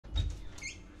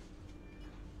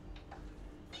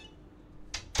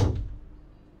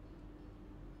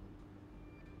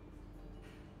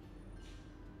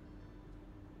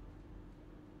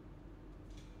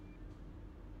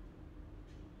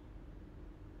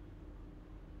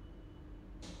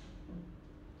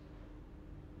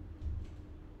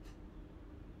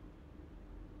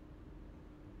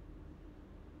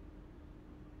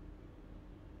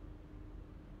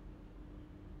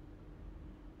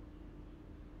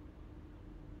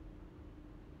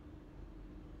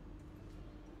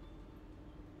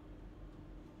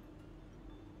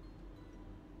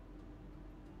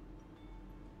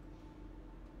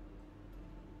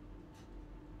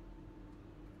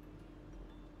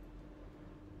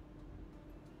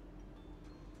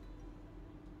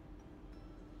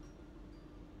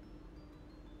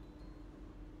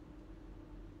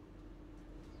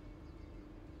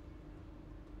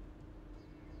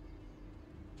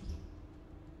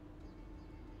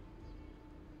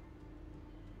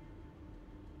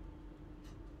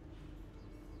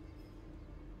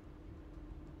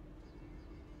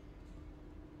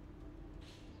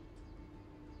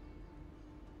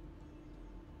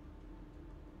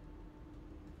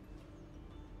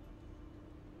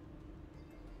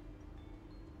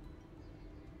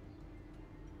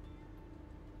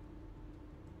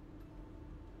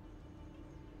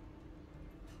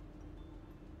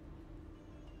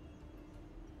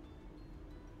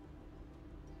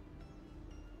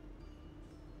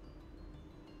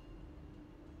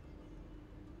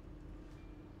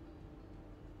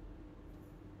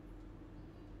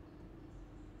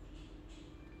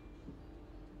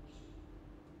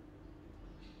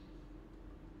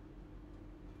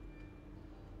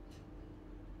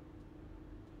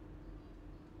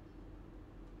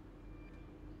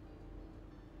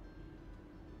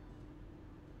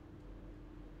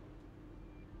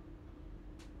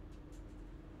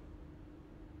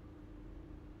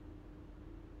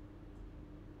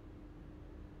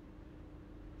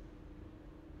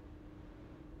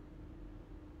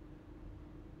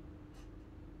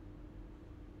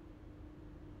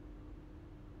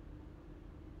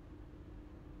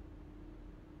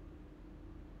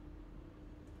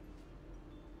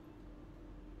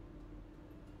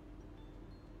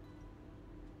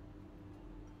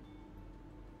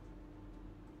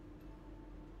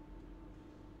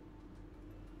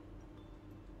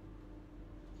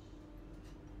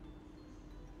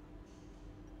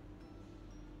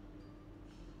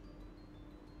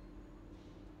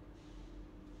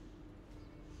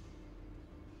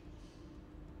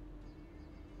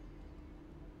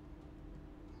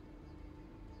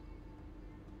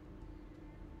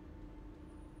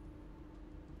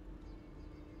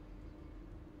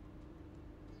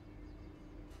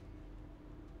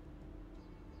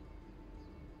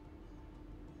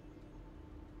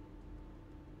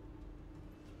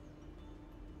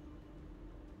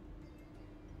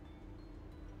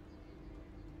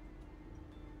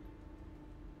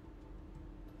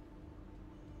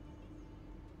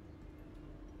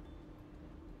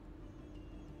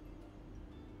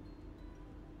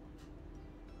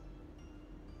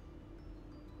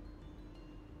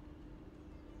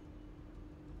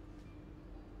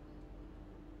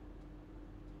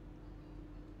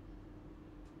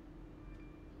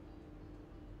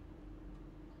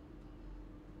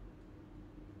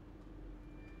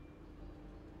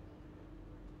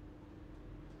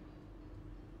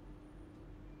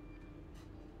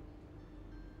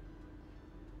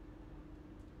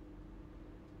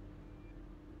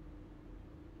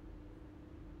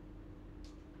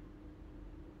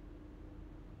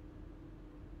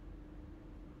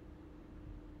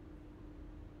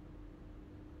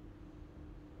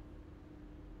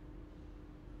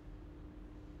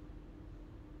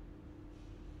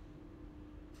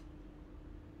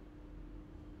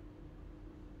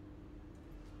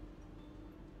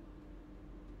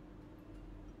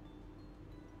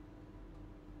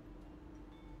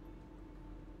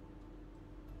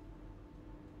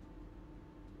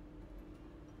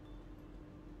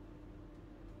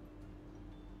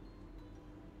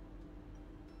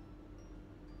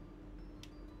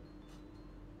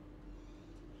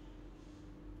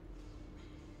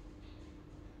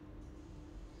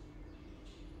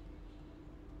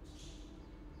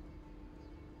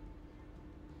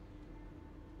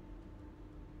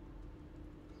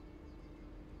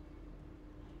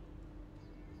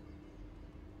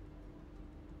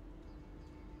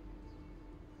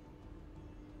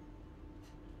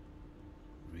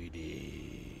redeem.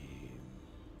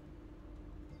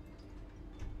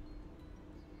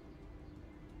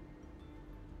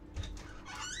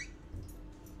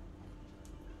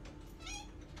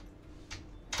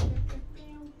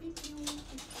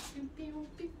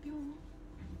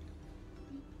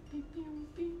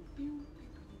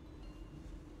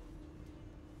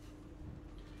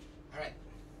 Alright,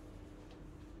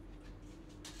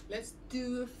 let's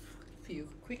do a few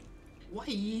quick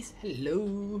whys.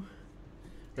 Hello.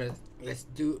 Let's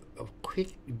do a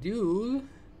quick duel.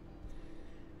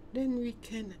 Then we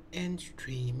can end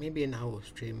stream. Maybe an hour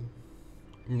stream.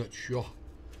 I'm not sure.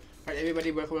 Alright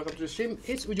everybody, welcome to the stream.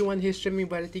 It's Ujuan here streaming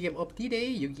variety game of the day,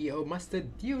 Yu-Gi-Oh! Master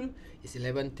Duel. It's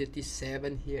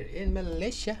 11:37 here in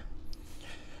Malaysia.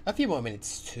 A few more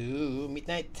minutes to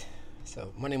midnight.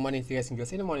 So morning to you guys and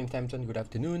girls in the morning time zone. Good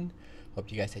afternoon. Hope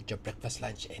you guys had your breakfast,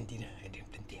 lunch and dinner and drink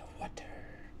plenty of water.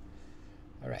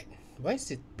 Alright. Why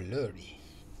is it blurry?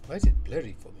 Why is it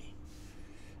blurry for me?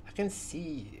 I can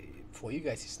see for you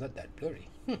guys it's not that blurry.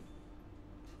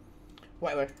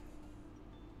 Whatever.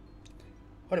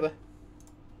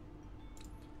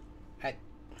 Right.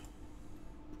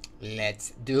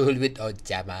 Let's duel with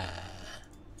Ojama.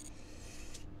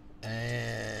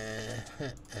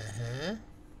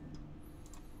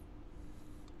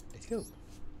 Let's go.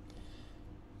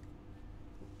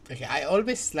 Okay, I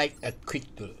always like a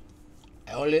quick duel.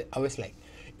 I always like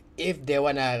if they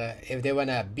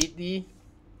wanna beat me,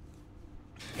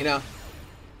 you know,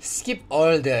 skip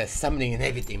all the summoning and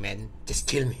everything, man. Just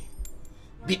kill me,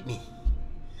 beat me.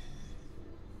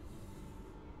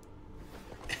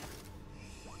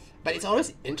 But it's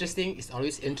always interesting. It's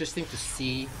always interesting to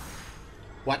see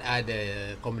what are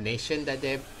the combination that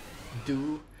they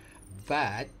do,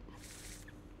 but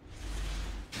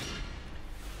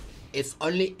it's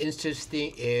only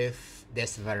interesting if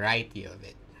there's variety of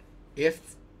it.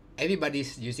 If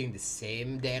everybody's using the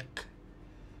same deck,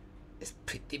 it's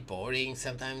pretty boring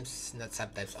sometimes. Not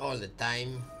sometimes, all the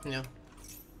time, you know.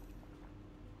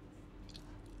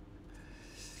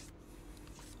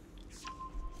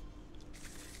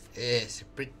 It's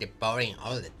pretty boring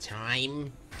all the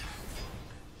time.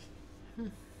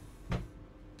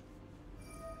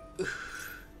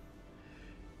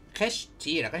 Cash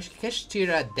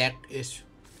Tira deck is,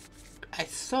 I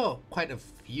saw quite a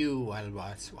few while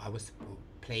I was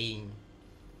playing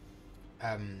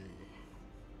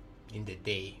in the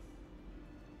day.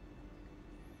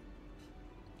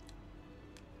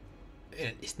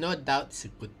 It's no doubt it's a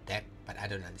good deck, but I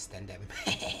don't understand them.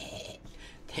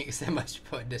 Thank you so much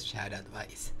for the shout out,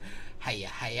 guys.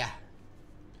 Hiya.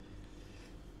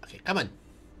 Okay, come on.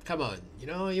 You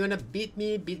know, you wanna beat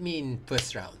me in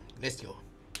first round. Let's go.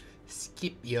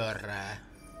 Skip your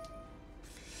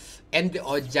and the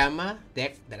Ojama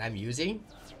deck that I'm using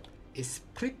is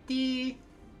pretty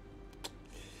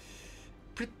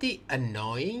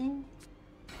annoying,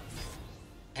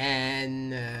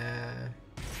 and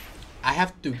I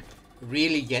have to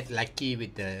really get lucky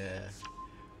with the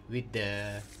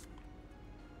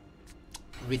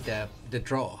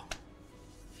draw.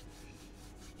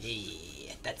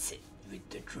 Yeah, that's it, with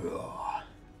the draw.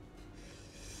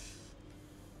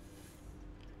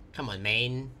 Come on,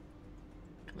 man.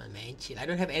 Chill. I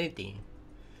don't have anything.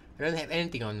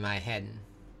 On my hand.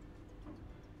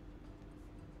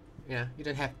 Yeah, you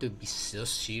don't have to be so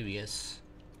serious.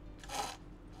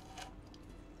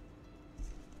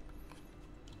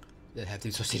 You don't have to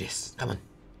be so serious. Come on.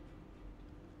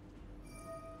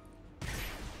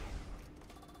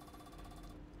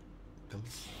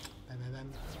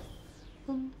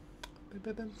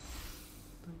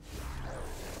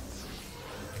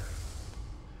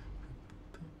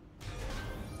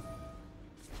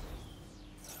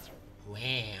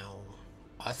 Wow,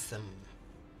 awesome.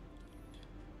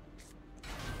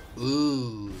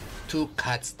 Ooh, 2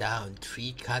 cards down,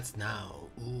 3 cards now.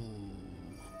 Ooh.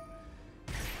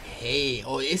 Hey,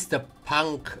 oh, it's the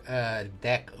punk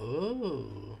deck.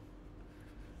 Ooh.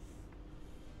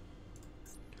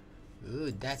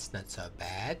 Ooh, that's not so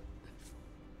bad.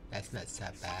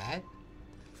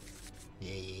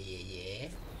 Yeah.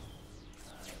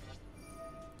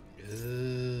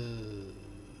 Ooh.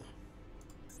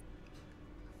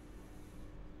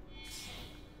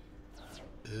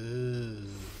 Ooh.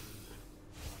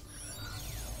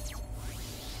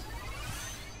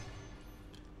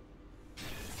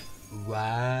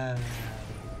 Wow.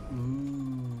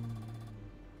 Ooh.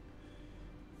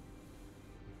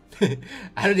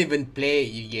 I don't even play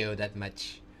Yu-Gi-Oh that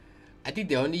much. I think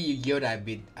the only Yu-Gi-Oh that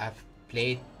I've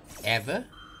played ever,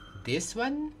 this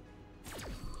one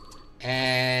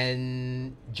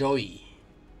and Joey,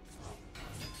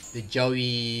 the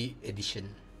Joey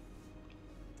edition.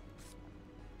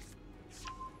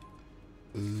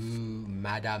 Ooh,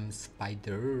 Madam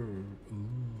Spider.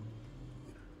 Ooh.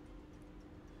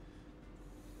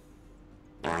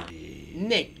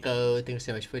 Nico, thanks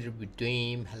so much for the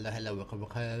dream. Hello, hello, welcome,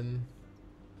 welcome.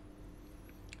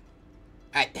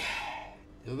 Alright.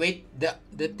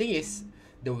 The thing is,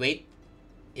 the wait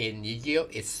in Yu-Gi-Oh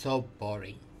is so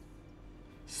boring.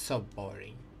 So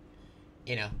boring.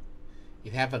 You know,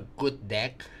 if you have a good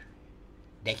deck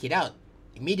it out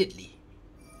immediately.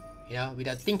 You know,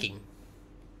 without thinking.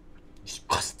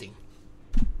 Disgusting.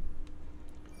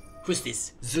 Who's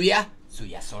this? Zuya?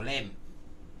 Zuya Solem.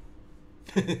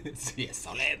 Zuya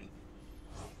Solem.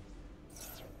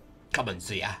 Come on,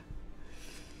 Zuya.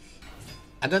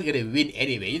 I'm not gonna win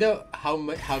anyway. You know how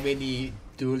many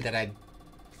duels that I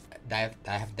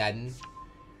have done.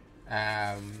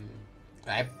 I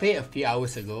played a few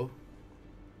hours ago.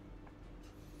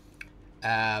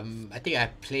 I think I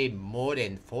played more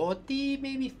than 40,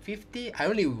 maybe 50. I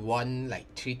only won like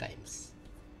 3 times.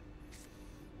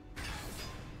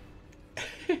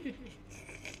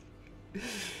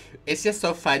 It's just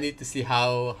so funny to see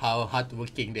how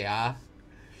hardworking they are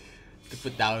to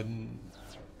put down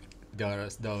their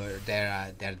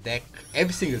deck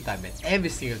every single time, man. Every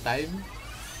single time.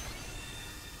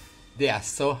 They are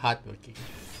so hardworking.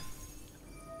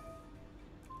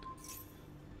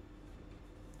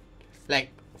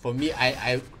 Like for me,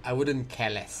 I wouldn't care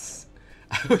less.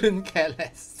 I wouldn't care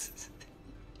less.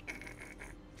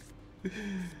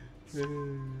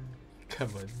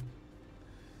 Come on.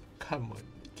 Come on.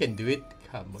 You can do it.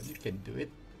 Come on, you can do it.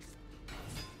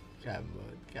 Come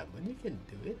on, you can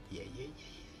do it. Yeah.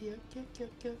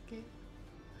 Okay.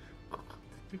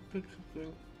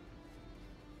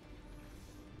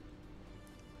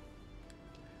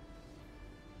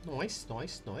 Nice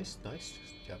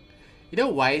job. You know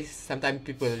why sometimes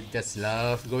people just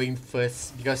love going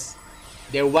first? Because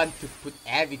they want to put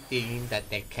everything that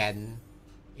they can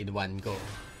in one go.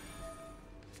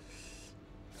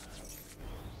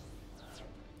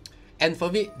 And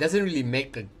for me, it doesn't really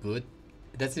make a good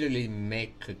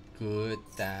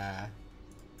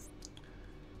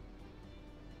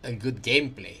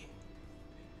gameplay.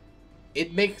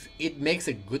 It makes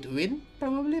a good win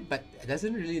probably, but it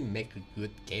doesn't really make a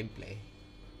good gameplay.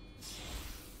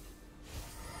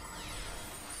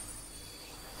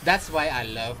 That's why I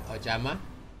love Ojama.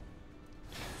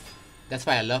 That's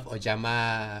why I love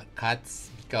Ojama cards,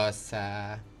 because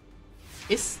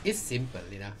it's simple,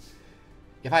 you know.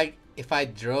 If I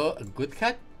draw a good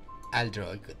card, I'll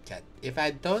draw a good card. If I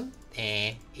don't,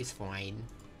 it's fine.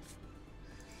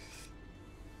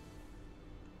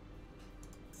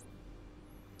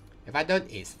 If I don't,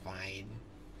 it's fine.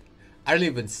 I don't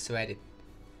even sweat it.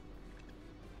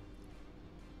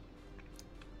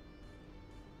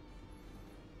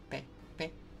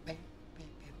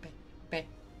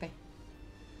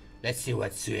 Let's see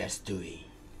what Zuya's doing.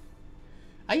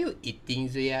 Are you eating,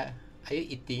 Zuya? Are you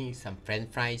eating some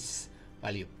french fries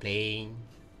while you're playing?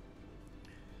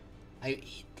 Are you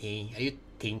eating? Are you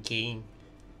thinking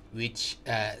which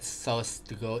sauce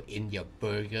to go in your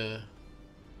burger?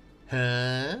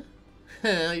 Huh?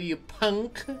 Huh? You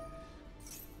punk?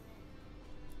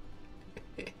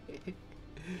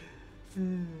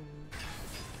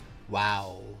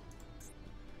 Wow.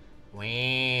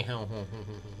 Wow.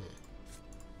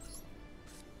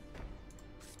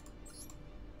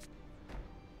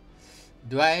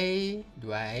 Do I?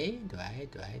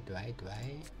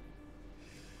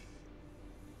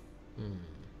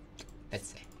 Let's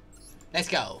see. Let's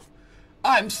go.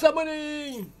 I'm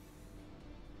summoning!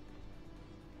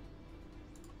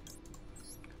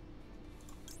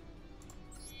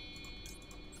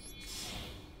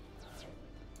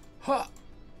 Ha!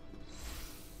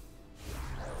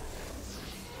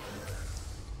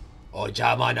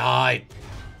 Ojama Knight!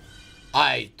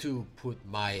 I too put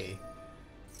my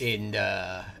in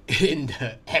the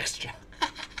extra.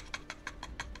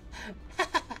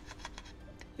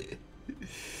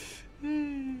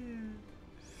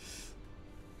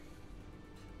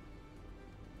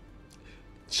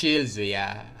 Chill,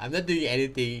 Zuya. I'm not doing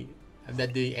anything. I'm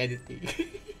not doing anything.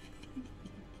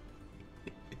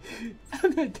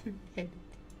 I'm not doing anything.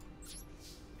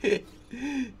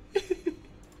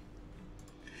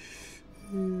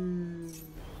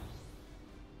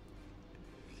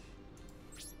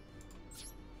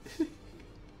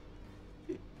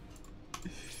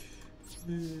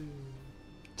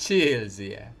 Chill,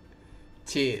 Zia.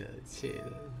 Chill.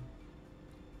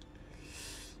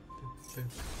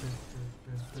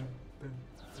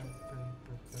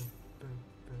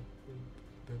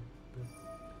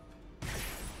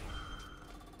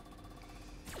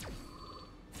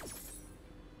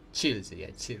 Chill,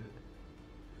 Zia, chill.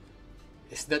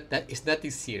 It's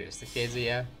nothing serious. Okay, so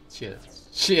yeah,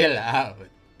 chill out.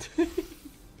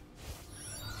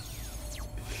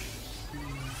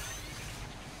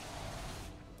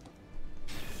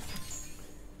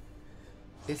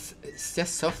 It's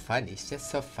just so funny. It's just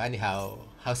so funny how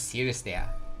serious they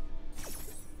are.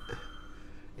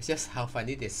 It's just how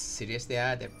funny they serious they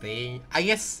are. They're playing. I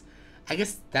guess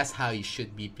that's how you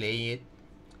should be playing it.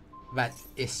 But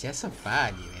it's just so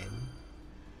funny, man.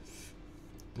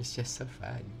 It's just so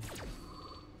funny.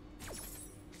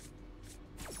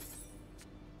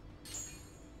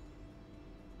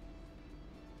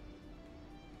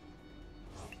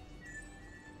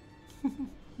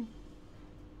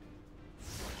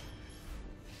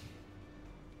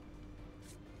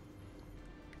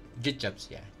 Good jobs,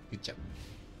 yeah. Good job.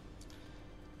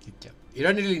 Good job. You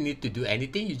don't really need to do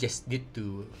anything. You just need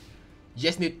to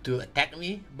attack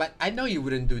me. But I know you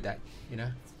wouldn't do that. You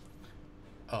know.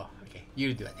 Oh, okay.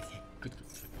 You do it. Okay. Good.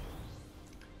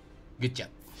 Good job.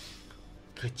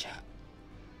 Good job.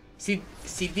 See,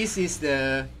 this is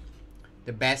the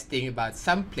best thing about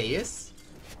some players.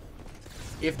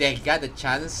 If they got a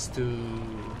chance to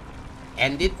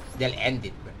end it, they'll end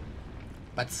it.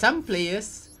 But some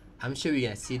players, I'm sure we're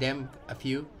gonna see them a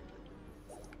few.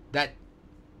 That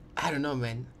I don't know,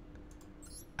 man.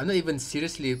 I'm not even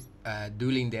seriously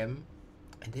dueling them,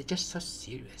 and they're just so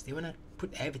serious. They wanna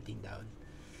put everything down.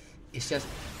 It's just,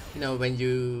 when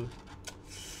you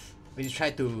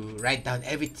try to write down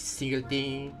every single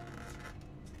thing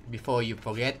before you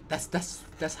forget.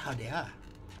 That's how they are.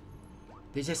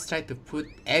 They just try to put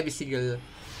every single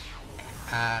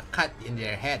cut in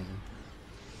their hand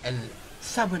and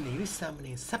summoning,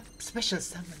 special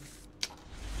summon.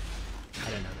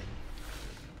 I don't know, man.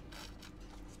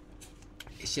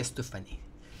 It's just too funny.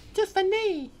 Too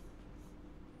funny.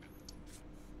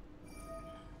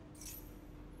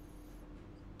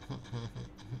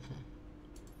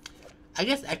 I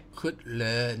guess I could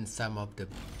learn some of the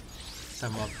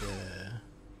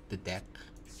deck.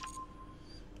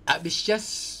 I was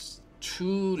just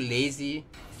too lazy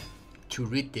to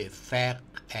read the effect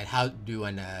and how do you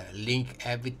wanna link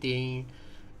everything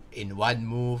in one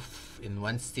move, in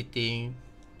one sitting,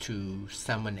 to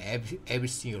summon every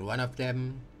single one of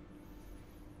them.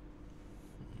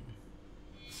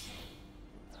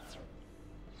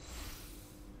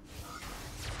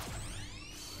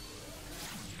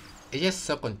 It's just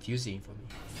so confusing for me.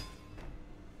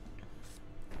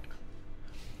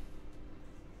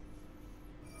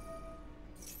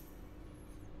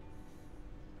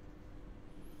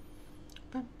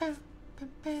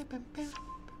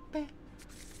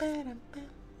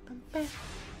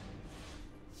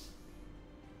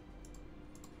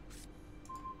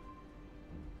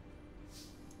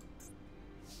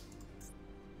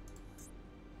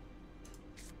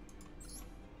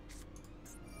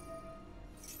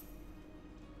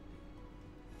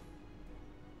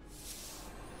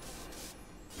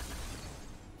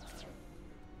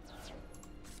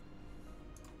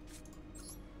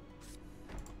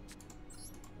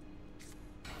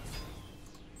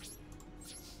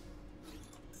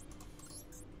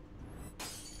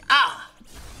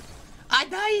 I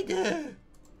died!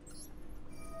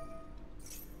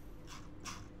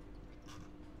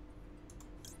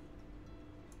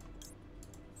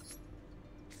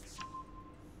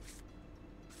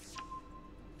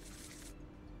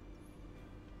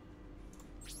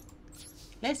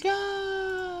 Let's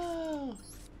go!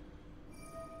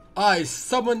 I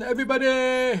summon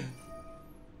everybody!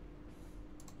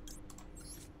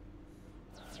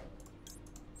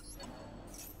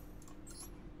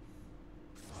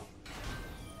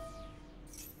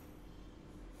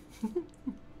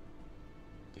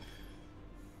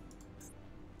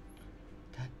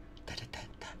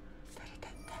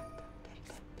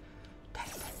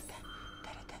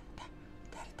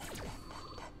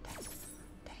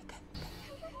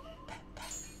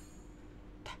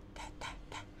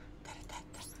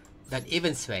 Don't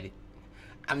even sweat it.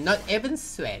 I'm not even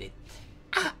sweating.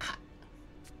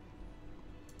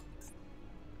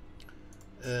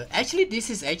 Actually, this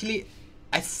is actually,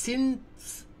 I've seen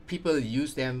people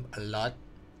use them a lot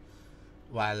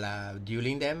while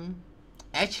dueling them.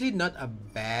 Actually, not a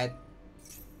bad.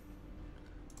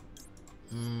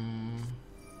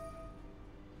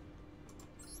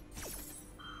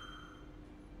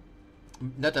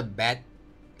 Not a bad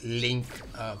link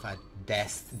of a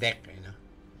deck, you know.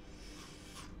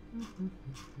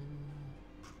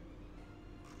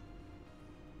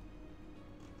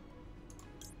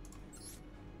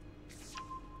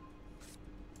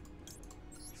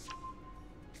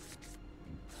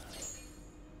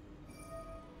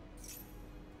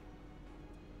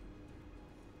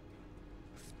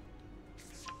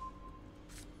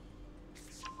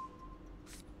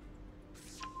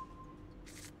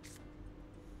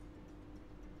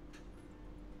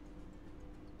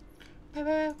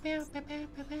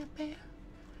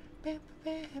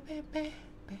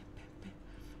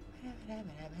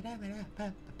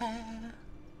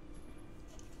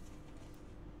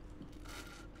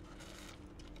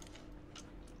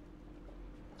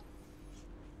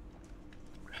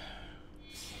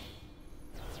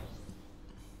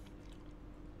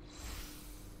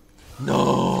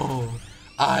 No,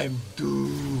 I'm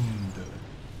doomed.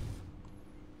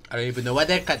 I don't even know what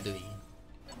they're doing.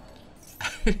 I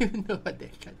don't even know what they're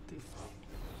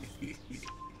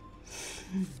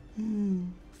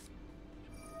doing.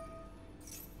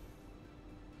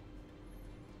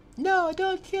 No,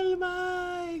 don't kill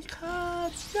my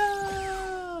cards.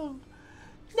 No,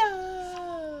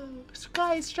 no.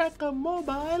 Sky Striker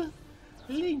Mobile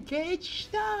linkage.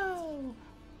 No.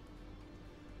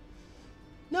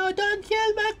 No, don't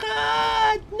kill my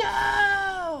card!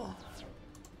 No!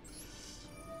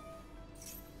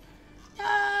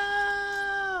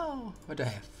 No! What do I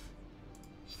have?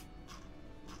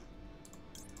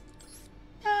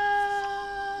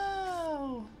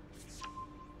 No!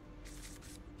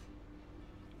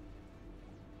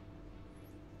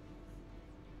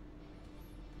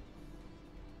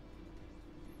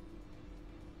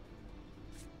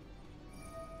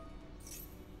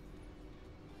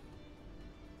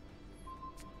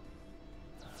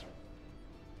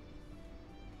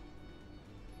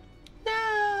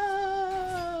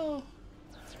 No!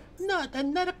 Not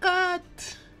another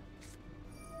cut!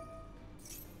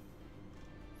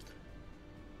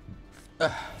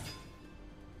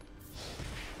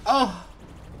 Oh!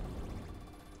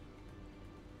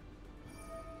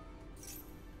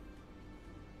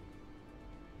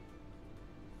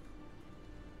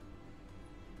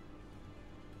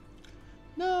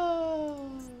 No!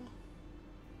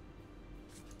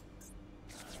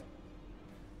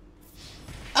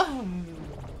 Oh!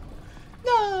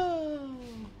 No!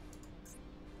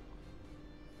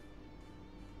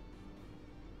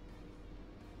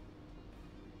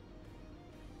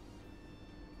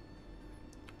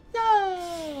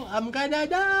 No! I'm gonna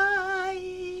die!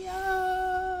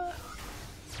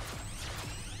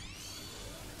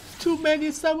 Too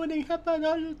many summoning happen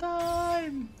all the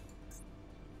time!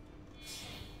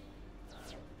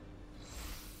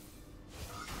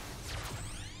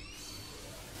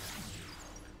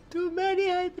 Too many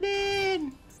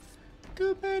happening!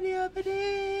 Too many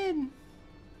happening!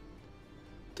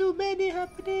 Too many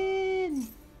happening!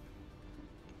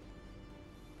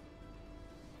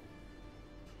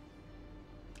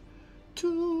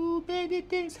 Too many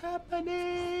things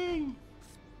happening!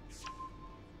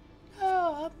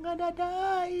 Oh, I'm gonna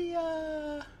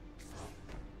die!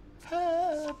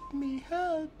 Help me,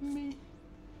 help me!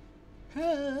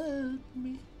 Help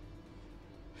me!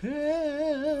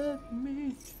 Help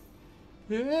me!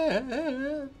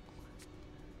 Help!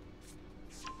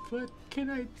 What can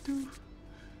I do?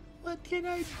 What can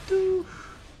I do?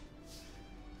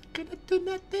 Cannot do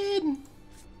nothing!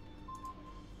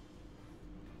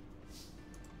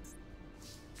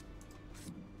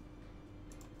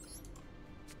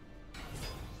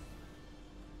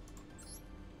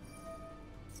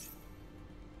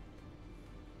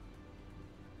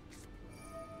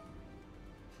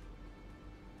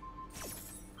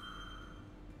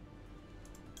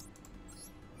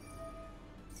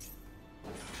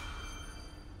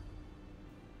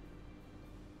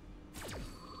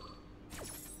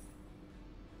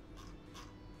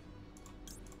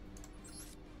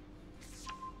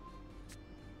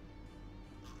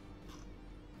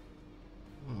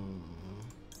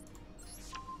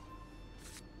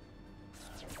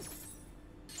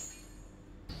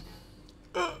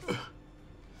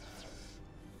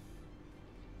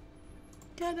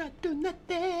 Cannot do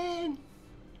nothing.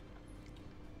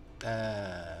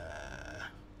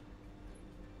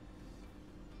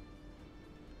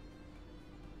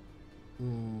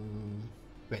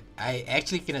 Wait, I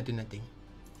actually cannot do nothing.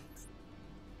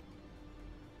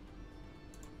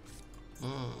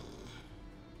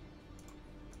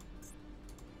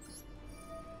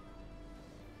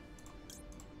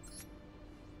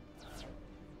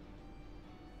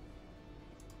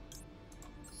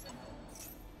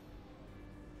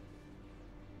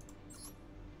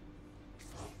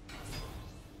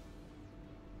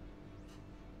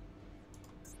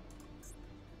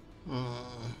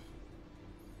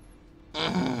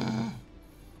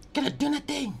 Cannot do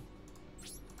nothing.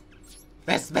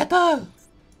 Best battle.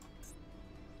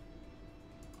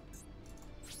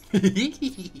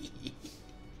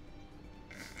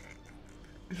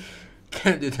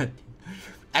 Cannot do nothing.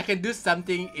 I can do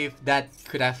something if that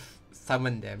could have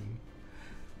summoned them,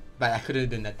 but I couldn't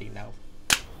do nothing now.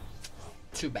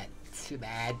 Too bad. Too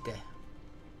bad.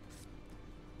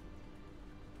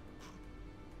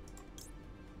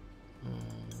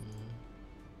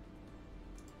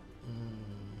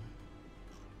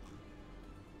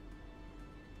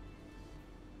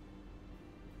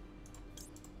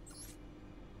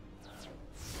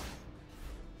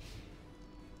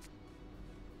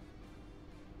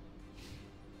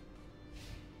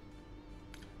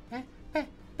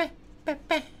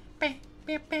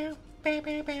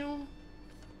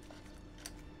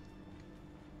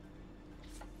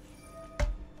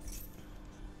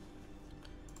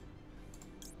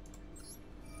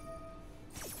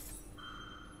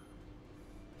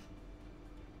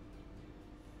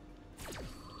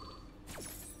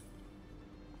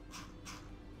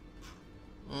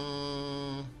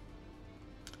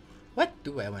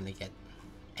 do I want to get?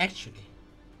 Actually,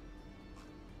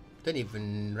 don't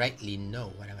even rightly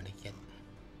know what I want to get.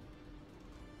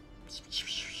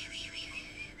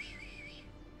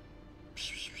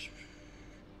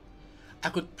 I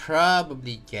could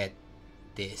probably get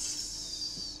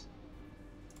this.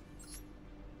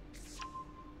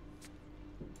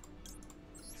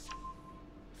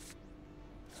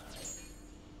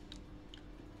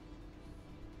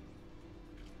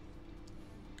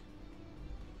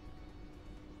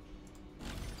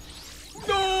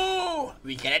 No!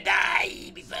 We gonna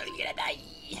die! People, we gonna die!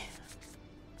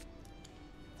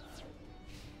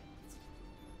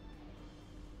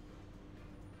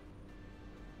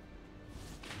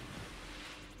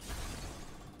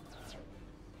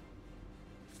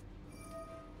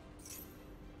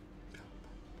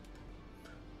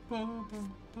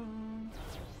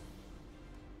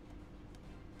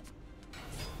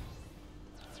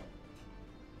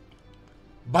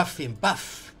 Buff him,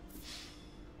 buff!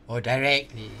 Oh,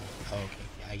 directly. Okay,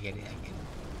 I get it, I get it.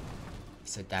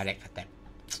 It's a direct attack.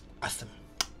 Awesome.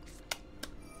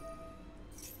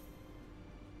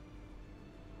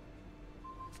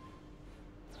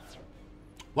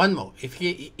 One more. If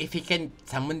he can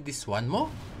summon this one more.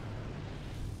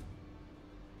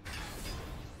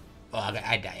 Oh,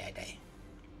 I die.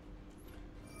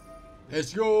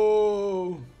 Let's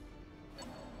go.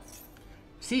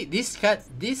 See, this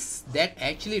deck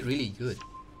actually really good.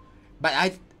 But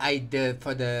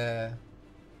for the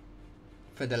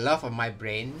love of my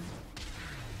brain,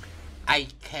 I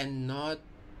cannot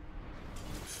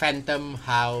phantom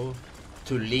how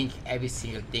to link every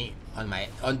single thing on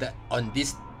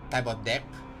this type of deck.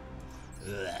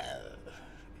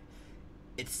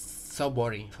 It's so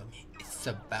boring for me. It's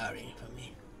so boring for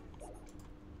me.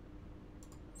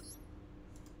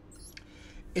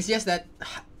 It's just that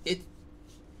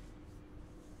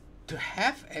to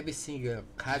have every single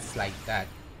cards like that,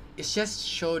 it's just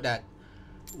show that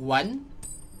one,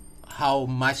 how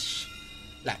much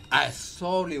like I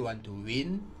solely want to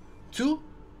win. Two,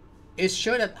 it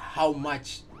show that how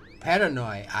much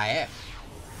paranoid I am.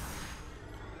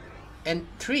 And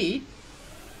three,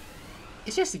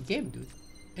 it's just a game, dude.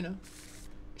 You know,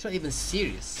 it's not even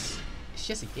serious. It's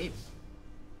just a game.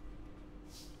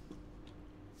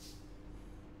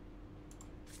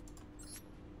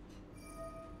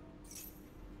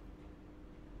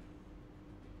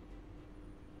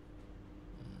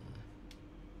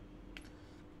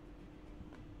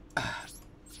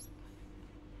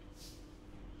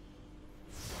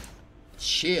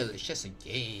 Chill, it's just a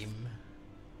game.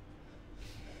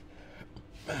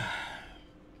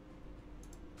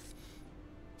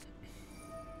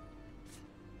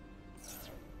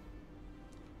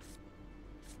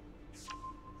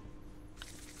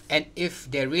 And if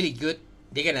they're really good,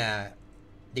 they're gonna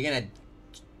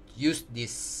use this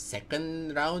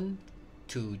second round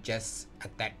to just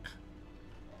attack.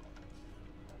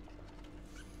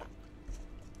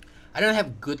 I don't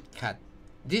have good cut.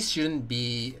 This shouldn't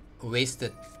be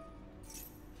wasted.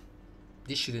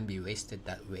 This shouldn't be wasted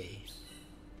that way.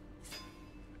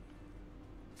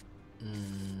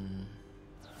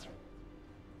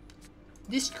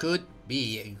 This could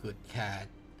be a good card.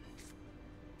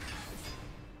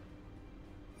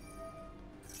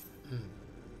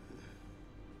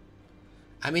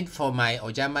 I mean, for my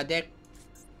Ojama deck,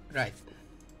 right?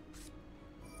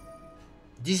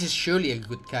 This is surely a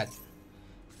good card.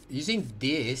 Using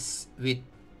this with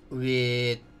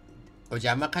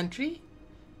Ojama country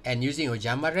and using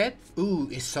Ojama red, ooh,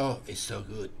 it's so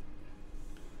good.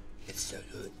 It's so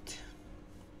good.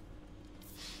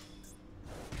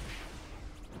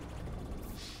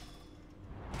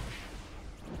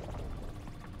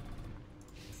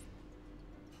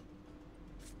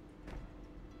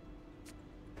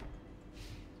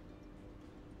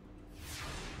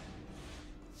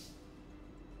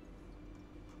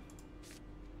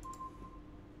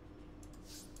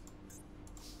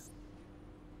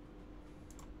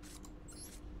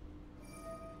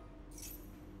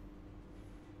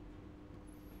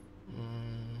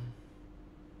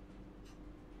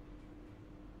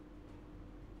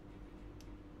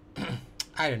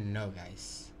 I don't know,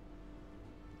 guys.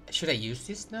 Should I use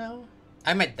this now?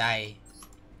 I might die.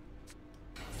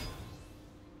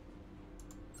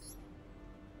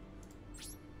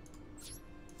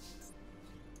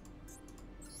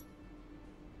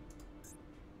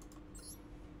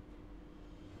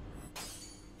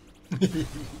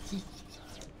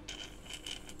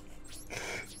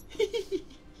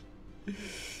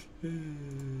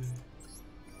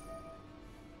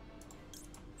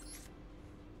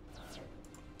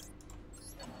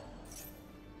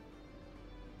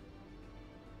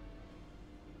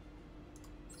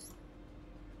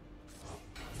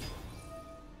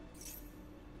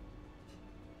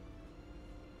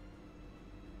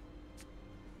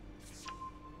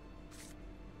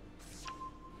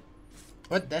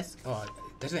 What that's oh, it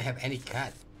doesn't have any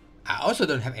cat. I also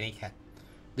don't have any cat.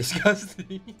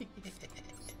 Disgusting.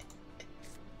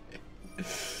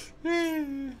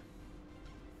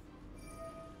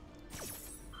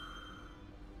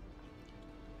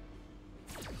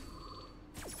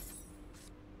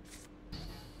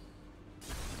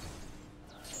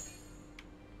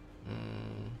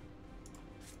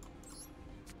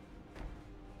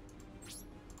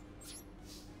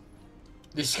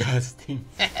 Disgusting.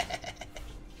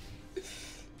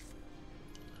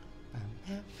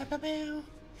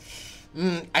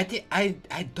 I think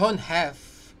I don't have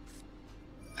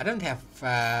I don't have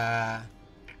I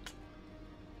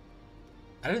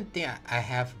don't think I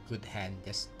have good hand.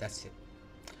 Just that's it.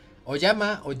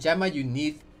 Ojama, you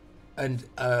need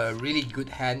a really good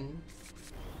hand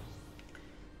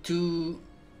to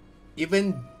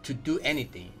even to do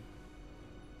anything.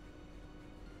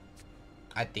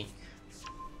 I think.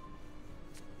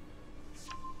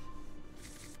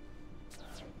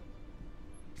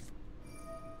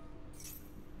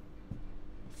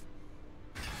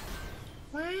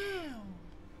 Wow.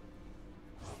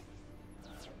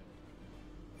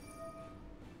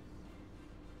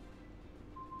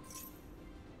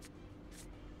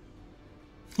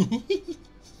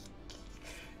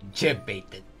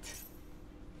 Debated.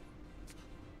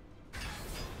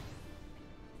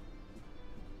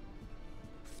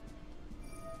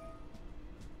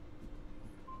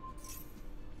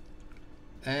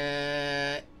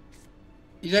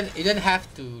 You don't have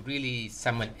to really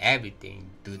summon everything,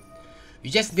 dude. You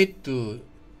just need to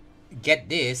get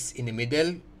this in the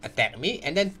middle, attack me,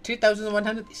 and then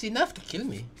 3100 is enough to kill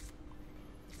me.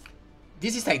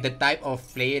 This is like the type of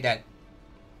player that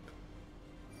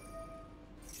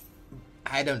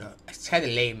I don't know. It's kind of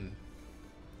lame.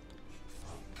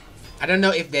 I don't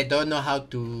know if they don't know how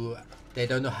to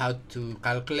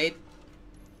calculate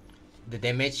the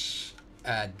damage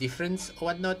difference or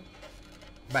whatnot,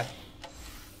 but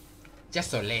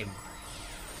just so lame.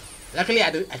 Luckily,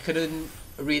 I couldn't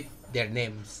read their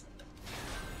names.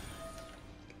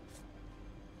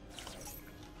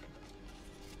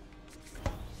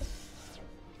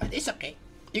 But it's okay.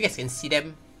 You guys can see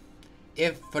them.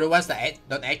 If for the ones that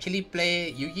don't actually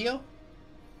play Yu-Gi-Oh,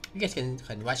 you guys can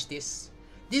watch this.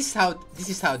 This is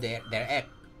how they act.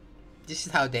 This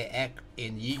is how they act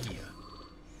in Yu-Gi-Oh.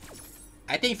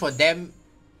 I think for them,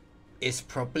 it's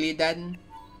properly done.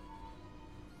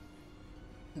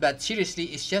 But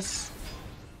seriously, it's just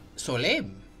so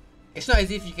lame. It's not as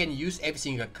if you can use every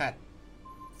single card.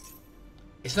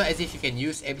 It's not as if you can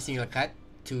use every single card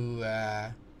to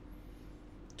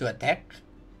attack.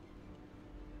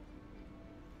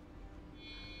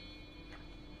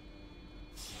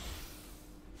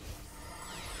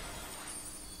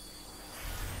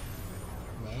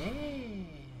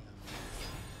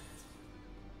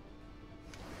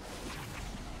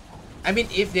 I mean,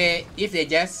 if they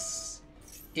just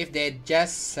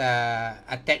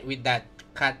attack with that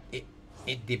card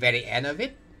at the very end of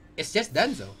it, it's just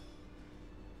done so.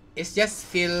 It's just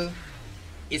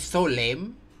it's so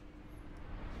lame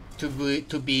to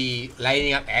be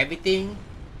lining up everything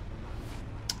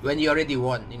when you already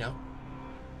won, you know.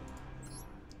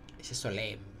 It's just so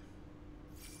lame.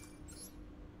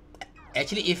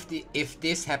 Actually, if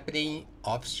this happening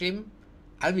off stream,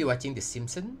 I'll be watching The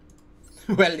Simpsons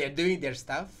while they're doing their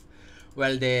stuff,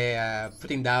 while they're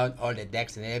putting down all the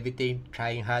decks and everything,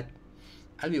 trying hard.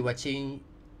 I've been watching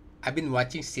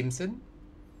Simpsons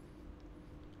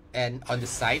and on the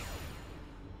side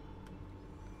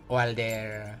while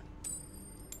they're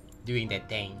doing their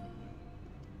thing.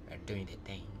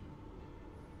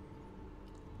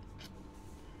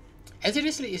 And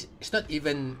seriously, it's not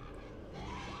even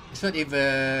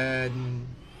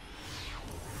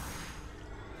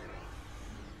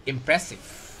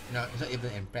impressive. No, it's not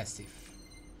even impressive.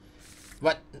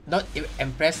 What not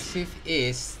impressive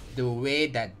is the way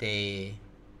that they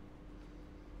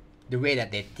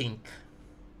think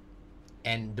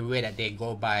and the way that they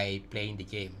go by playing the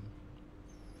game.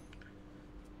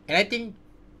 And I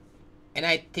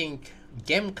think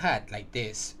game card like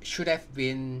this should have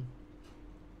been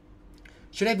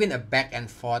a back and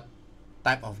forth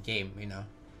type of game, you know.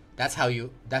 That's how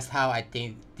I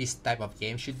think this type of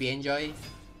game should be enjoyed.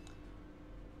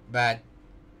 But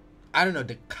I don't know,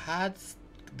 the cards,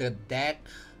 the deck,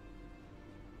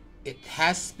 it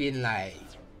has been like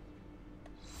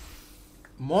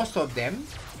most of them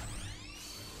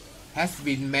has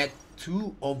been made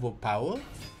too overpowered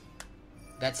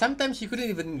that sometimes you couldn't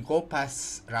even go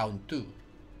past round 2.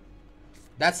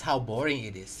 That's how boring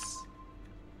it is.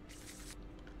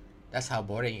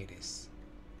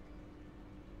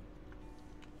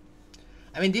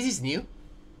 I mean, this is new.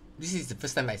 This is the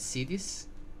first time I see this.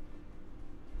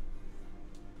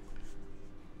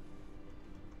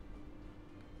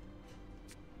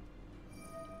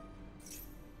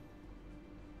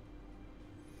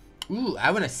 Ooh, I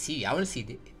wanna see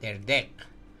their deck.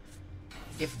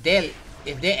 If they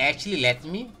actually let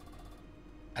me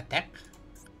attack.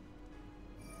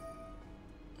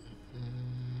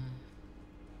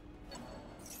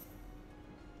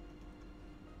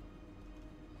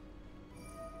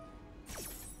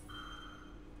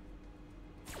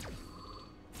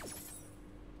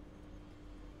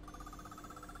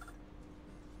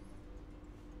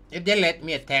 If they let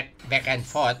me attack back and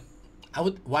forth, I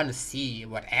would want to see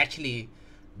what actually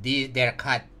their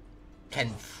card can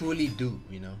fully do,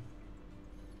 you know.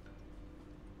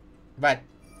 But,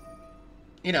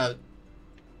 you know,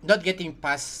 not getting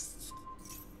past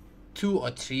 2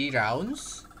 or 3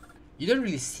 rounds, you don't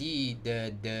really see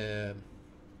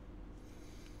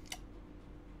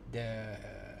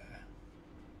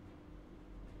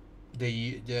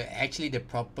actually the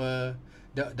proper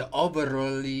the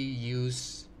overall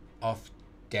use of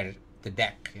the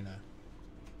deck, you know.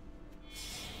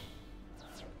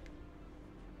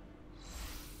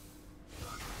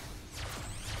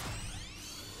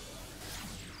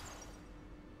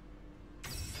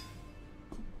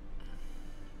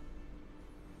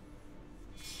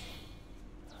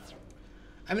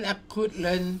 I mean, I could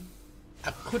learn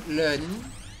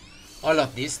all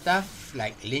of this stuff,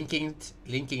 like linking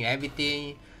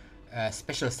everything,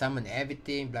 special summon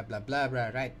everything, blah blah blah blah,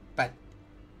 right? But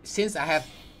since I have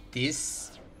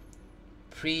this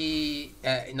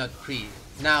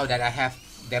now that I have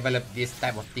developed this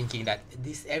type of thinking that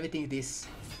everything is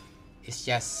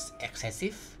just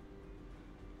excessive,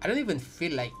 I don't even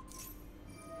feel like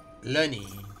learning,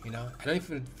 you know. I don't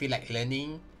even feel like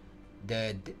learning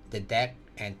the deck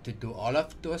and to do all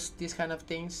of these kind of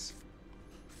things.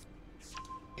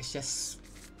 It's just,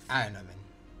 I don't know, man.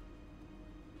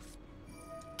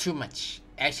 Too much.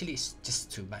 Actually, it's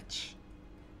just too much.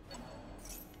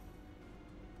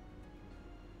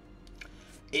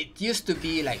 It used to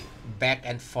be like back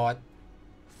and forth.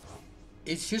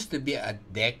 It used to be a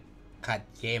deck card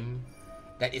game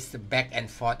that is the back and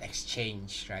forth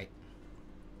exchange, right?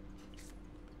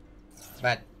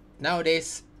 But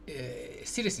nowadays,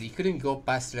 seriously, you couldn't go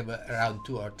past level around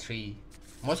 2 or 3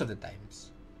 most of the times.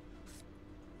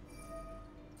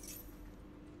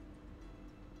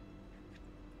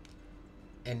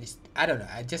 And it's, I don't know,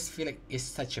 I just feel like it's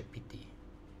such a pity.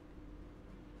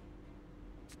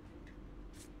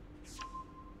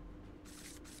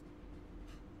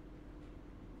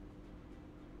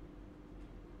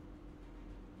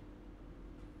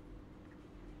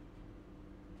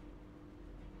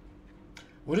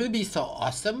 Would it be so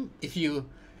awesome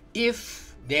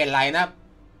if they line up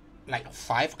like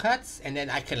 5 cards and then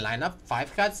I can line up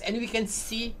 5 cards and we can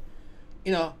see,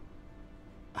 you know,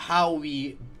 how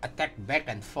we attack back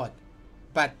and forth.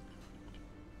 But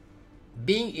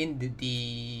being in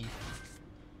the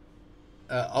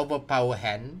overpower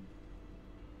hand,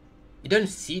 you don't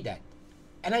see that.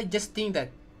 And I just think that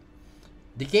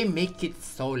the game make it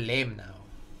so lame now.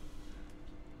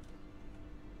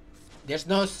 There's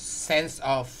no sense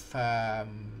of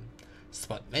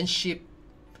sportsmanship.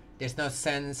 There's no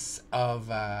sense of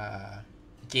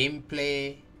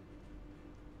gameplay.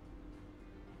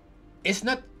 It's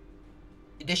not.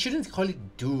 They shouldn't call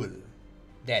it duel,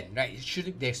 then, right?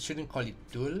 They shouldn't call it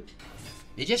duel.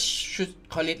 They just should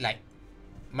call it like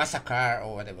massacre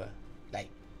or whatever, like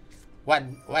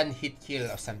one hit kill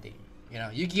or something. You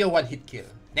know, Yu-Gi-Oh! One hit kill.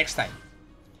 Next time.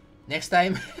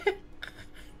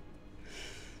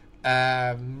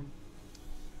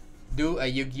 Do a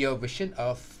Yu-Gi-Oh! Version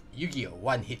of Yu-Gi-Oh!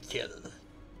 One hit kill.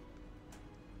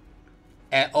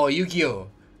 Or Yu-Gi-Oh!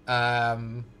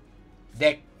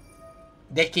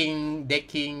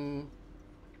 Decking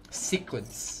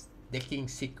sequence.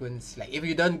 Like if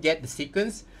you don't get the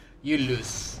sequence, you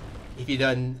lose. If you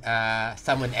don't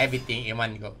summon everything in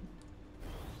one go.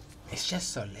 It's just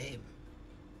so lame.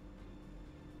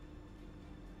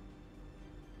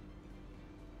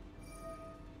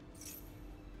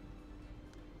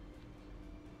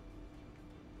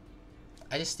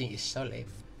 I just think it's so lame.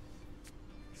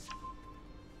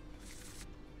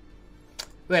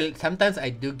 Well, sometimes I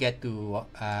do get to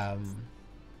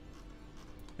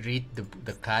read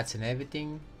the cards and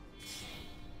everything.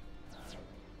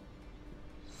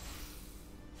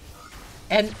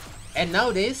 And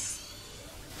nowadays,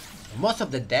 most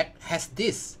of the deck has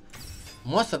this.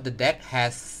 Most of the deck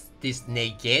has this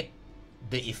negate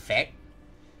the effect.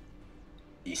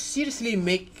 It seriously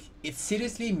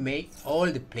make all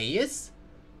the players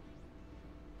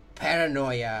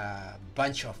paranoia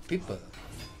bunch of people.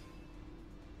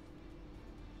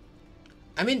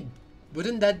 I mean,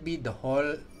 wouldn't that be the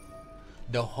whole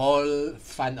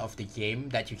fun of the game,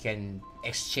 that you can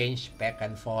exchange back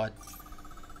and forth,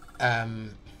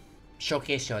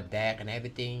 showcase your deck and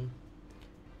everything,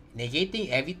 negating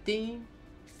everything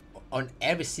on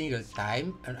every single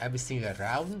time, on every single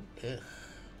round? Ugh.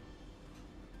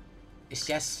 It's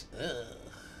just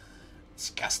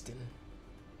disgusting.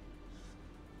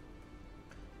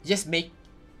 Just make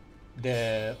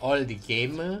all the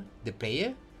gamer, the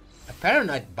player, a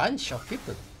paranoid bunch of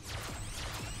people.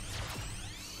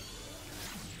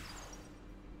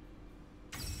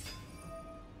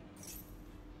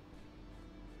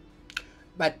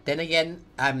 But then again,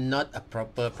 I'm not a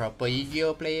proper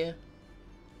Yu-Gi-Oh player.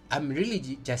 I'm really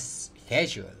just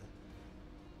casual.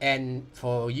 And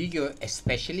for Yu-Gi-Oh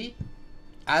especially,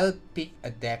 I'll pick a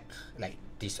deck like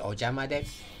this Ojama deck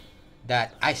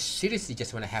that I seriously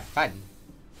just want to have fun.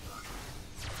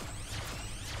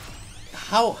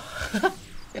 How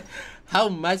how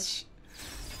much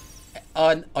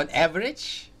on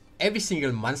average every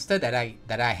single monster that I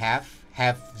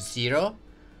have 0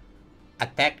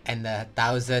 attack and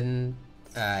 1,000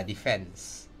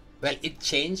 defense. Well, it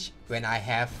changed when I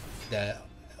have the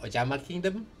Ojama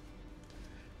Kingdom,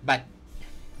 but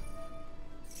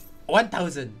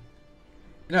 1,000.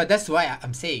 That's why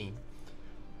I'm saying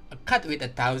a cut with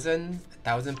 1,000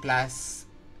 plus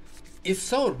is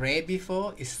so rare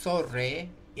before. It's so rare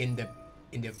in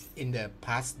the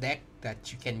past deck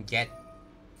that you can get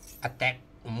attack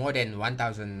more than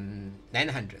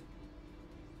 1,900.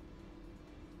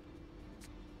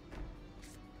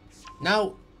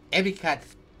 Now every card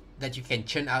that you can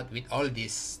churn out with all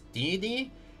this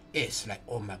thingy is like,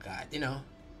 oh my god,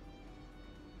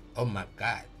 oh my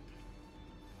god.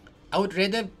 I would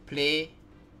rather play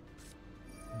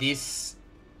this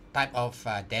type of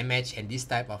damage and this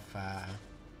type of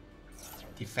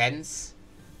defense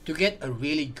to get a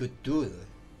really good duel.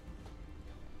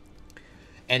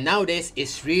 And nowadays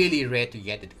it's really rare to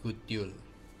get a good duel.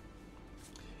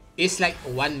 It's like a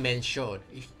one-man show.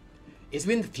 It's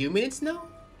been a few minutes now,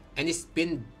 and it's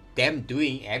been them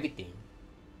doing everything.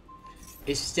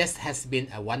 It just has been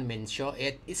a one-man show.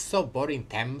 It's so boring,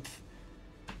 temp.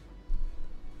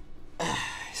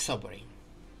 So boring.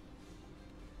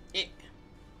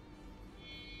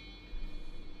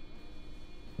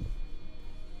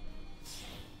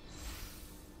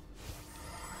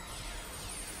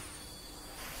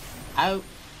 I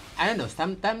don't know,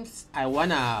 sometimes I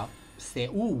wanna say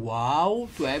ooh wow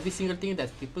to every single thing that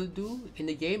people do in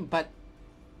the game, but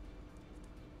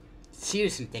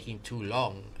seriously taking too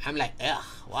long. I'm like, ugh,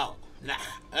 wow, nah,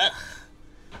 ugh,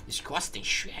 disgusting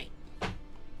shit.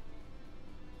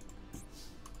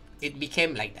 It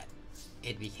became like that.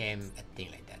 It became a thing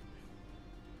like that.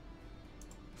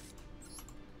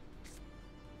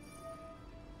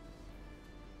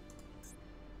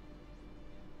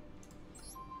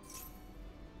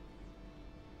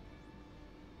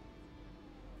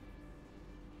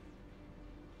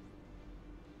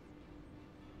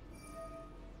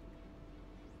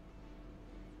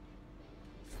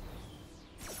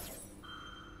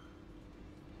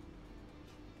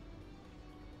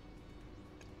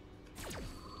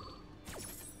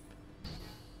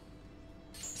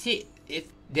 See,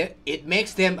 it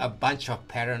makes them a bunch of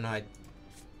paranoid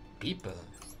people.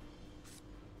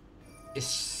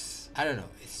 I don't know,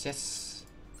 it's just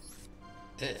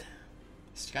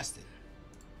disgusting.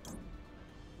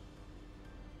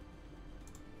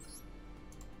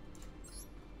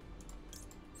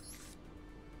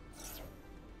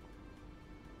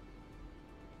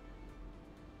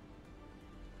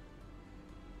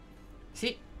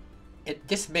 See, it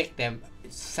just makes them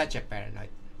such a paranoid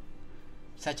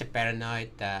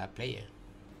player.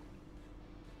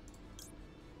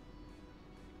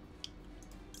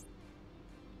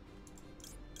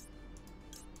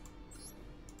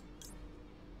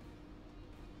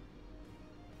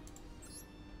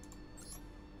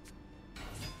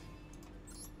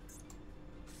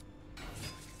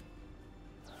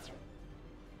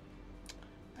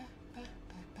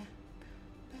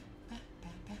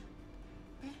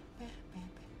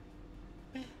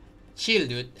 Chill,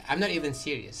 dude. I'm not even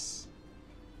serious.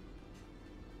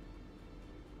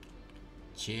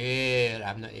 Chill.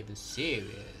 I'm not even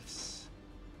serious.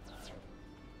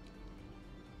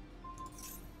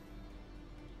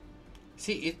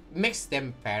 See, it makes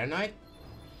them paranoid.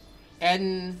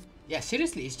 And yeah,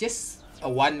 seriously, it's just a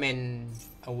one-man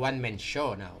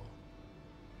show now.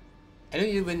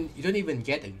 You don't even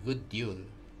get a good duel.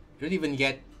 You don't even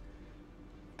get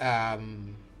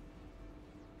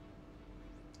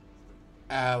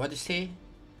what to say,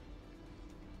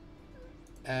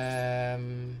 a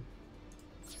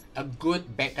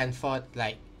good back and forth.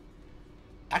 Like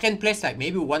I can place like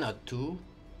maybe 1 or 2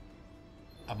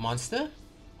 a monster,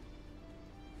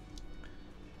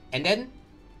 and then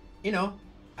you know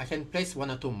I can place 1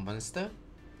 or 2 monster,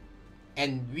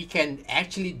 and we can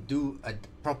actually do a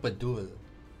proper duel.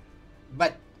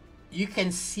 But you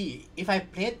can see if I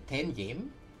played 10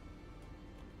 game,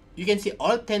 you can see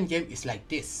all 10 game is like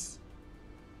this.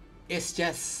 It's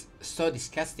just so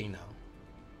disgusting now.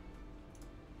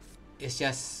 It's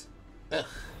just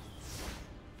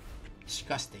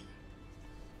disgusting.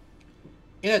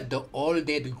 You know, the old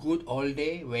day, the good old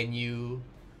day, when you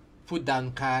put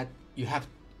down card, you have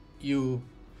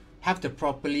to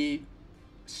properly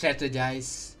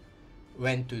strategize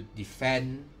when to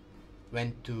defend,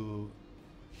 when to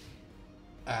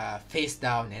face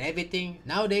down and everything.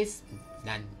 Nowadays,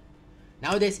 none.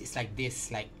 Nowadays it's like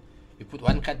this, like you put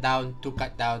 1 card down, 2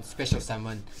 card down, special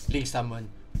summon, link summon.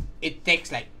 It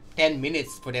takes like 10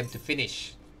 minutes for them to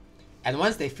finish, and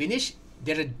once they finish,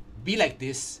 there'll be like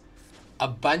this, a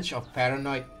bunch of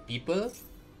paranoid people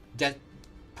that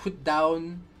put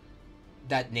down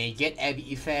that negate every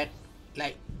effect.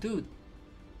 Like, dude,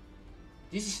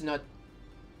 this is not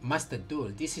Master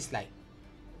Duel. This is like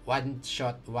one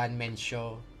shot, one man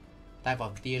show type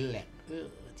of deal. Like,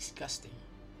 disgusting.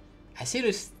 I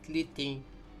seriously think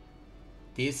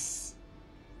this,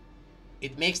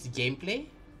 it makes the gameplay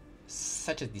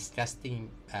such a disgusting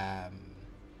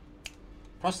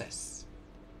process.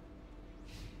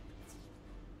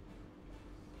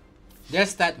 They'll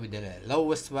start with the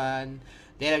lowest one,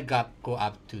 they'll go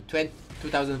up to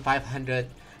 2,500,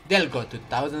 they'll go to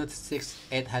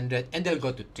 1,600, and they'll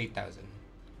go to 3,000.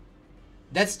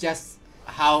 That's just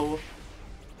how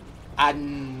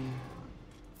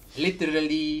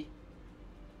literally,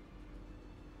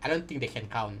 I don't think they can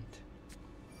count.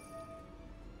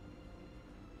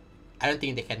 I don't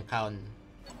think they can count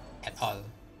at all.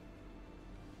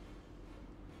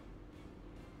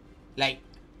 Like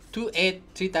 2,800,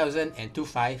 3,000, and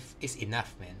 2,500 is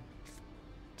enough, man.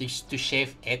 To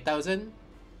shave 8,000,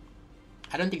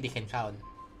 I don't think they can count.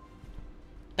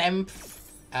 Temp,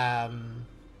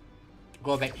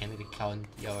 go back and recount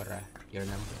your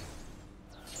number.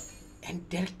 And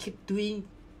they'll keep doing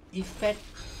effect.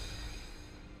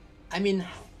 I mean,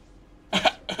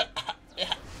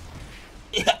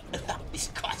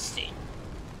 disgusting.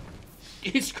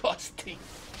 Disgusting.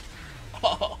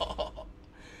 Oh,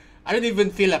 I don't even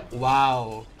feel like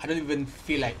wow. I don't even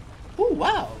feel like, oh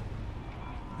wow,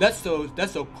 that's so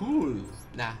cool.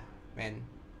 Nah, man,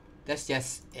 that's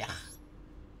just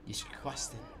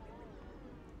disgusting.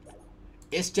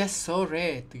 It's just so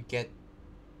rare to get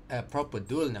a proper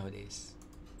duel nowadays,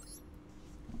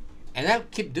 and I'll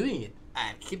keep doing it.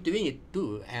 I keep doing it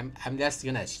too. I'm just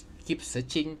gonna keep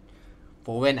searching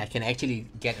for when I can actually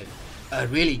get a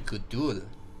really good duel.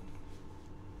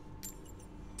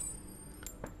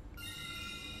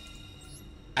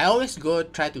 I always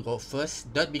try to go first,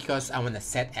 not because I wanna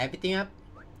set everything up.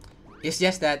 It's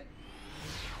just that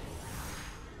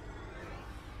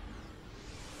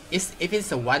if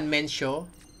it's a one-man show,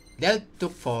 they'll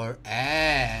took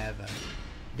forever.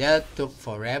 They'll took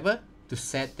forever to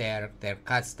set their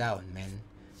cards down, man.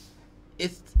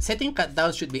 Setting card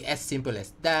down should be as simple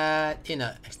as that, you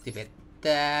know, activate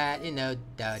that, you know,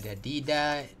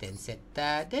 then set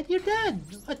that, then you're done.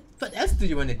 What else do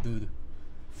you wanna do?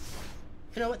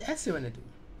 You know, what else do you wanna do?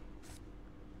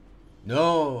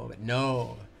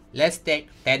 No. Let's take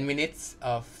 10 minutes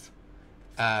of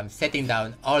setting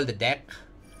down all the deck,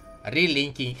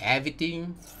 relinking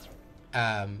everything,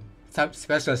 some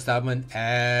special summon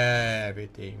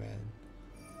everything, man.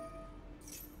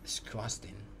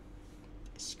 Disgusting.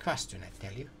 Disgusting, I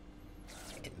tell you.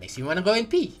 It makes you wanna go and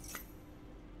pee.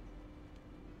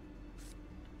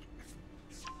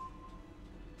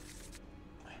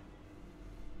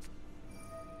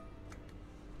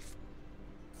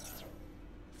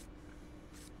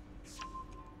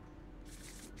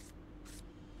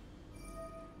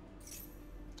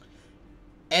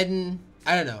 And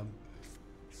I don't know.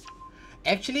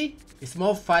 Actually, it's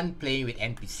more fun playing with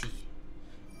NPC.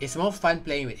 It's more fun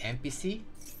playing with NPC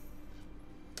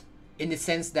in the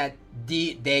sense that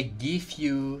they give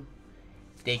you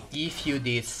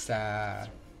this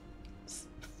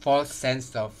false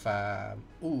sense of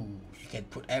ooh, you can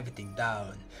put everything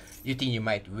down. You think you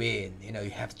might win. You know,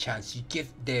 you have chance. You give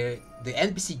the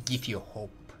NPC give you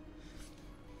hope.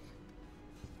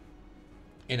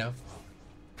 You know.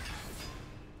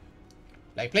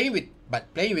 Like playing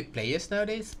with players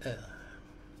nowadays,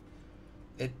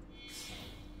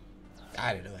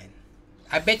 I don't know, man.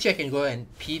 I bet you I can go and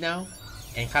pee now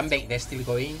and come back. They're still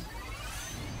going.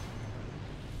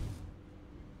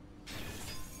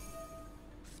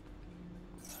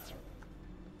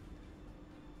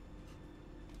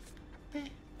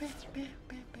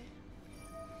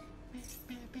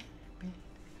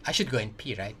 I should go and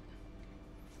pee, right?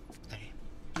 Okay.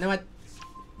 You know what?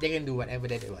 They can do whatever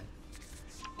they want.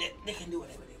 They can do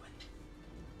whatever they want.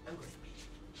 I'm going to pee.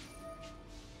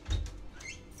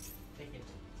 Thank you.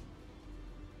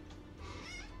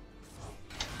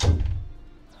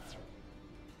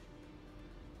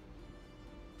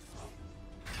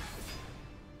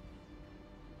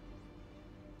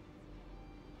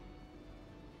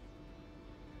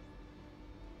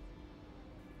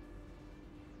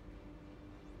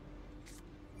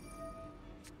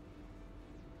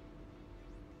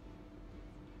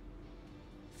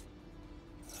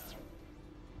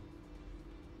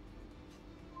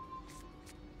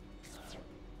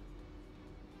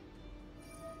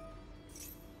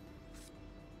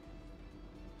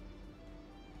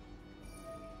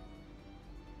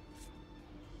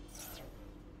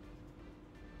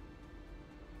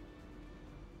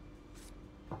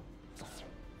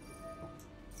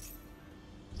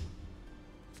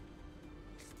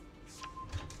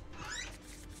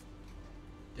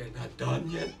 They're not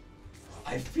done yet.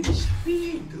 I finished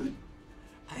peeing, dude.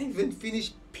 I haven't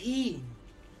finished peeing.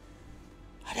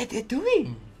 What are they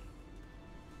doing?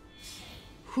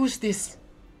 Who's this?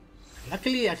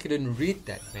 Luckily, I couldn't read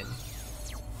that, man.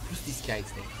 Who's this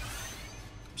guy's name?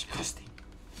 Disgusting.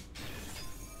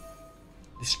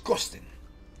 Disgusting.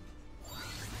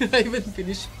 I haven't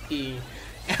finished peeing.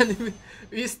 And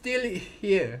we're still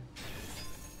here.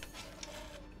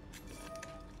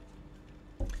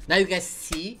 Now you guys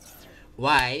see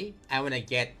why I wanna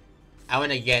get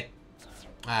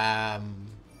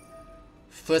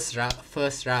first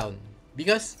round,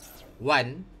 because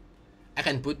one, I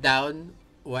can put down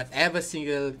whatever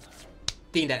single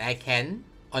thing that I can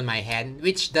on my hand,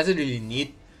 which doesn't really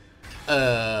need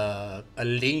a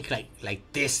link like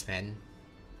this, man.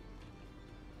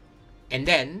 And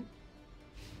then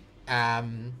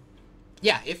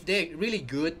yeah, if they're really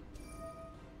good,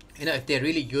 you know, if they're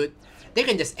really good, they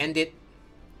can just end it.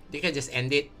 They can just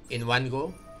end it in one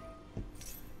go,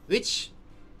 which,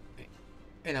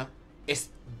 you know,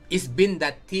 it's been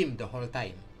that team the whole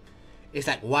time. It's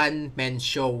like one man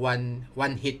show, one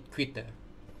hit quitter,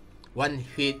 one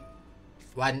hit,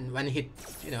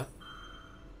 you know,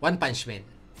 one punch man.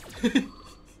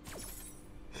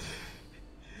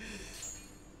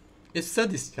 It's so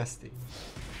disgusting.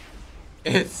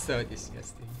 It's so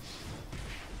disgusting.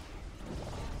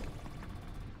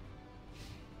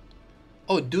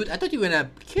 Oh, dude, I thought you were gonna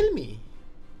kill me.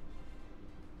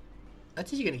 I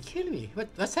thought you were gonna kill me.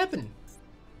 What's happened?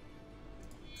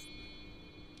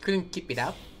 Couldn't keep it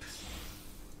up?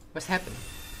 What's happened?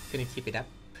 Couldn't keep it up?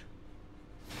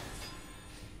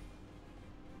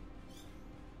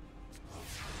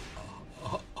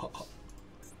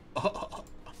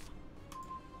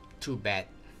 Too bad.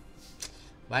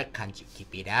 Why can't you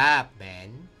keep it up,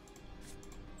 man?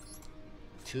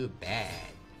 Too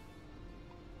bad.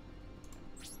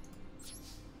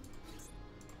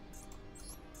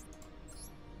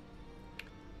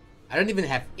 I don't even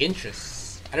have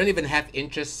interest. I don't even have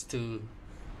interest to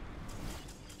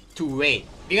wait,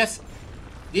 because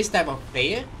this type of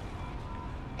player,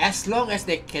 as long as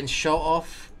they can show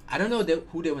off, I don't know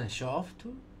who they want to show off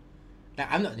to. Like,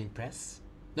 I'm not impressed.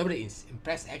 Nobody is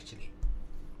impressed actually.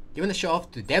 They want to show off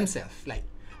to themselves, like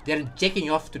they're jacking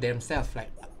off to themselves,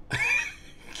 like.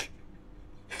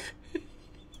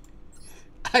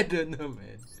 I don't know,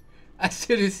 man. I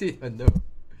seriously don't know.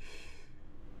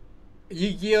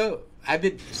 Yu-Gi-Oh! I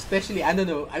mean, especially, I don't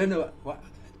know what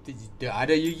the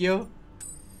other Yu-Gi-Oh!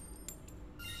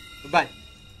 But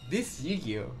this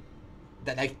Yu-Gi-Oh!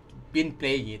 That I've been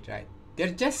playing it, right?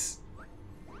 They're just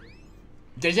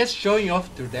showing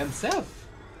off to themselves.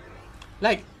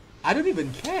 Like, I don't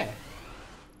even care.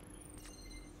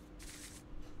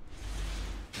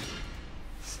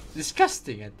 It's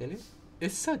disgusting, I tell you.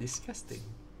 It's so disgusting.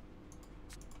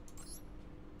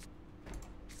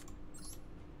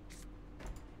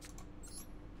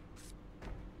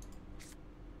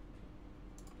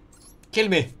 Kill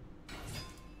me.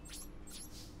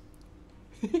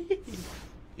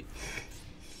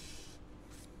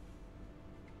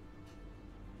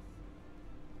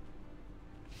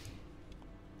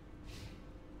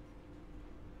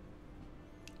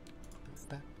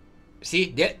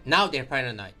 See, now they're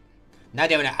paranoid. Now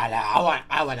they wanna.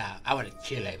 I wanna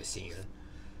kill every single.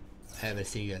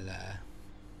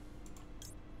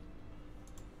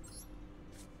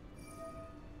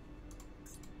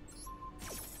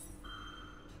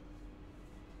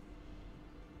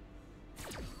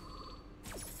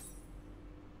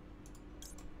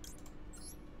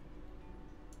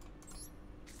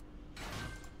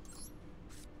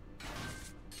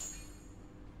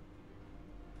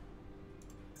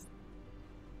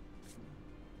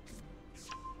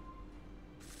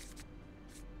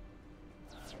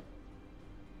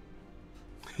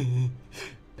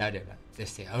 Now they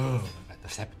say, oh my god,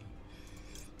 what's happening?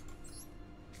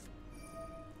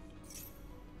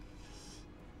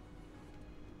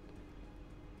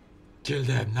 Kill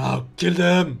them now! Kill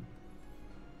them!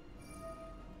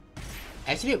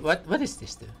 Actually, what is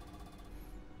this though?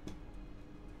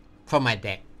 For my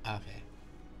deck. Okay.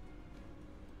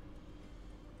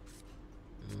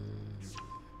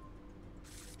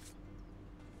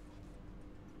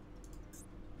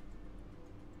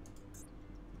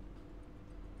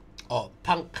 Oh,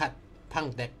 punk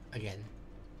deck again.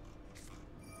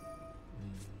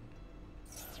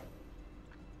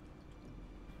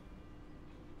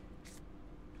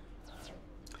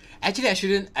 Actually,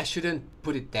 I shouldn't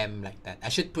put it them like that. I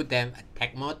should put them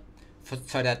attack mode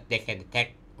so that they can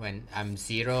attack when I'm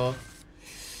 0.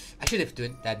 I should have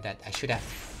done that. I should have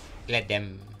let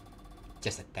them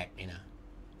just attack, you know.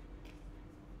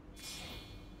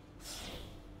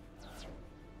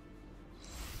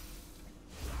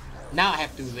 Now I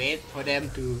have to wait for them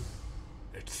to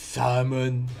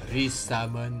summon,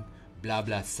 resummon, blah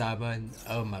blah summon.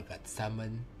 Oh my god,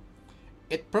 summon.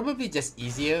 It probably just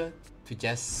easier to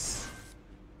just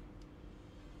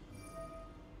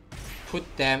put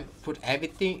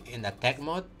everything in attack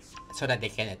mode so that they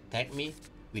can attack me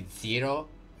with zero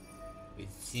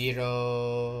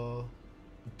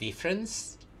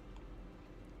difference.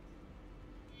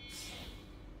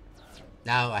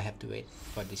 Now I have to wait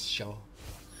for this show.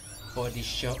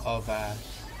 Of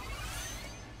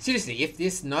seriously, if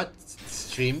this not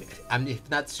if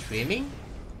not streaming,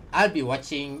 I'll be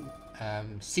watching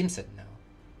Simpson now.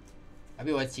 I'll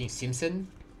be watching Simpson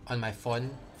on my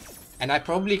phone, and I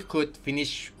probably could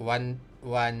finish one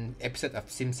episode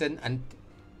of Simpson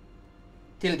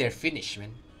until they're finished,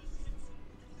 man.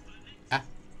 Ah,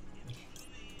 okay.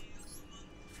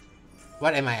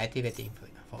 What am I activating for?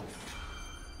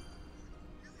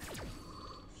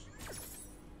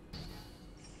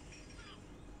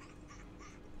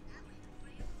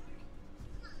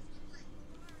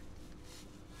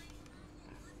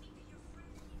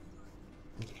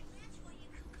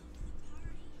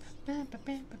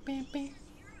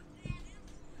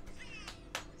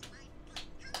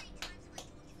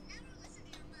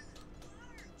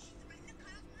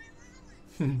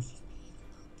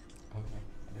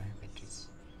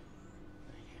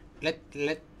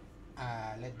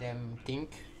 Let them think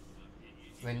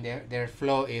when their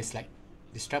flow is like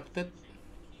disrupted.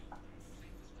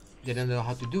 They don't know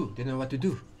how to do. They don't know what to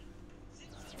do.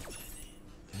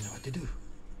 They don't know what to do.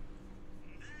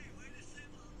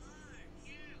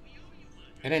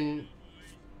 And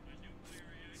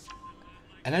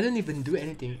I don't even do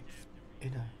anything, you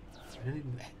know. I don't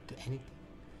even do anything.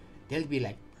 They'll be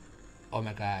like, oh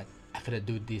my god, I gotta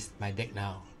do this my deck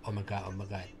now. Oh my god.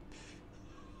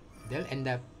 They'll end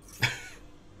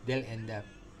up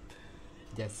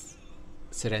just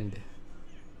surrender.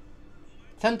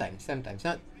 Sometimes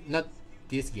not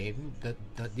this game,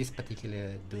 not this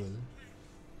particular duel.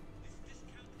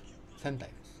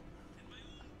 Sometimes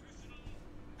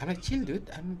I'm like, chill dude,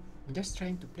 I'm just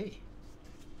trying to play.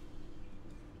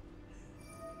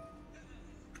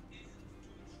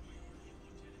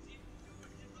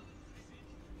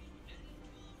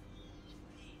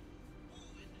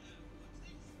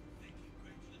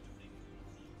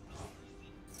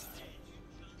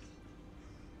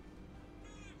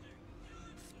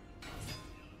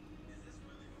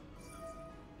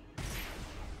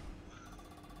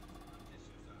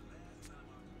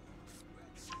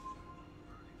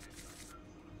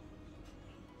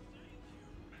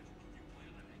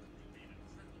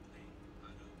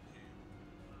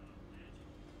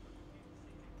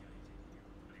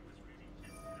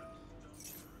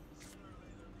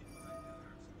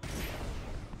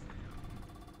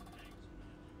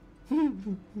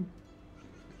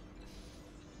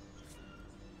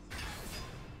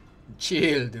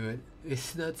 Chill, dude.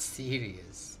 It's not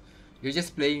serious. You're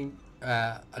just playing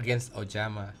against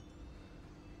Ojama.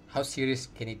 How serious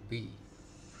can it be?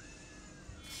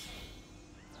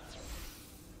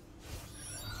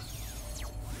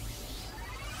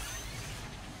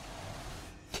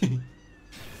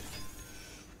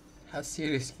 How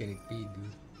serious can it be,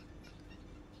 dude?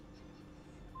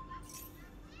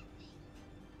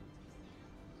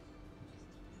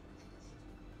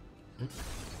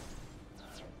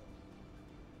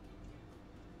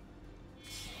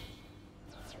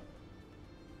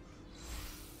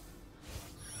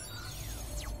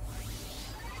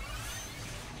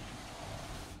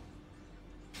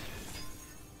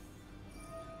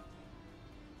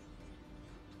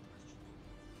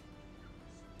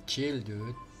 Chill,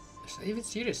 dude. It's not even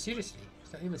serious, seriously.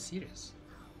 It's not even serious.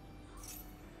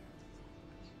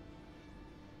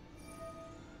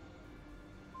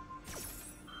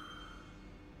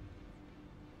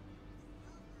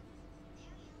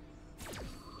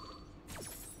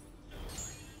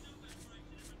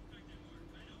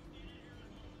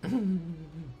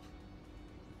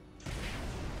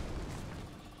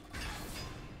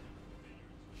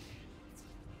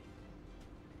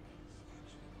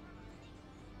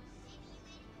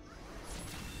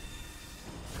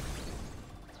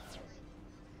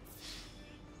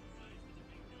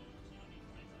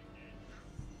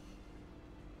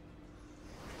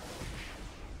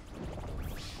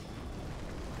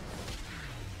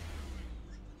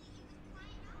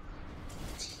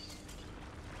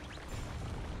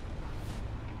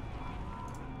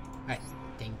 Alright,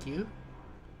 thank you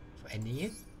for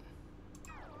ending it.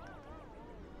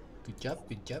 Good job,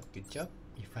 good job, good job.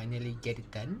 You finally get it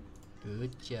done.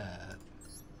 Good job.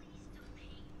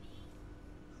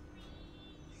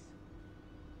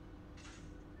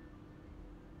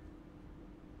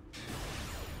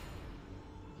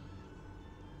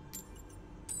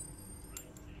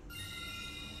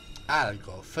 I'll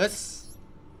go first,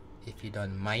 if you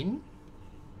don't mind.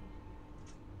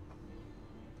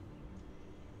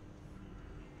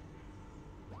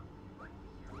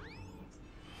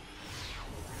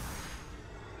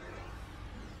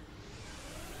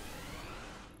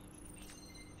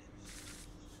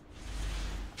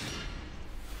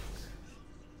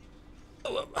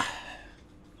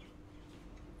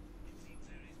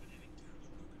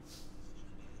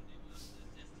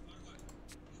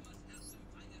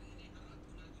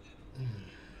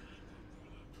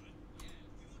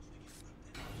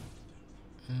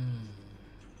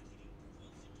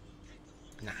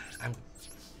 Nah, I'm.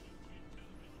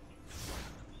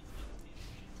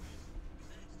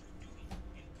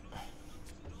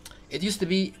 It used to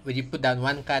be when you put down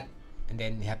one card and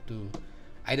then you have to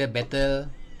either battle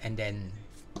and then,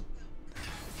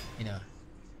 you know,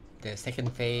 the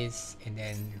second phase and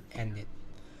then end it.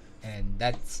 And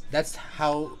that's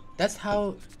how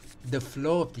the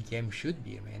flow of the game should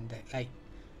be, man. Like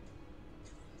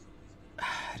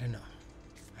I don't know.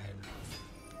 I don't know.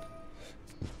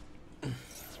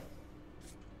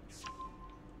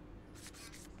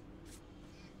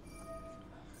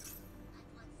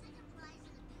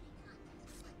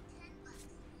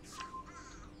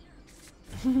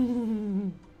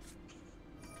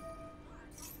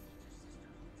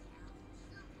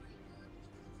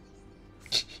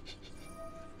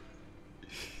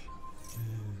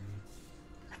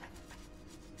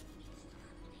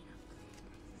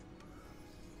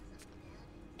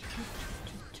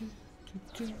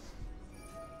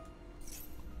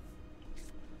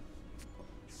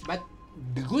 But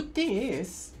the good thing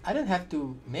is, I don't have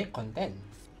to make content.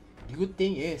 The good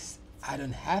thing is, I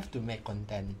don't have to make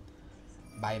content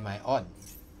by my own.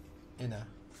 You know,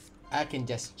 I can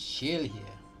just chill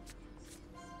here.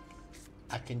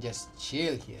 I can just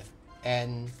chill here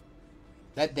and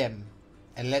let them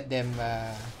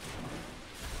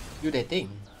do their thing.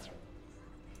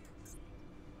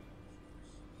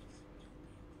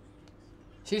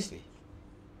 Seriously.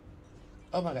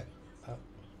 Oh my god. Oh.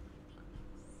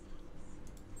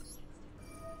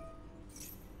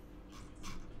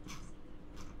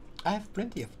 I have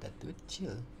plenty of that, dude.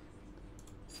 Chill.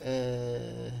 This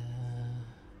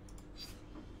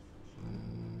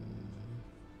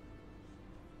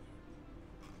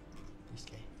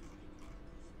guy.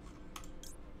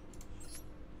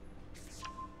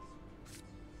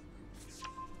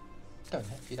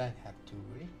 You don't have to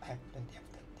worry. I have plenty of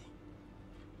that thing.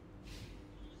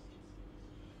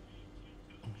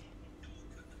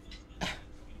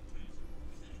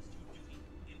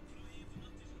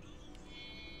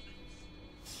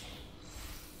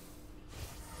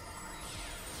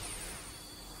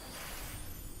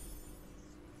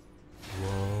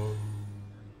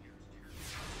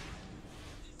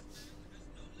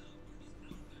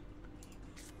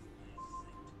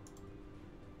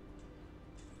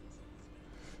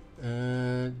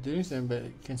 During them, but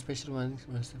can special ones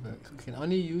can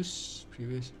only use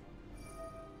previous.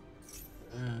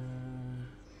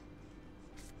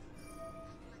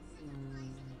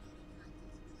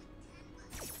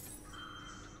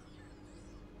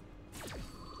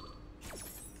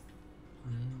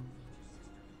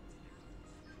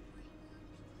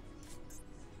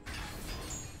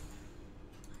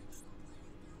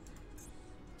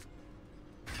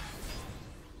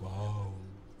 Wow.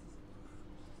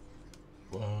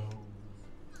 Wow.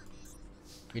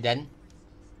 We done?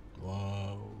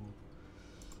 Wow.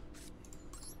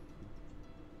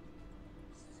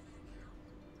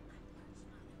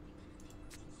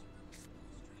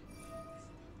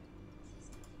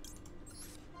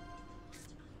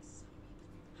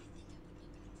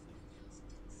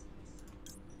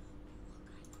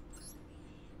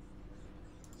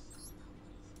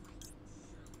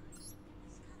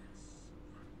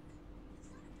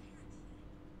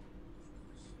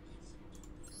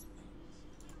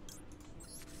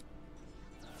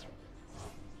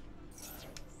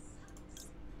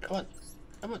 Come on.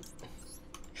 Come on.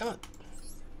 Come on.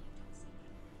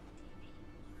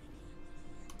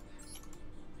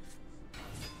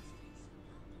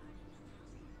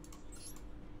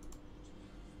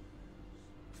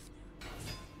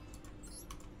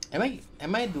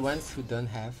 Am I the ones who don't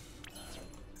have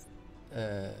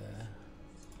uh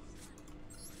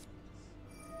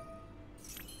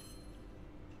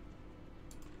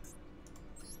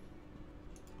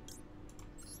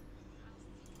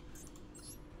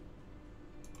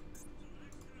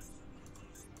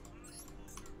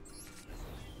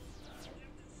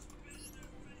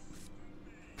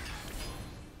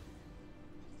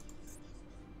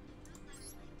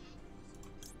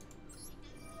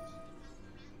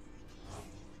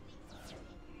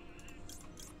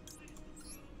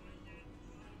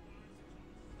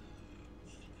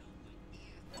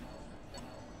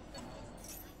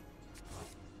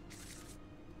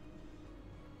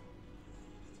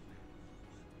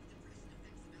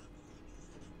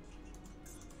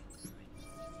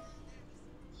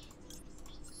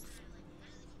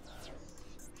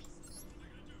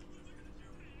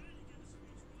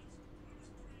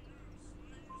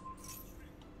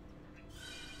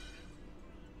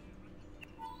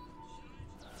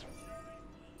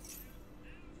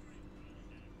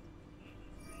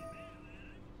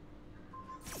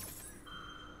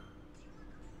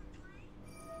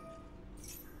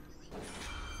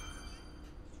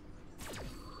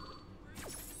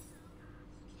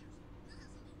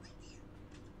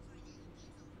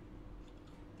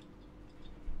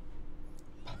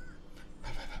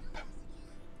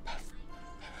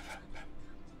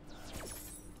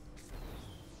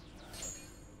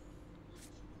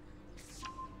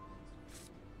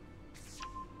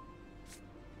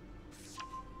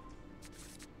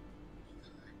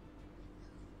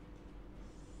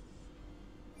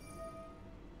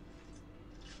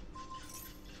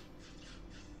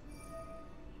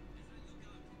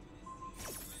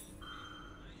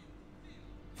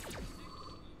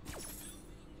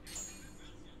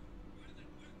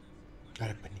what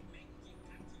happening?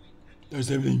 There's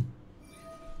something.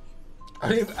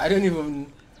 I don't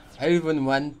even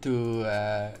want to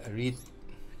read.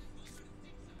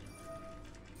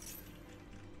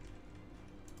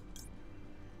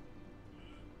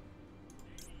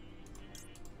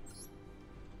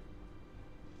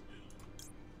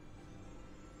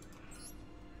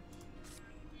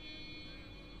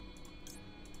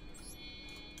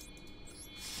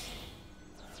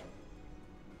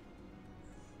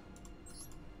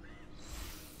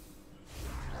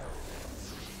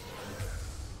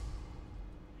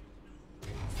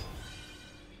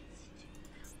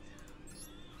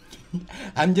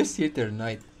 I'm just here to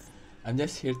annoy. I'm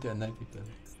just here to annoy people.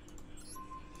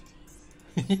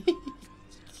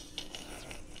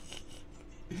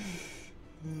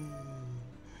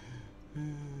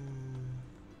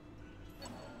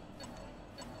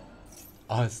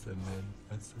 Awesome, man.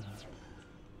 Awesome.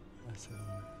 Awesome.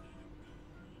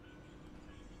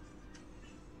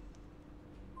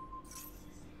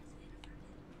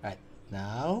 Right,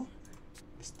 now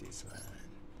it's this one.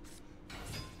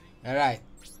 Alright,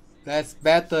 let's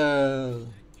battle.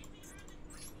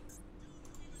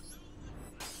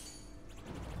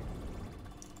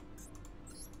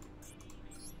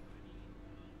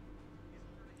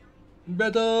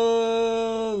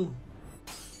 Battle!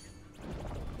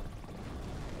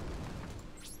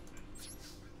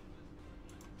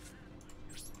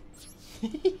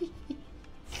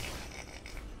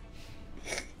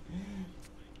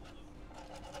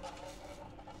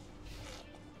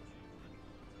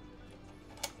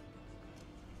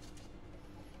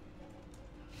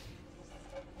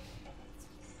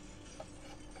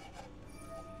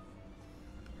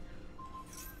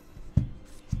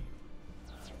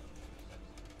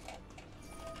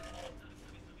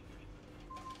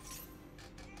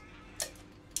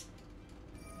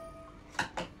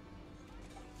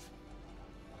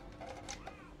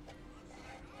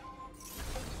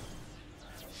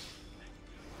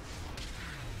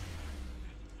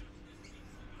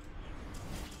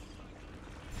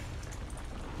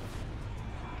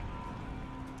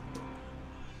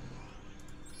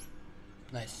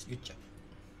 Nice, good job.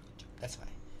 Good job. That's why.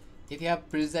 If you have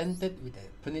presented with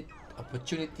an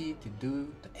opportunity to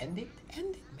end it,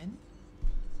 man.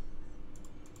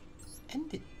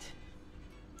 End it.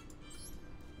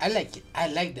 I like it. I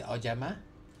like the Ojama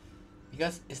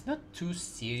because it's not too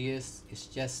serious. It's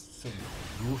just some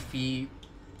goofy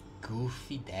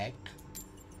deck,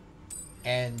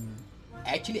 and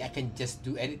actually I can just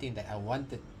do anything that I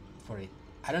wanted for it.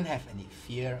 I don't have any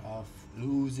fear of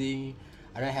losing.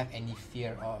 I don't have any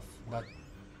fear of not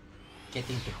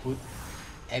getting to put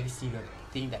every single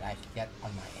thing that I get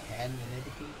on my hand and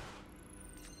everything.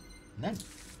 None.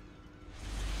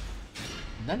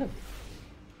 None of it.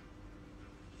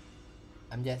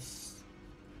 I'm just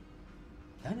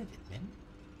none of it, man.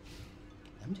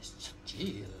 I'm just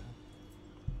chill.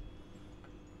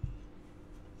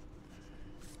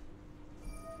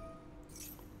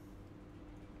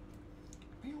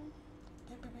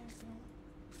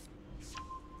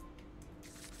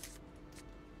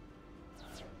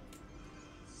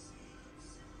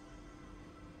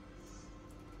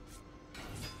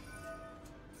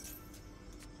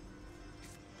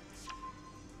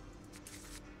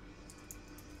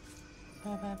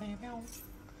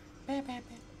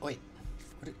 Wait,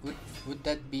 would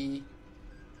that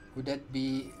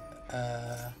be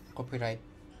copyright?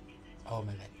 Oh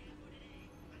my god.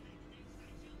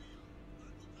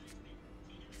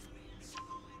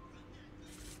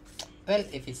 Well,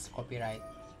 if it's copyright,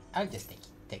 I'll just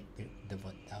take the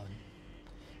vote down.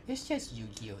 It's just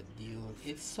Yu-Gi-Oh! Duel.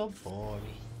 It's so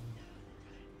boring.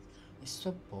 It's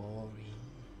so boring.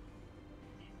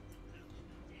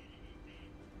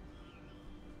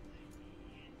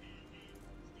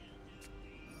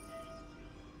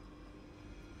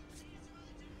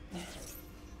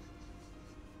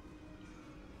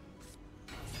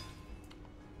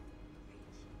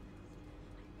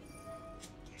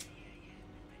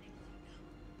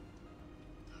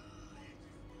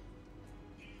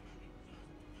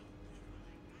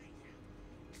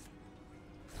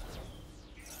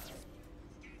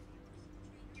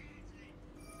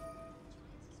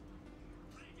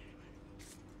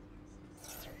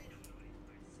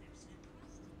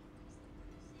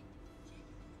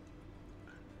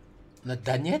 Not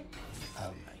done yet? Oh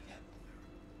my god.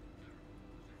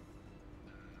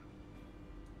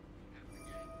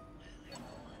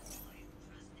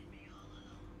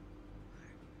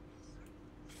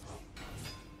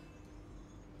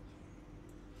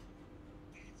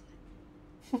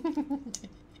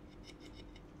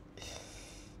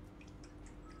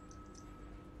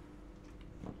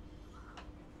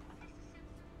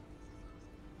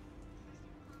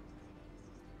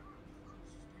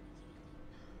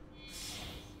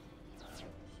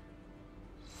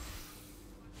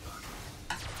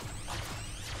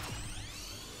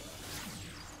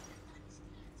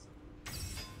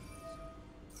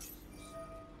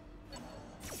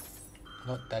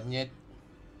 Not done yet.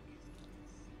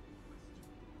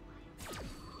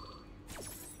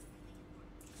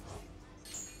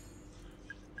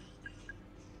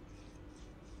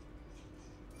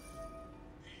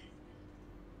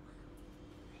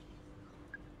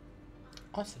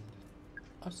 Awesome.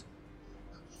 Awesome.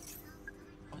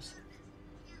 Awesome.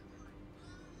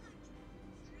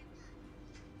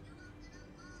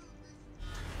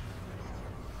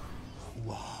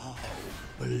 Wow.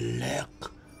 Black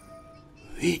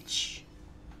Witch.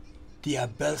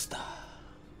 Diabelsta.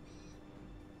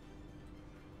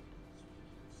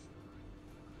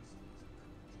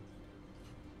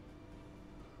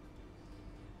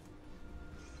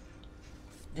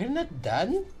 They're not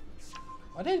done?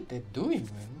 What are they doing,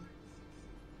 man?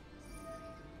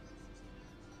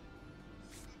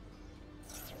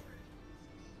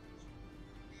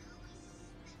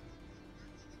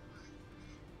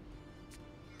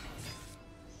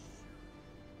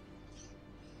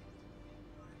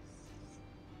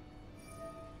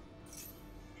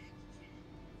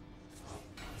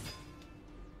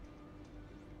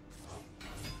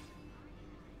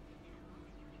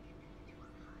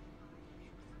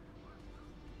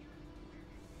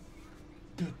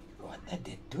 What are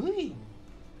they doing?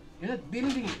 You're not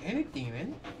building anything,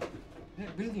 man. You're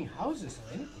not building houses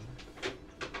or anything.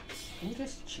 Can you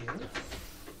just chill?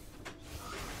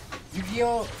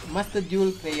 Yu-Gi-Oh! Master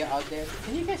Duel player out there,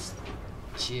 can you just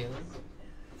chill?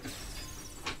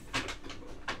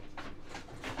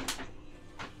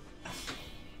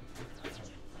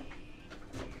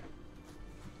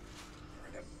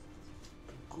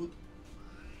 Good.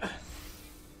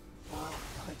 Oh,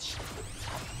 touch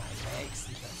my legs.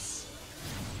 Yes.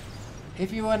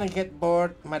 If you wanna get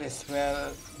bored, might as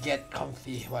well get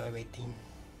comfy while waiting.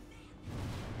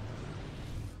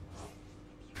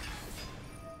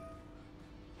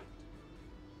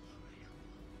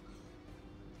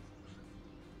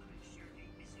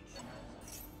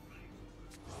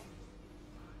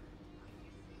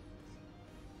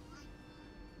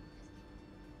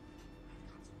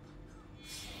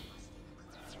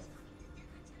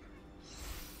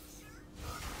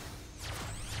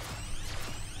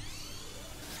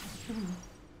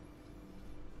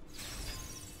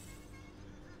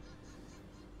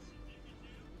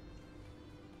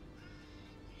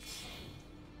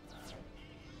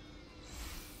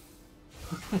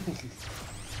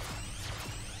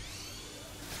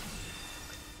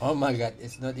 Oh my god,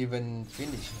 it's not even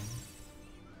finished.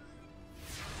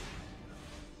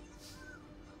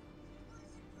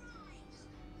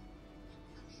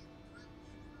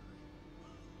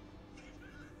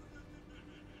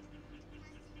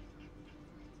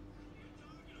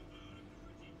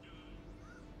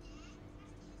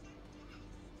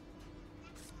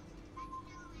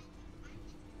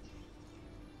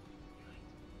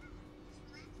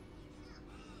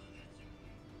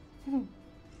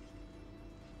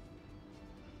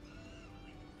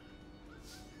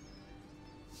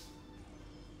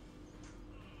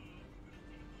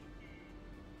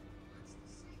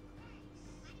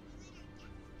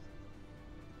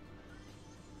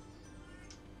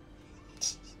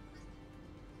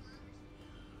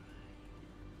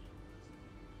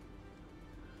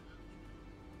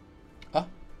 Oh,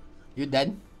 you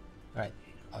done? Right,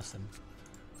 awesome.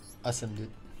 Awesome, dude.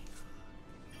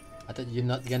 I thought you're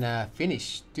not gonna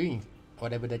finish doing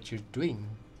whatever that you're doing.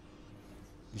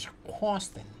 It's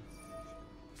constant.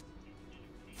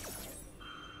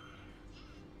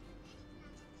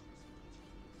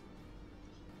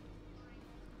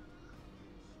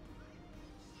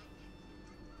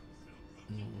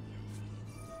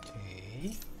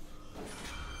 Okay.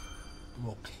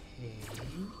 Okay.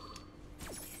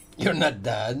 You're not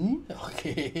done?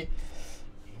 Okay.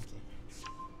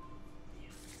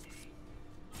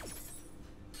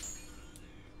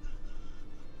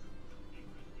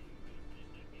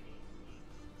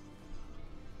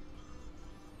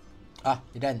 Ah,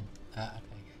 you're done. Ah,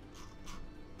 okay.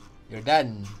 You're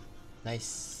done.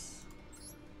 Nice.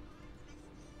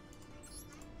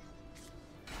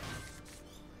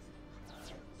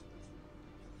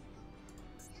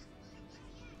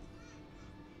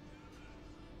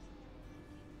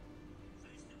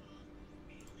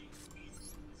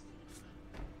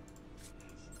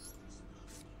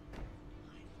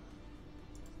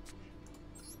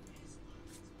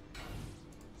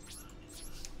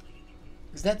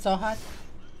 Is that so hard?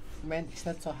 Man, is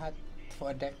that so hard for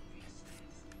a deck?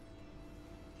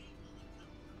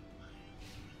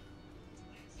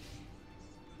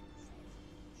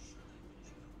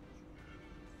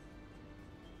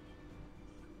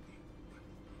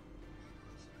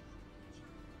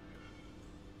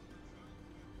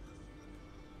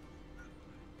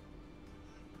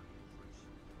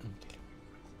 Okay.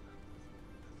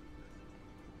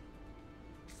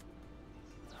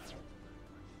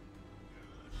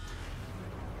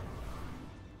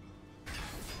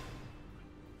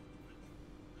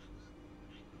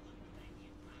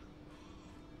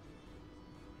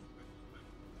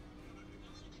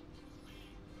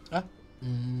 Ah?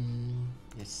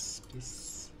 Yes,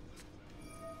 please.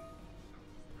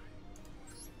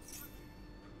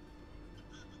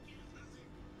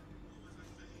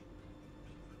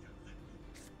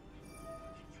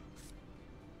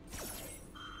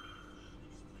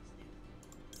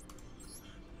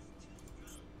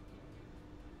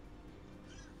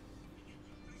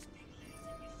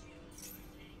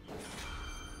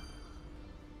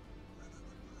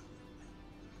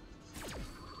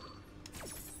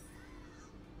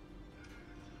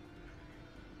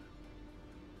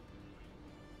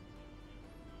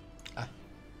 Ah,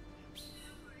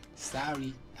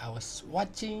 sorry. I was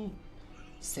watching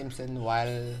Simpson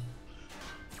while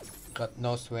God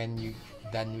knows when you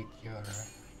done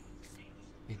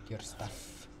with your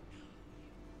stuff.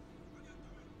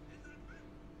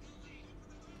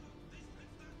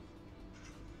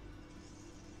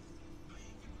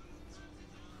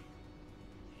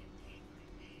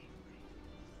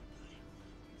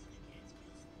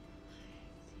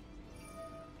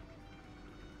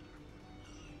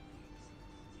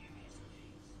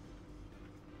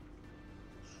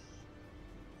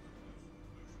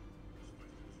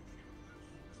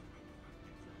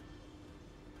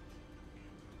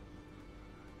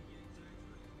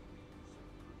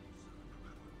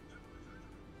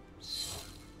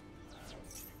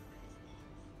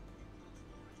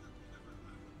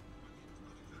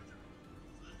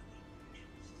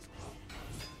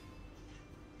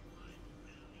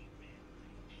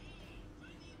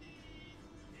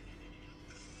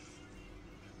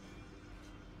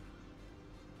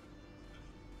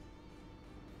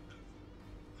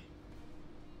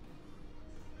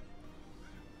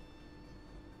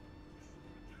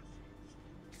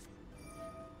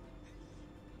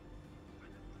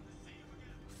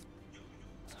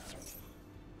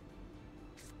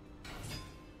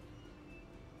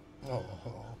 Oh.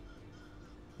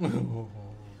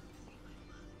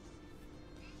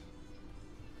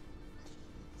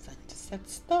 Such a sad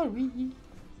story.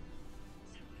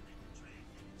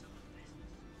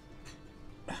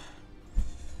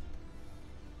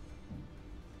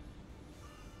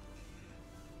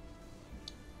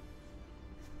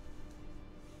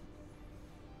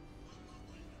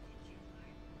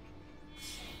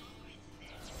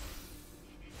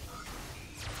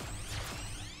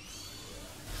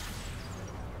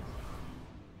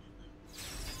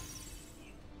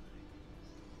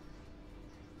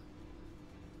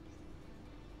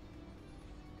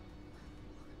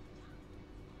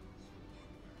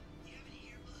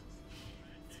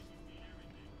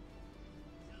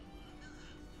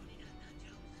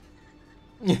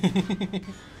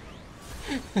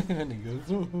 Wanna go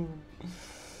home.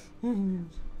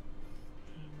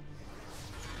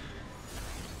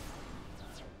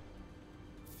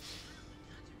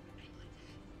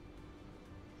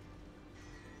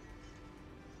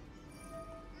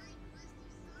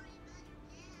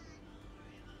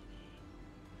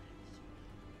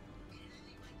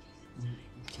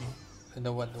 Okay. I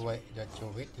know what the way that you're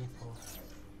waiting for.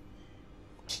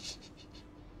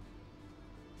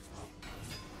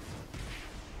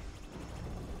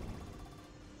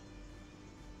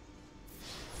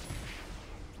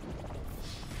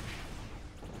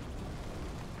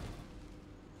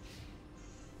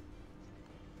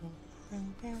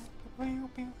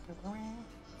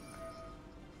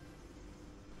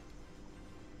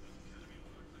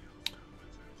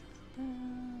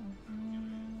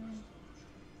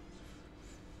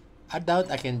 I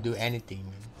doubt I can do anything.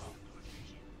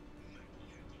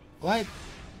 What?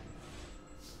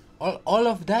 All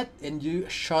of that and you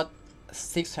shot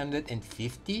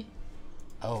 650?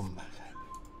 Oh my god.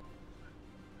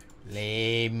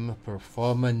 Lame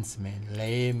performance, man.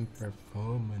 Lame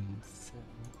performance.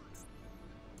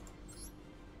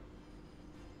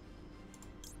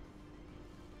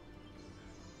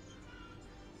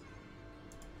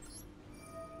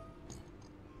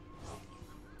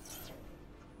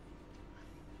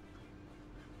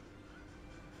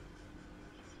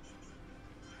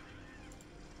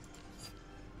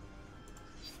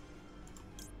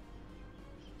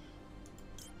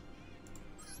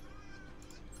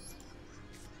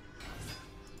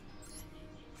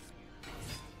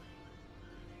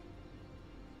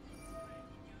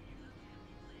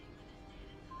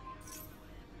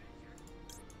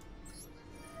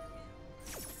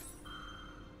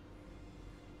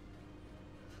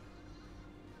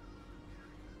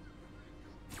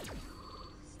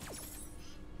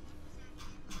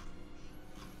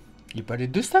 You better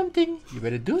do something. You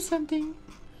better do something.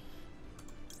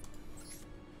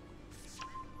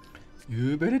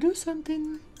 You better do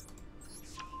something.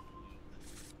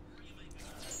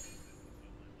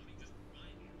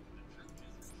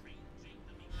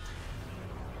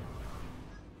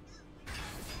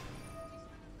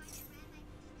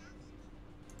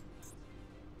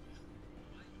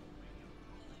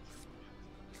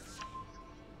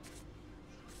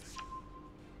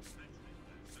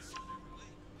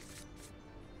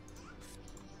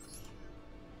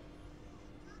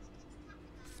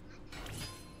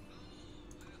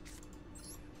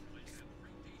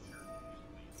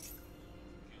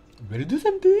 Better do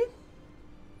something.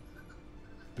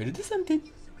 Better do something.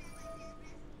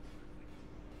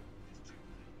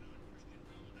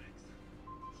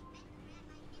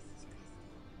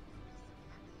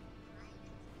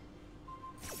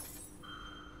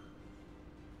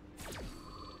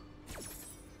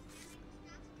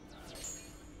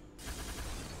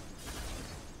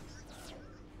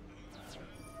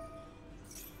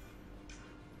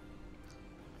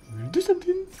 Better do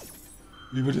something.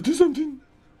 You better do something.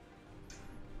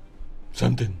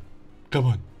 Something. Come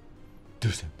on. Do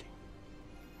something.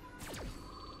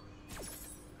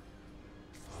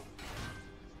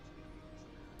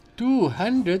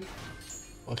 $200.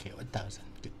 Okay, 1,000.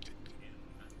 Good, good, good.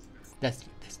 That's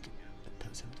good. That's good.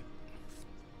 1,000.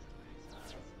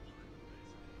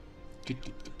 Good. Good,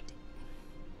 good, good,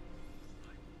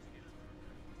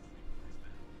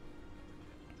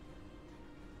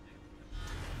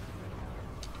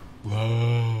 good.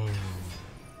 Wow.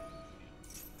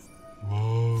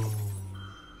 Whoa.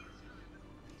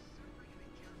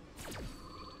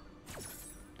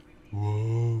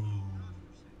 Whoa.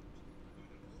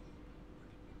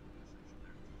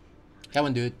 Come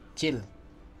on, dude. Chill.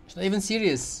 It's not even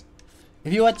serious.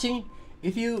 If you're watching,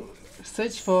 if you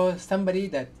search for somebody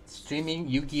that's streaming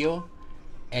Yu-Gi-Oh!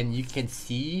 And you can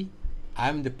see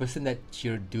I'm the person that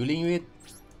you're dealing with,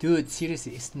 dude,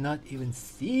 seriously, it's not even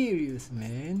serious,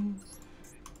 man.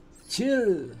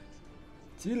 Chill.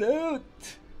 Chill out.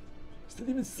 It's not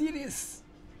even serious.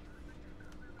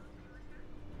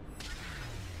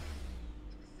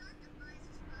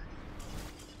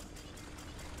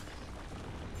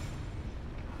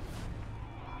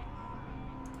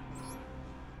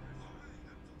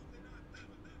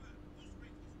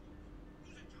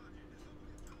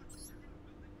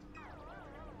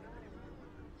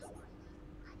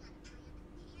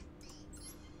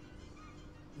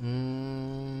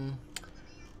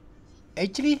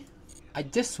 Actually, I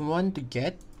just want to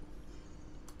get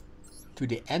to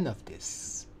the end of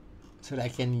this so that I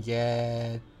can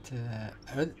get.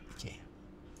 Okay.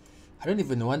 I don't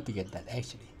even want to get that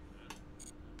actually.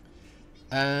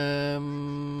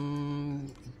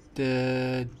 The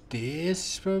after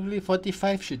this, probably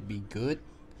 45 should be good.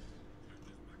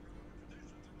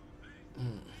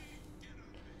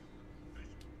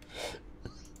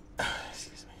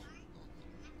 Excuse me.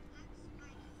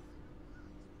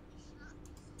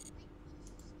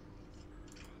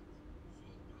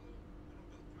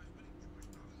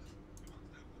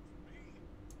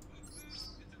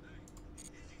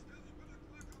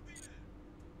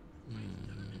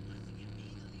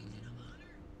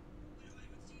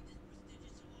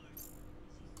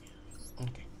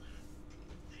 Okay.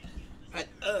 Right,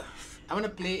 I want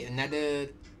to play another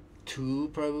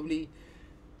two, probably.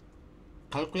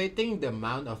 Calculating the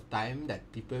amount of time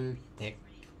that people take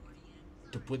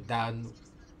to put down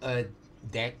a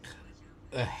deck,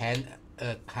 a hand,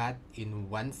 a card in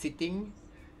one sitting.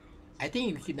 I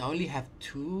think you can only have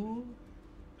two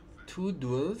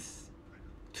duels,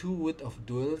 two worth of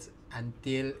duels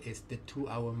until it's the 2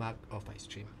 hour mark of my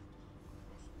stream.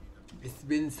 It's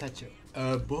been such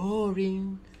a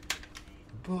boring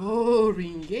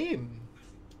game.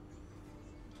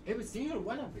 Every single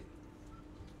one of it.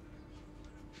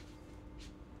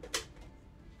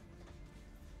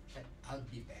 I'll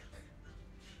be back.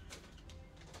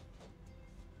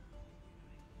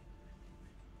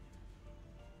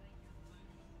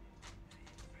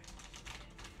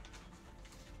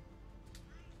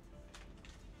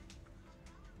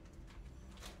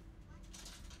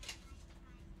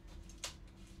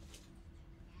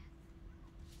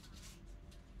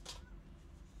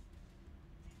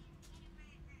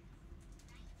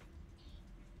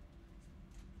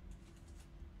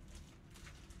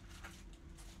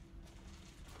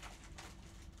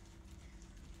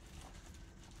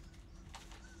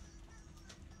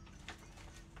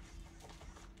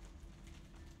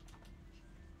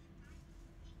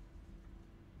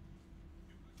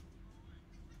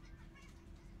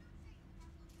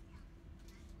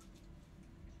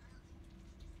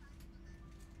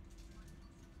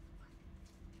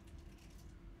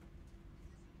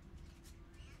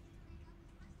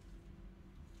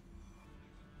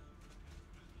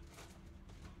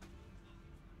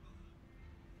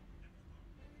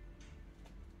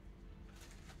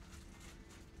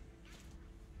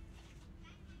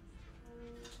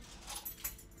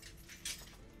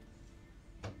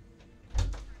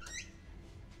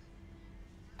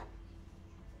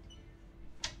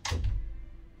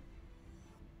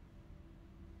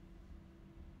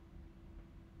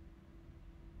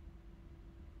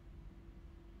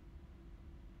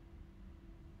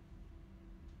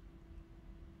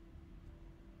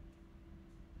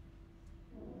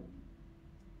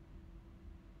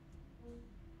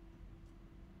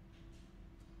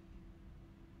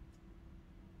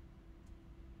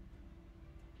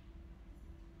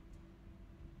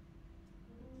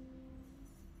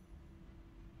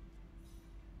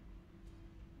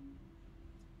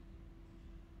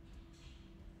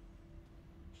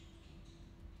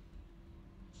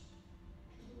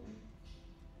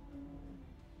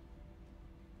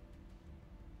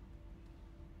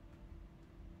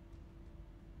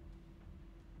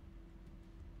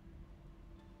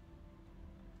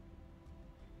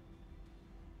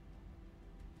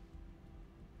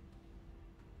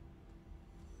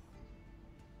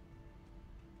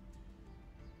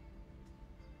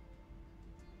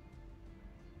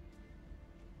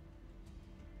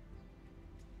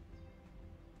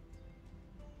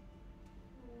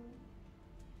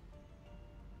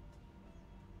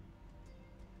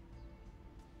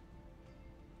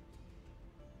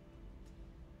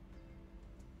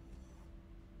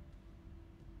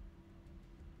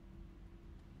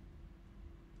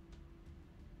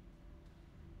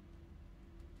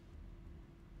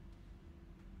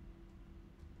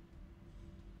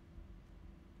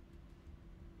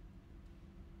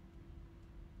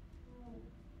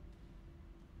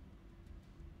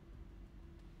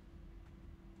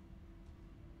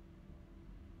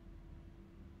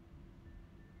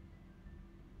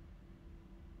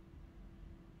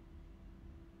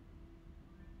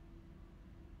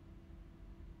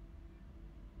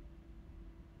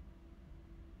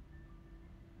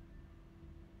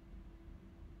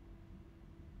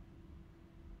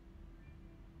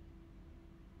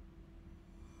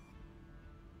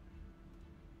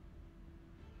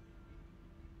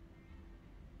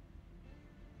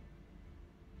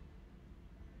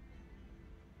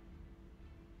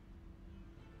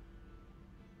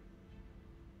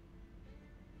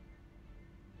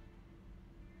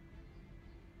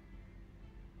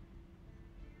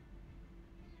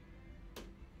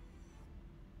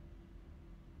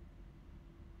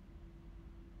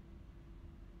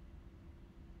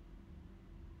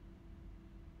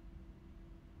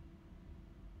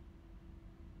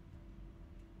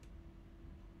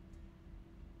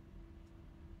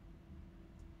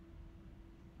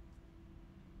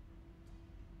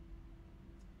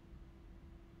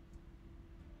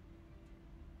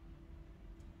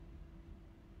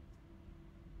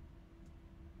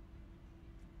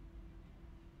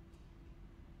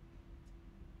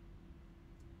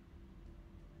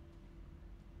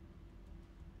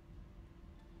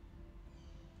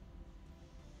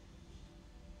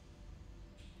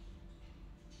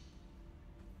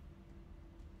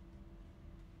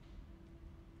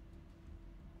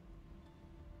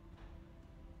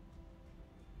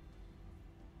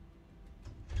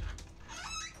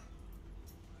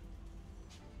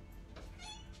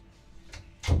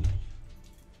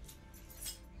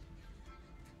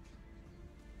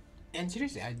 And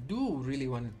seriously, I do really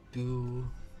want to do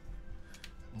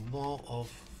more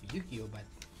of Yu-Gi-Oh, but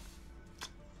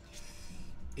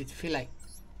it feel like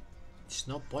there's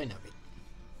no point of it.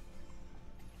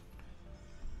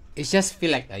 It just feel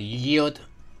like a Yu-Gi-Oh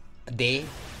day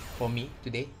for me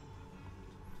today.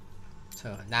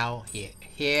 So now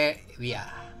here we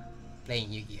are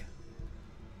playing Yu-Gi-Oh.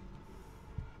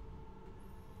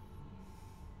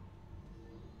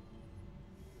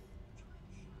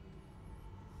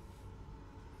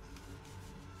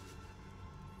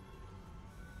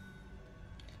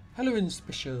 Halloween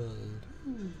special.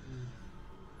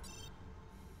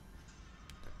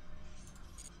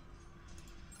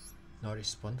 No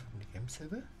response from the game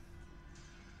server.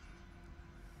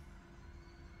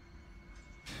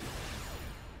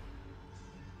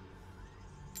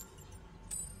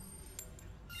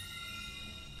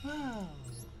 Wow.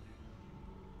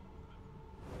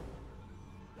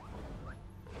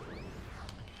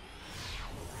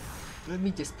 Let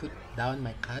me just put down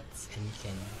my cards and we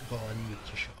can go on with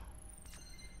the show.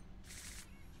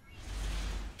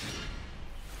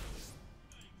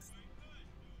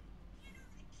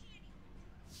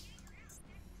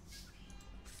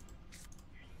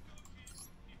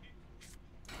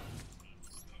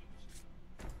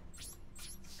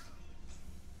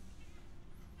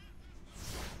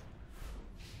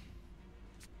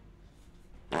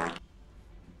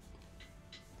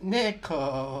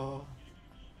 Neko.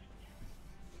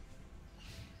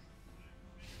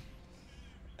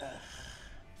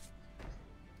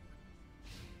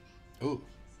 Oh.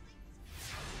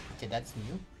 Okay, that's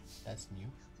new. That's new.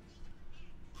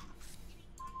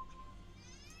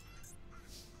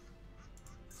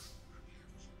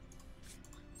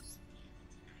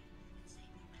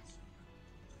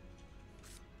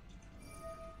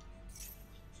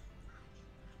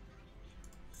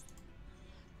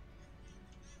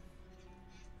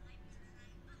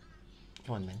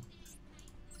 Come on, man.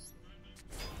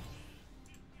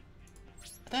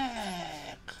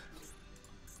 Attack!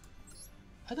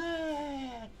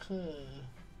 Attack!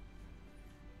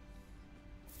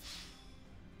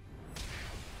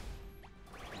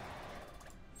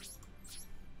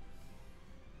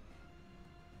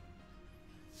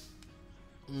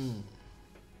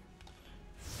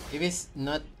 If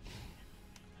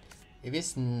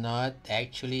it's not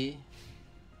actually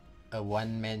a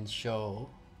one-man show,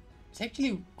 it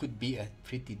actually could be a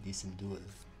pretty decent duel.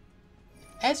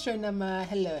 Astronama,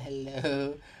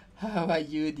 hello. How are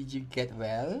you? Did you get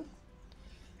well?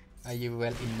 Are you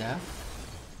well enough?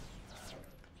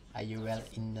 Are you well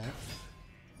enough?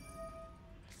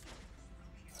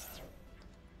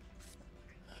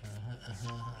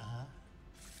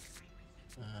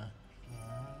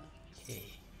 Okay.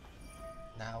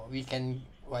 Now we can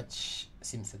watch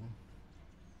Simpson.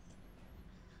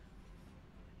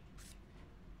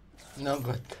 No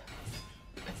good.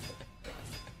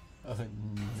 Oh no.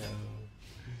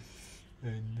 Oh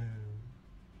no.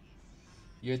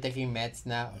 You're taking meds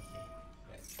now? Okay.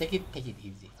 Take it easy.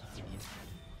 Take it easy.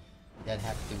 Don't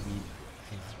have to be,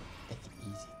 you know, take it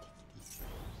easy.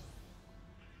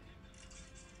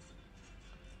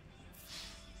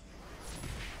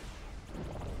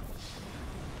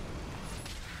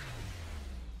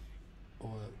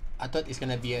 Oh, I thought it's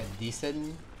gonna be a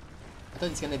decent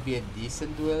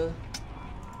duel.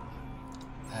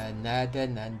 Another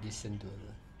non-decent duel.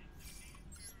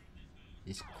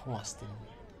 Disgusting.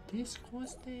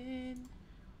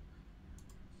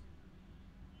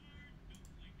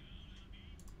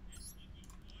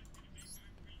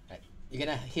 Right. You're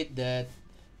gonna hit the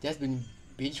just been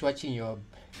binge watching your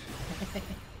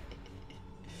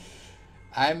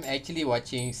I'm actually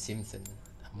watching Simpson.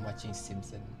 I'm watching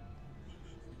Simpson.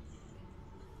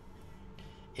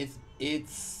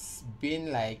 It's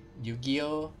been like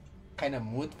Yu-Gi-Oh kind of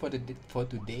mood for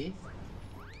today.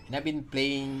 And I've been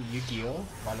playing Yu-Gi-Oh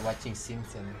while watching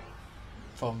Simpson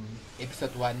from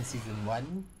episode 1 season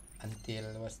 1 until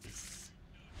what's this?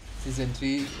 Season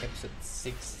 3 episode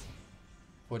 6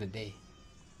 for the day.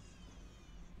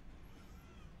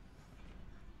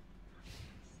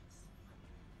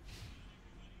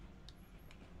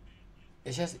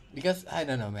 It's just because I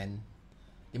don't know, man.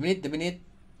 The minute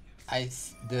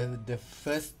the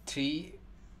first 3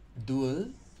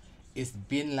 duel it's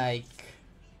been like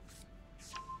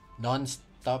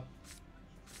non-stop.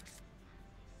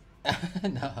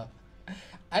 No,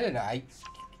 I don't know.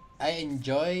 I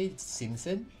enjoy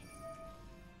Simpson,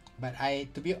 but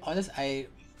to be honest, I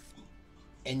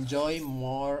enjoy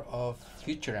more of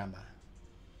Futurama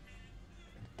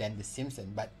than the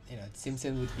Simpson. But you know,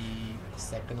 Simpson would be the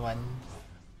second one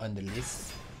on the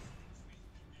list.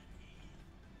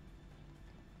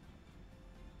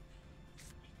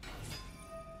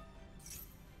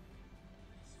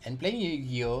 And playing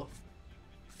Yu-Gi-Oh!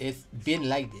 It's been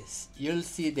like this. You'll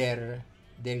see they're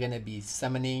gonna be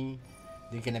summoning,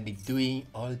 they're gonna be doing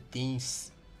all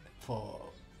things for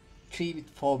 3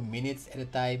 4 minutes at a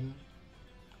time,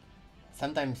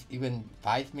 sometimes even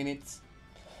 5 minutes.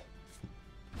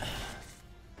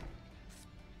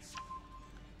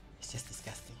 It's just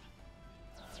disgusting.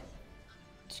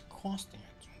 It's costing.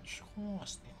 It's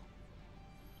costing.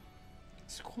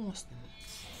 It's costing.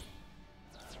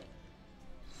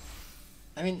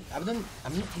 I mean, I'm not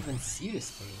even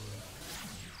serious for it.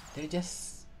 They're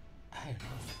just, I don't know.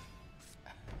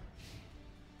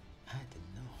 I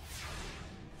don't know.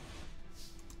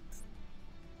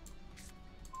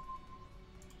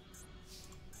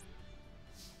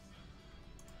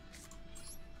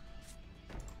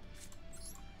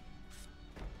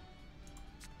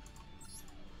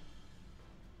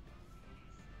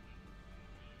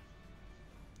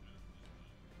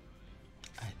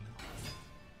 I don't know.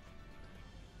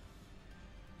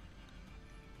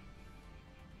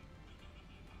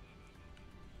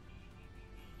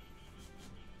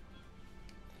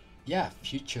 Yeah,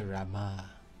 Futurama.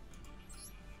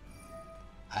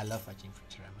 I love watching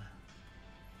Futurama.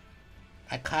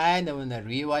 I kind of wanna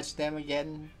rewatch them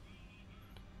again,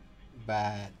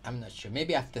 but I'm not sure.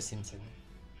 Maybe after Simpson.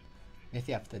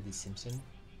 Maybe after this Simpson.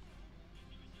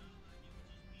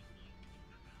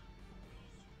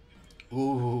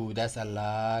 Ooh, that's a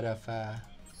lot of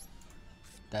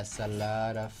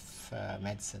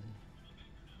medicine.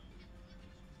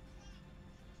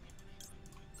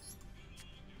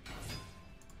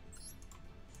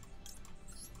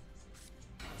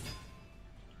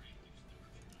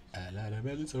 A lot of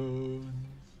medicine.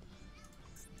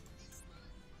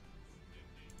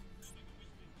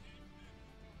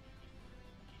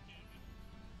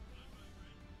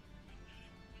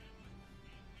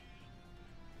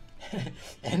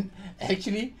 And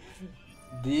actually,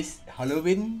 this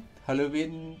Halloween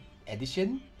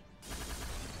edition,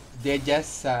 they're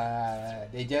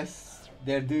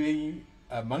doing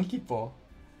a monkey paw.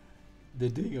 They're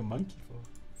doing a monkey paw.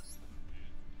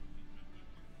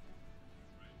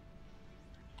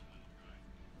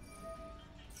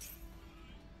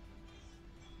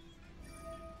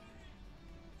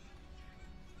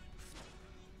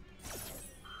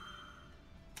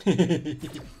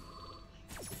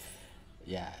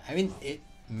 Yeah, I mean it.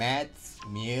 Mats,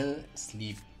 meal,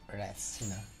 sleep, rest.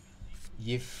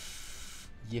 Give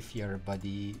give your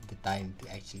body the time to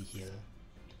actually heal.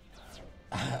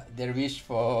 Their wish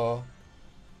for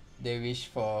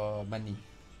money.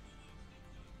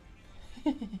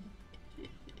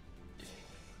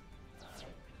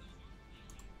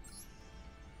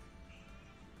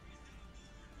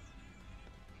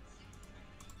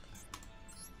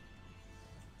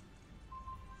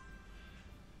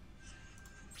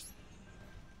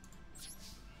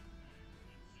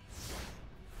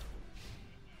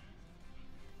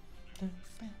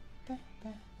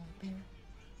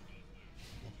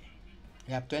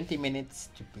 We have 20 minutes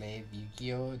to play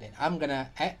Yu-Gi-Oh! Then I'm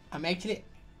actually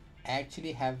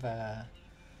have a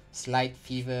slight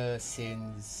fever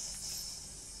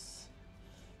since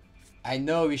I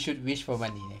know we should wish for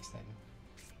money next time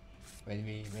when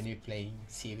we playing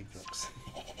series books.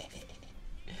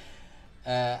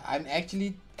 I'm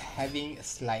actually having a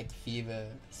slight fever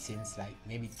since like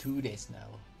maybe 2 days now,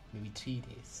 maybe 3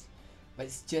 days, but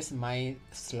it's just my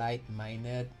slight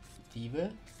minor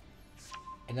fever,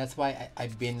 and that's why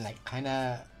I've been like kind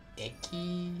of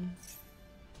achy.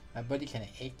 My body kind of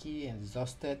achy and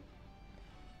exhausted,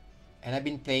 and I've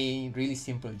been playing really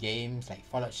simple games like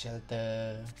Fallout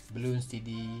Shelter, Balloon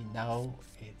CD. Now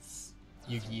it's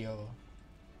Yu-Gi-Oh,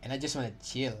 and I just want to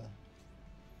chill.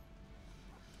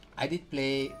 I did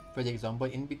play Project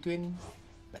Zomboid in between,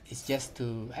 but it's just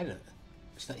I don't know,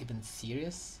 it's not even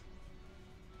serious.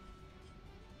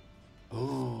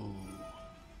 Ooh.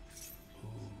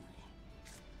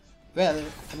 Well,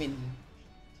 I mean,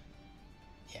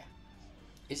 yeah.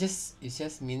 It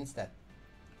just means that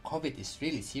COVID is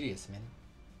really serious, man.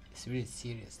 It's really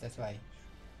serious. That's why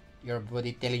your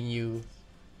body telling you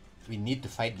we need to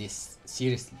fight this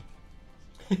seriously.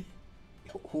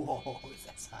 Whoa,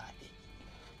 that's high.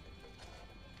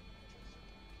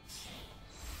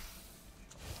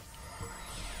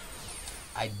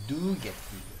 I do get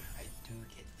fever. I do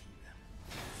get fever.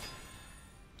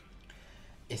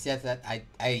 It's just that I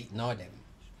ignore them.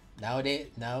 Now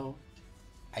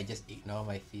I just ignore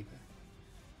my fever.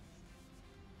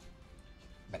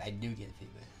 But I do get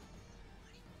fever.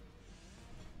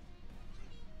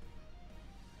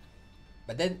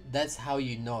 But then that's how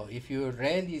you know if you're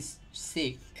really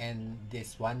sick and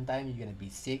this one time you're gonna be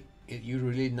sick, you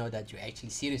really know that you're actually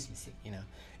seriously sick.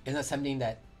 It's not something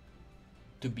that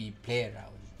to be play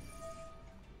around.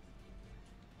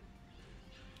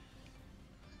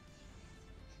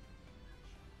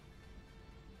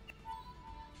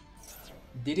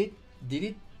 Did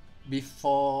it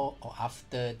before or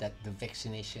after that the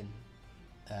vaccination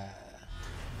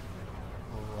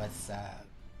was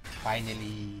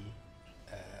finally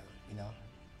you know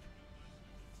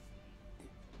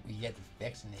we get the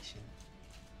vaccination?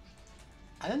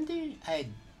 I don't think I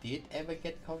did ever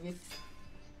get COVID.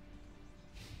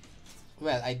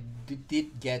 Well, I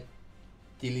did get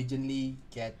diligently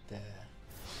get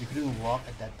you couldn't walk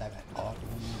at that time at all.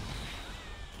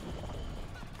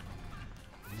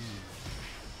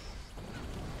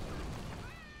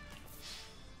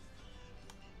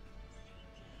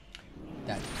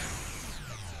 That's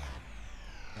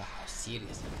how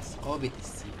serious it is. COVID is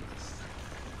serious.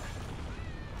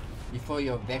 Before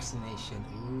your vaccination.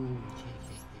 Ooh, okay,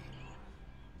 okay, okay.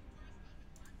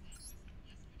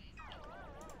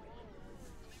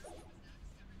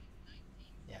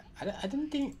 Yeah, I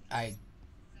don't think I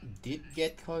did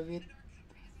get COVID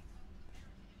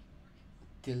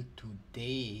till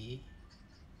today.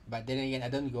 But then again, I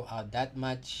don't go out that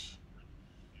much.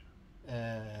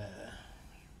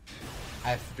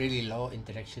 I have really low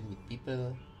interaction with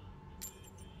people.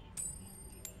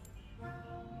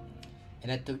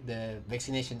 And I took the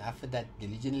vaccination after that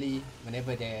diligently.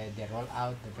 Whenever they roll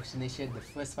out the vaccination, the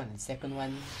first one and second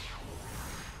one.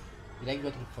 Did I go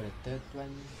for the third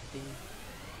one? I think.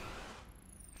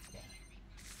 Yeah.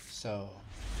 So,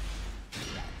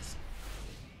 yeah,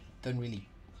 don't really.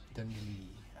 I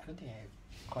don't think I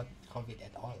caught COVID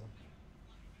at all.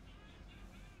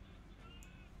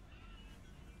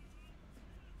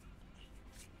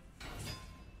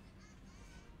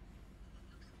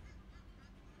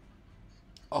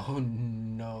 Oh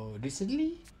no!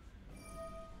 Recently?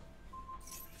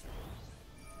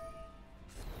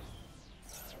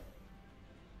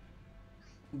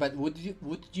 But would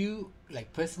you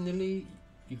like personally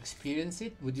you experience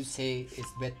it? Would you say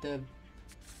it's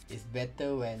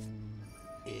better when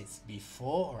it's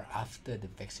before or after the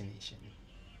vaccination?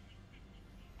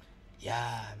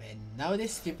 Yeah, man.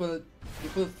 Nowadays people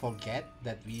forget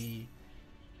that we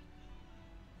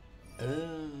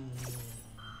oh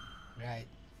right.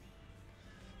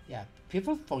 Yeah,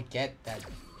 people forget that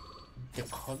the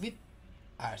COVID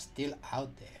are still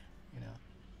out there.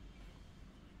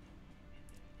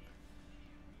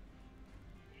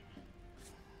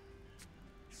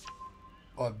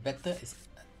 Or better is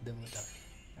the word of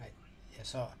it, right? Yeah,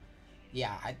 so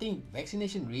yeah, I think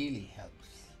vaccination really helps.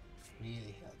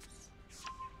 Really helps.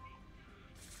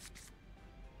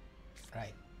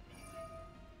 Right.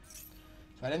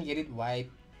 So I don't get it why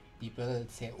people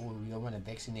say, oh, we don't want a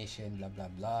vaccination, blah blah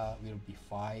blah, we'll be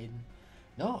fine.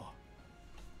 No.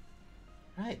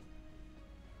 Right.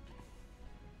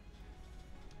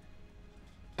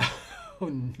 Oh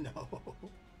no.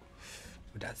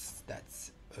 That's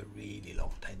a really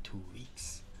long time, 2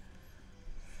 weeks.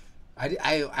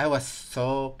 I was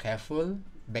so careful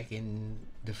back in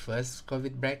the first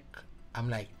COVID break. I'm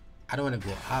like, I don't want to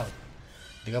go out.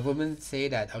 The government say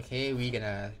that okay, we're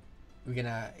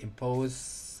gonna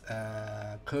impose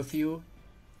curfew.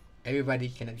 Everybody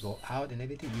cannot go out and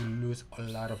everything. You lose a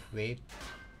lot of weight.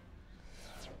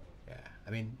 Yeah, I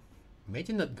mean,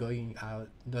 imagine not going out,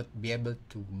 not be able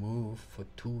to move for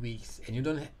 2 weeks, and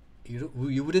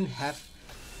you wouldn't have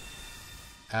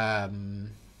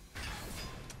um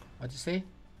what to say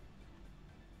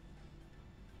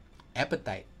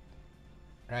appetite,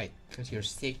 right? Because you're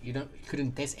sick, you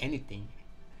couldn't taste anything.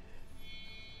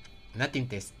 Nothing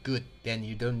tastes good. Then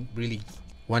you don't really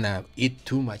wanna eat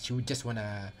too much. You just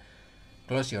wanna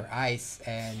close your eyes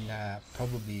and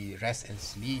probably rest and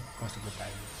sleep most of the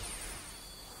time.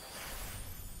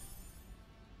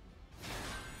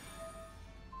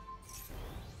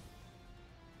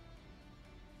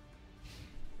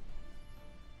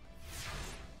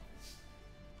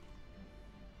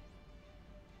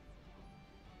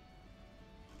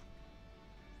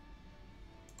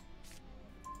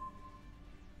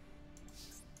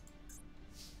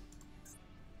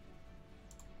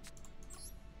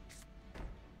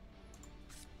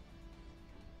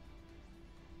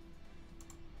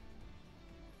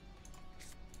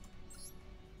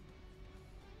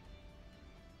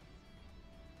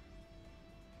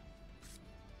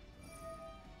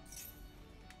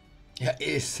 Yeah,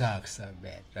 it sucks so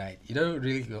bad, right? You don't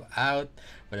really go out,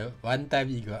 but one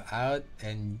time you go out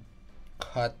and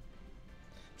caught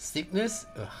sickness.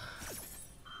 Ugh.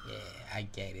 Yeah, I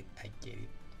get it. I get it.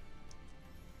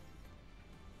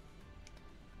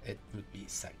 It would be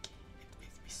sucky. It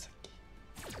would be sucky.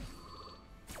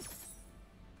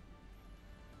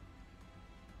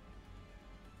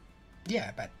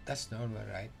 Yeah, but that's normal,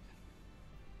 right?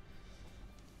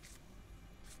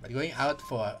 But going out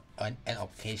for an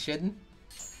occasion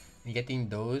and getting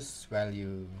those while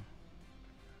you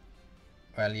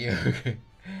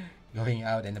going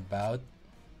out and about.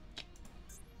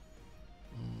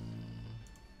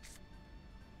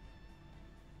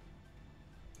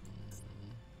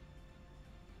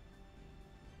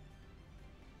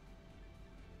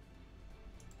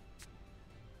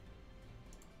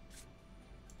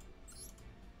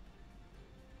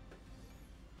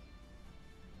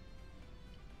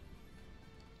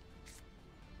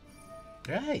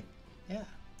 Right. Yeah.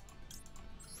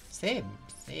 Same.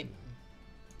 Same.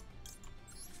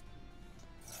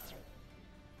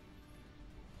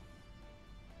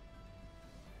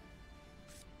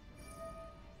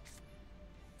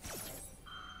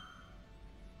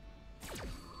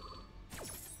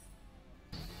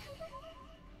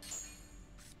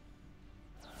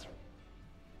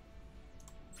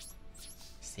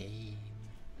 Same.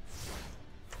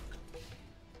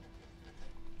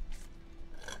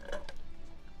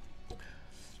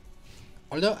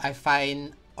 Although I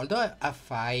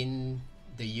find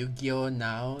the Yu-Gi-Oh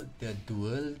now the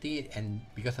dual thing, and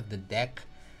because of the deck,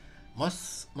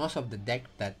 most of the deck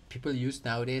that people use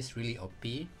nowadays really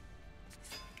OP.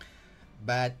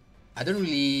 But I don't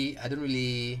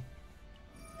really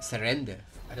surrender.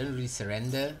 I don't really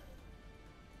surrender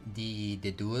the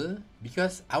duel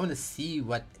because I want to see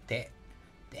what they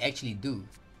actually do.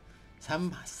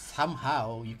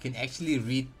 Somehow you can actually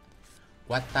read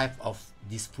what type of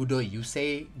this Fudo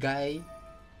Yusei guy,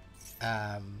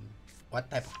 what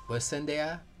type of person they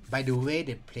are by the way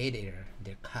they play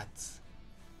their cards.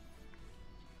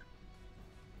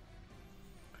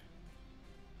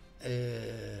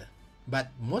 But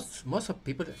most of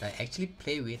people that I actually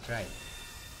play with, right?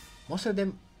 Most of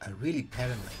them are really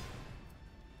paranoid.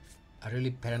 Are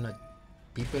really paranoid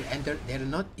people, and they're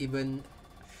not even.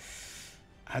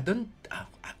 I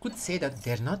could say that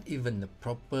they're not even a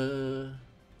proper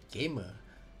gamer.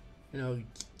 You know,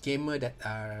 gamer that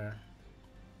are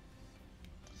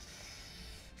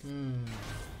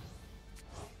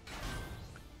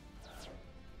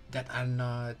that are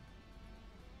not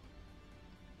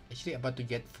actually about to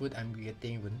get food. I'm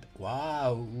getting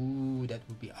wow, ooh, that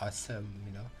would be awesome.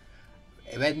 You know,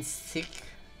 when sick,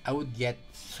 I would get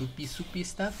soupy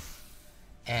stuff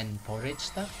and porridge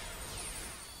stuff.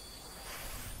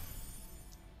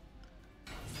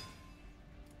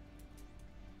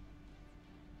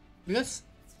 Because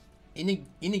in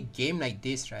a game like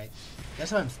this, right?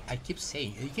 That's what I keep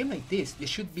saying. In a game like this, there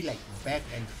should be like back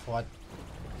and forth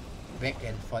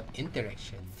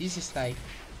interaction. This is like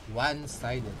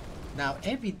one-sided. Now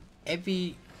every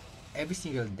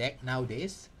single deck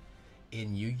nowadays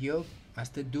in Yu-Gi-Oh!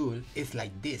 Master Duel is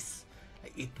like this.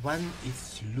 Like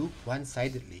it's looped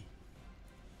one-sidedly.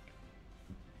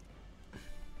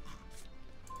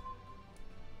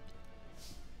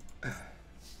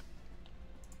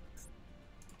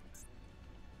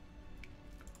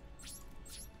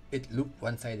 It looped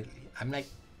one-sidedly. I'm like,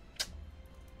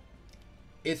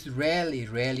 it's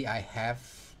rarely I have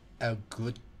a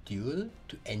good duel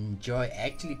to enjoy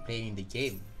actually playing the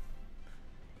game.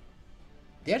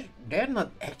 They're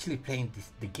not actually playing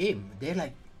the game. They're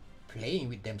like playing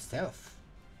with themselves.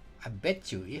 I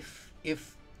bet you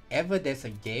if ever there's a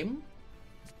game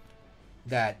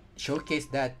that showcase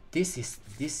that this is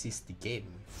the game.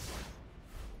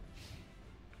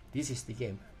 This is the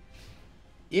game.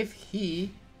 If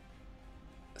he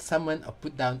summon or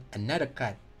put down another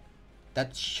card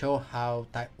that show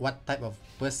what type of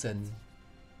person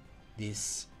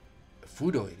this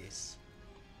Fudo it is.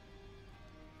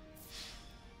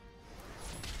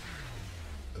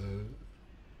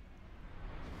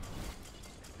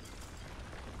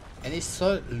 And it's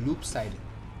so loop-sided.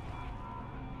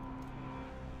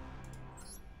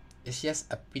 It's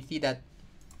just a pity that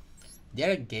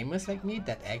there are gamers like me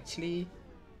that actually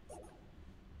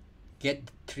get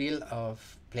the thrill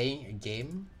of playing a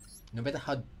game, no matter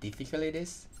how difficult it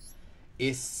is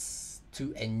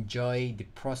to enjoy the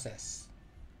process.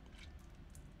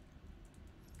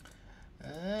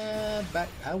 But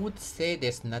I would say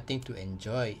there's nothing to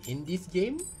enjoy in this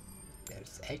game.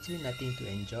 There's actually nothing to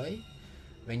enjoy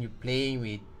when you're playing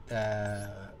with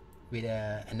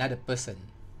another person.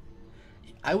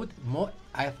 I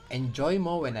enjoy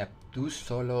more when I do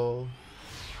solo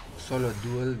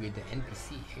duel with the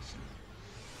NPC. Actually,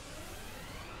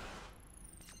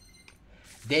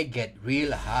 they get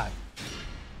real hard.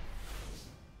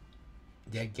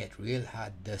 They get real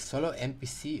hard. The solo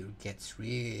NPC gets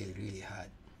really hard.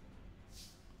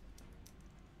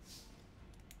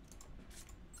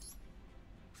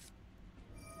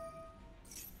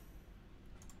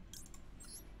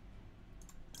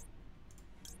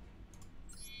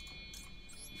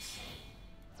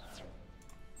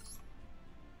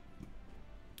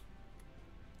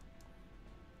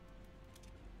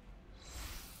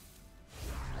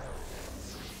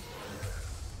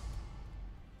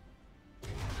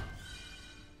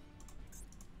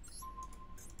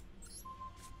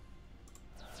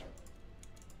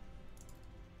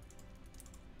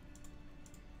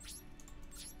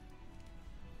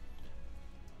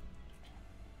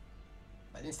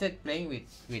 instead playing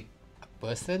with a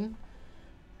person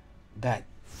that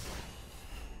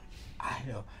I don't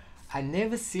know. I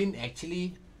never seen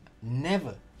actually,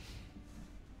 never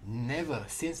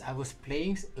since I was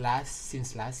playing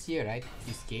since last year, right?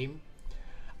 This game,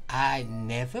 I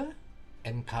never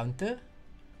encounter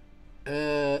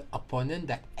a opponent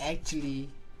that actually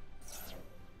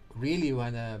really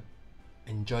wanna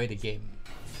enjoy the game.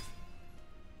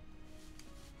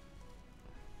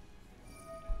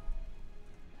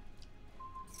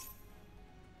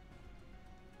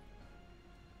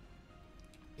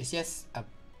 It's just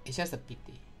a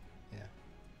pity, yeah.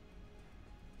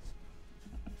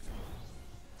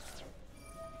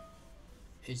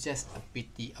 It's just a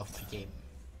pity of the game.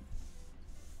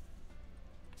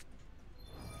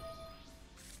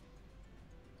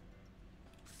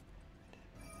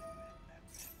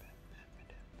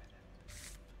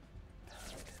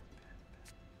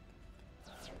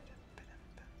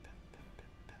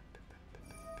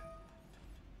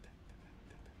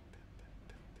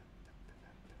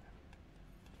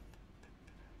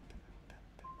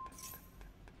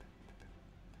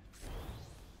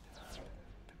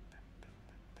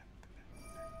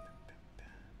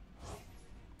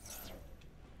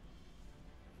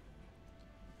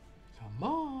 Come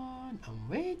on, I'm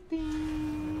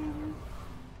waiting.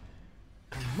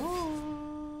 Come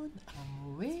on,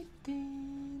 I'm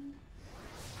waiting.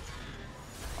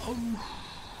 Oh,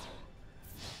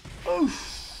 oh,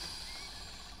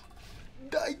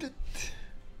 died it.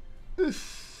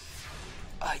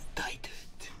 I died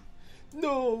it.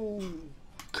 No,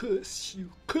 curse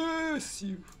you, curse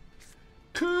you,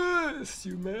 curse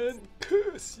you, man,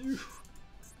 curse you.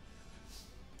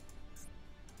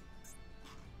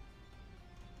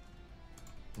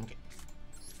 Okay,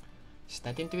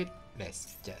 starting to it.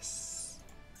 Let's just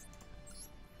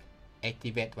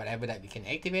activate whatever that we can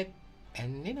activate,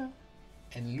 and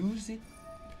and lose it,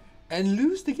 and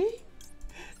lose the game.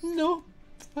 No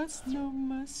fuss, no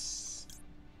muss.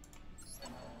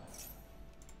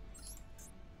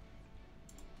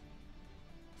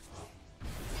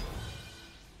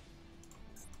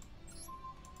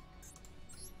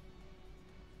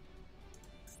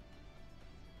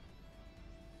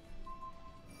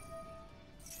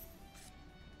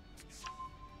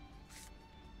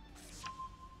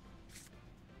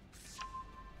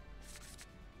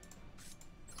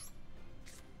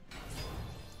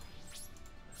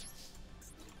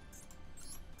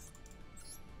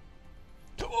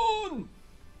 Come on!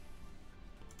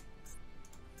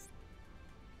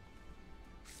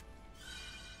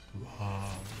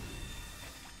 Wow.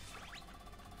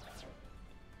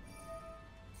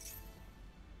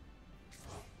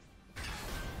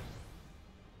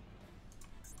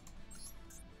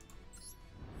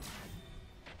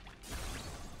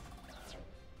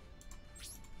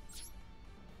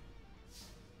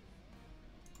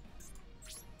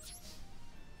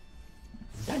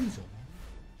 Done so, man.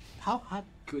 How hard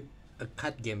could a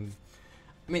card game?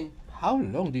 I mean, how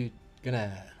long do you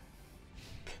gonna?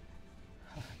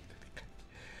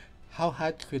 How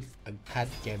hard could a card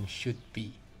game should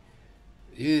be?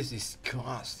 This is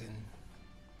disgusting.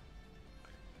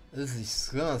 This is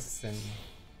disgusting.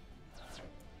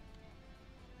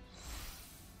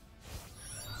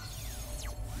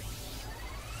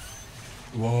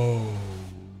 Whoa.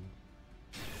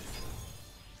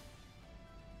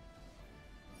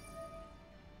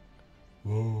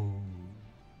 Whoa.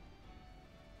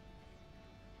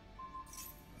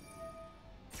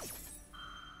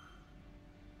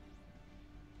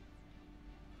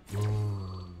 Whoa.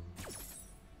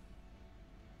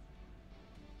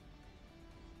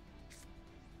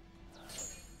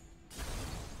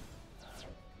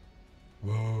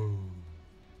 Whoa.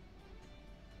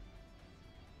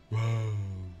 Whoa.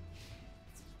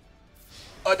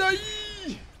 I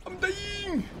die! I'm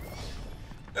dying!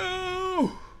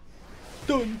 No!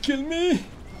 Don't kill me!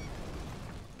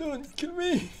 Don't kill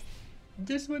me!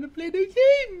 Just wanna play the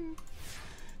game!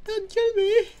 Don't kill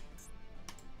me!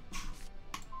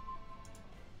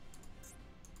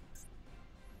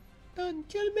 Don't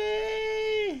kill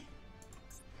me!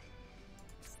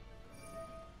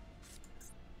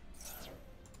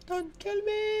 Don't kill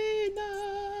me!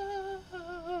 No!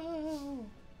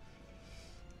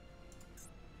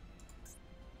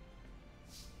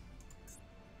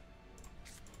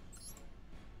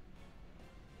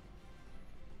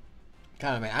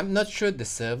 Come on, man. I'm not sure the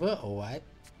server or what.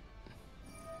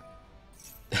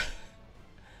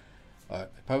 Or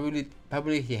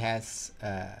probably he has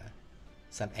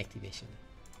some activation.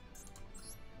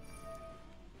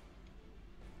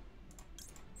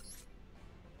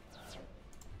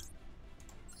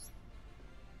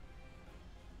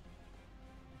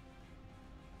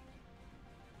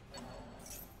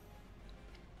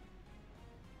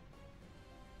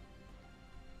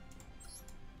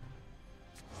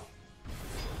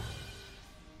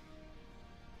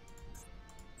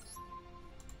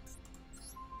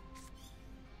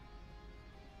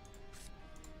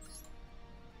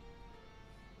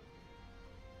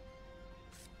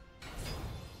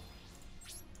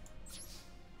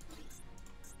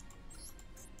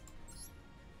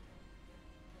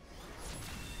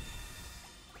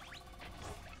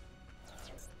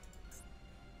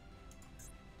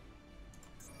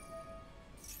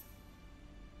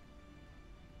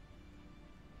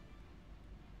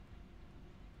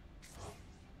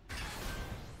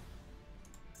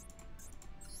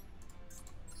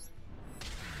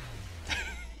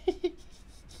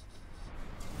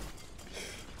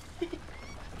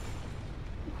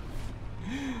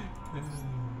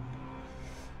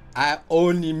 I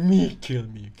only me kill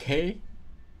me, okay?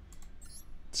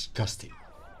 Disgusting.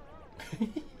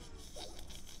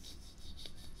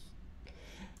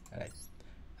 Alright.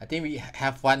 I think we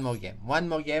have one more game. One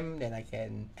more game, then I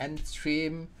can end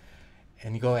stream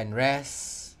and go and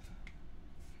rest.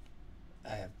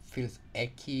 I feel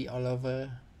achy all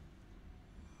over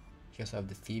because of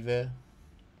the fever.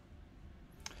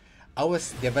 I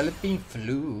was developing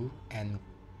flu and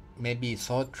maybe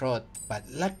sore throat, but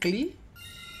luckily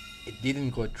it didn't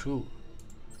go through.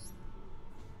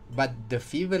 But the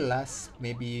fever lasts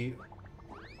maybe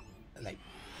like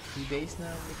 2 days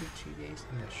now, maybe 3 days,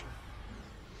 I'm not sure.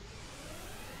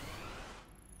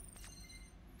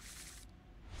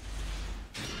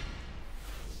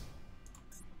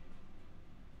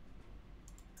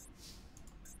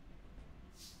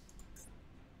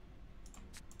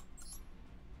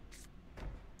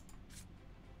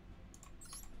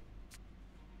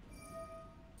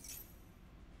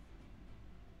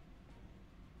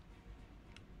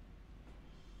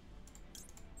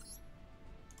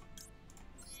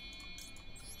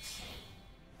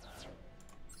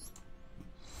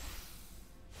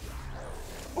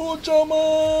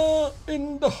 Ojamas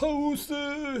in the house.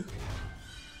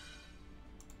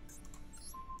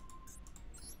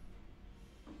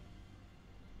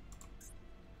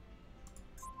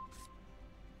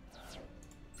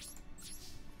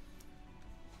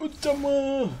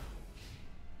 Ojamas.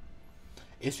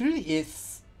 It really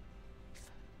is.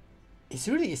 It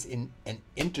really is an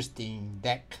interesting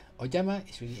deck. Ojama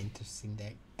is really interesting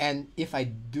deck, and if I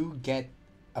do get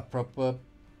a proper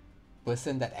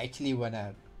person that actually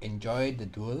wanna enjoy the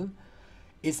duel,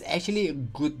 it's actually a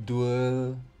good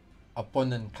duel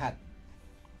opponent card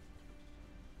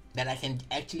that I can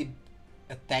actually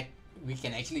attack. We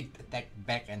can actually attack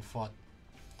back and forth,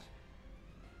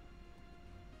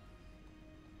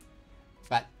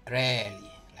 but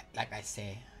rarely, like I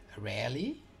say,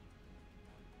 rarely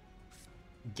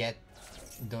get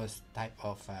those type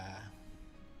of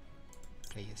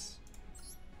players.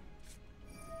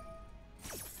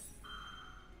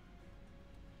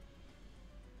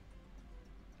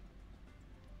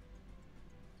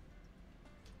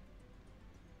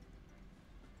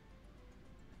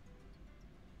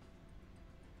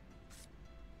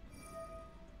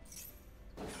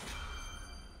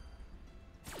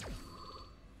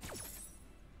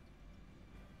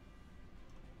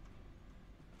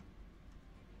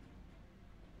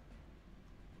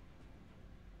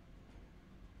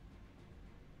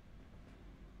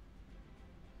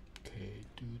 Okay,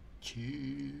 to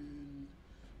chill.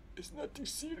 It's nothing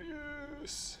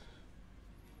serious.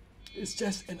 It's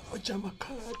just an Ojama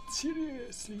card.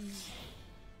 Seriously.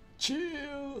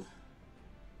 Chill.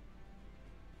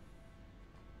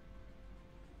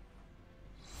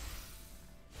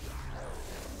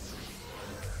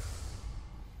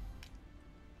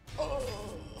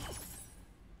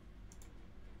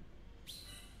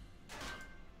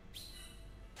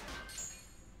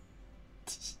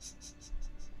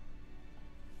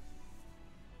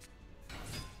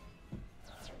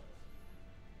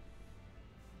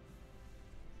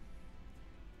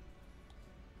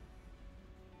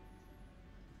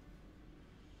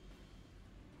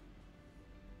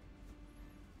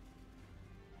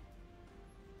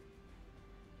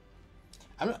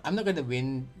 I'm not gonna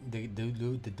win the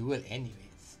duel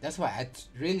anyways. That's why I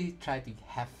really try to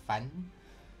have fun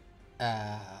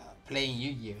playing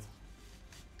Yu-Gi-Oh.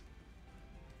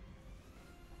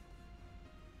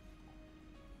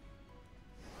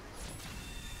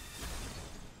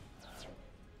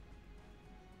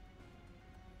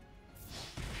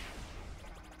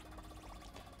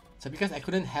 So because I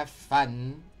couldn't have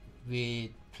fun with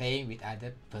playing with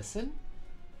other person,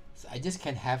 so I just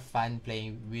can have fun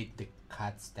playing with the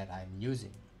cards that I'm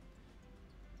using.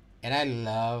 And I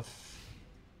love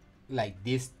like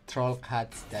these troll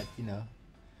cards that, you know,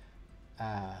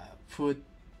 put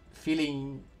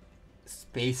filling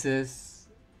spaces,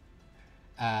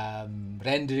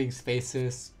 rendering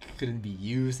spaces couldn't be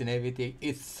used and everything.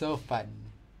 It's so fun.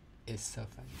 It's so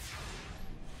fun.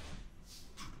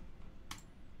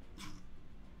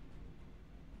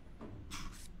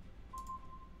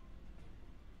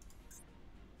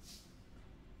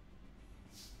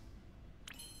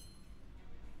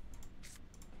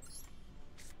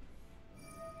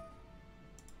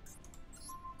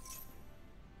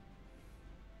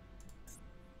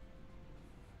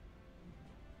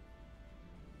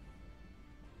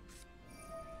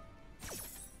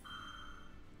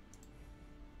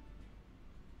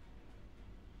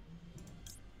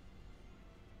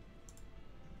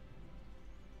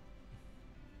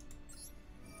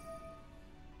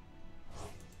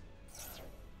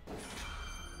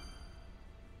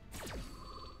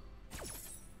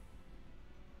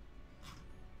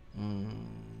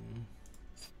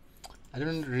 I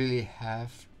don't really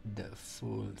have the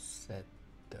full set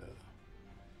though.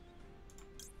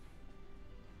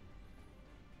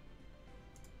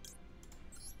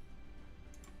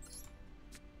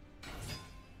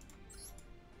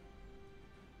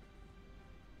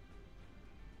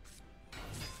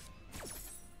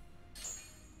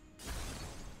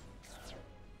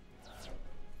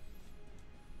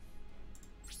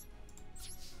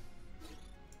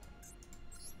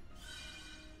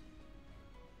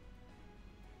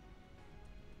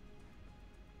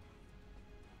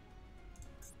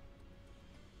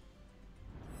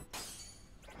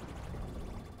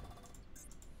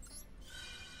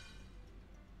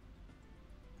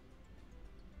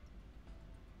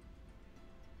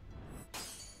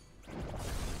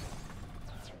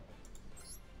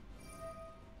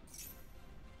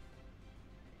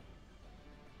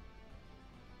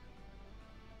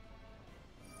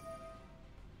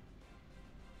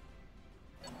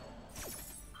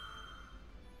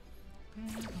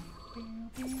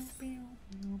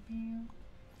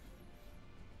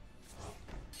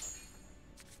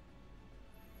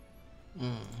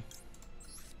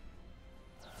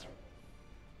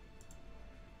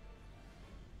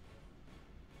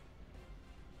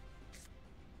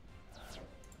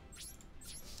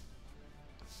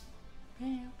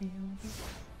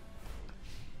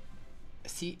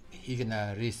 See, he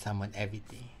gonna resummon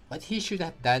everything. What he should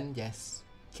have done, just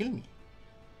kill me.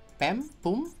 Pam,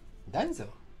 boom, donezo.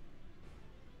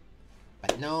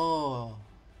 But no.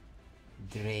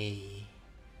 Dre.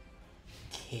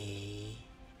 K.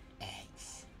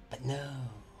 X. But no.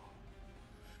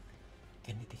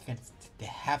 They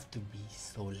have to be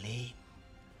so lame.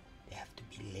 They have to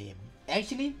be lame.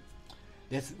 Actually,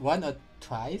 there's one or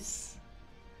twice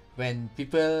when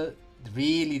people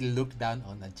really look down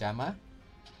on Ojama,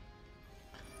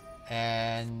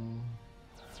 and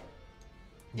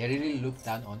they really look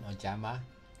down on Ojama,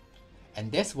 and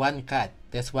there's one cut,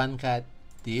 this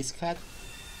cut,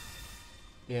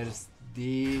 there's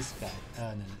this cut,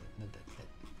 oh no, not that cut,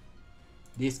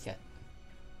 this cut,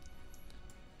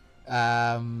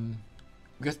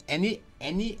 because any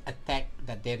attack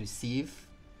that they receive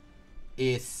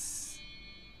is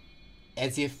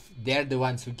as if they're the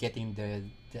ones who getting the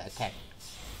attack.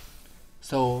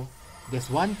 So there's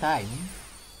one time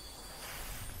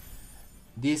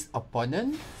this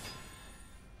opponent,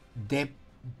 they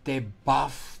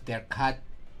buff their cut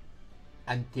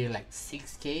until like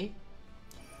 6k,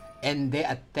 and they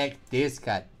attack this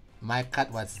cut. My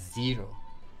cut was 0.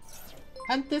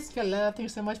 Antiskala, thank you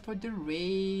so much for the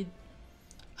raid.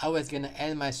 I was gonna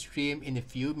end my stream in a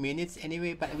few minutes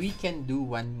anyway, but we can do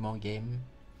one more game.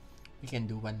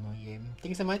 Thank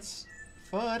you so much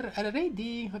for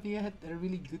raiding. Hope you had a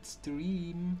really good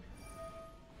stream.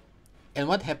 And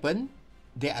what happened?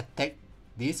 They attacked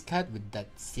this cut with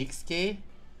that 6k,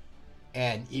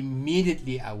 and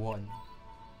immediately I won.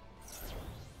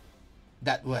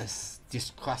 That was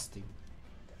disgusting.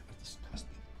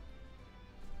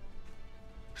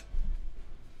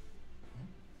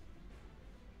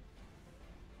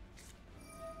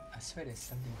 I swear there's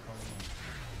something going on.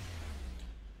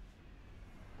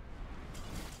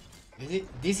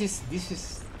 This is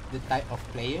the type of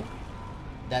player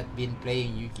that been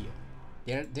playing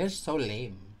Yu-Gi-Oh. They're so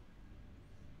lame.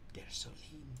 Okay,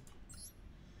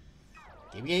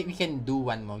 we can do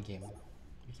one more game.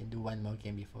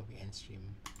 Before we end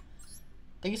stream.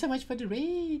 Thank you so much for the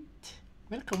raid.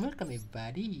 Welcome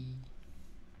everybody.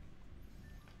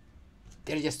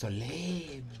 They're just so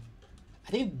lame. I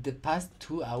think the past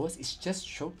 2 hours is just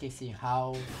showcasing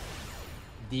how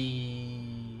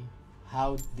the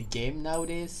game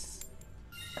nowadays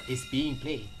is being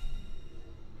played.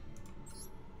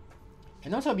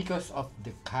 And also because of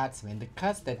the cards, man. The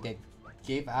cards that they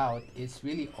gave out is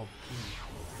really OP.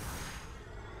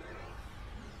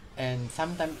 And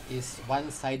sometimes it's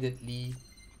one-sidedly,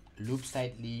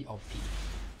 loop-sidedly OP.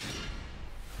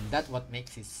 And that's what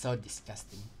makes it so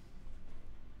disgusting.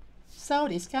 So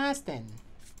disgusting.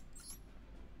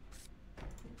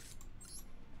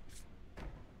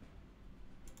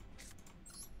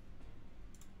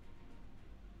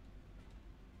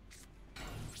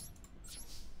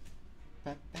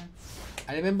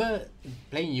 I remember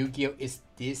playing Yu-Gi-Oh is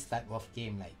this type of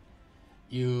game, like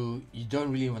you don't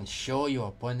really want to show your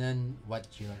opponent what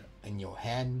you're in your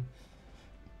hand.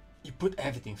 You put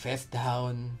everything face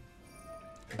down.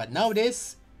 But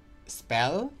nowadays,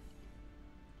 spell,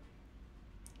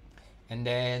 and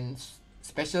then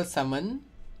special summon.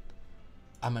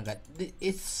 Oh my god,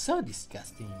 it's so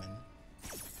disgusting, man.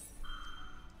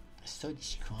 So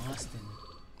disgusting.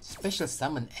 Special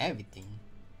summon everything.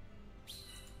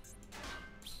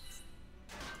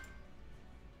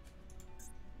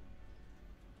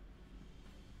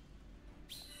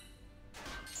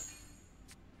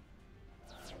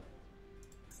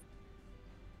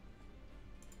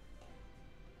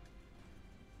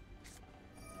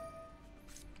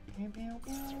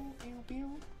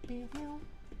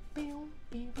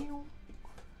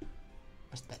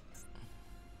 What's that?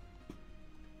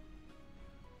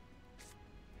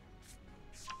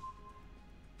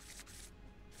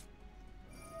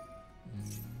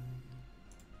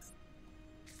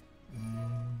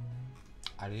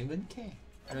 I don't even care.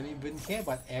 I don't even care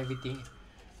about everything,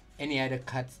 any other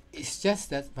cards. It's just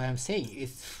that what I'm saying. It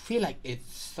feel like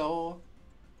it's so,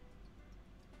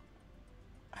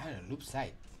 I don't know, loop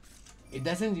side. It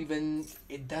doesn't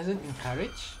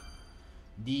encourage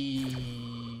the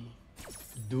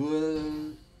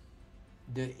duel,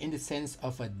 in the sense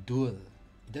of a duel.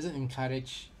 It doesn't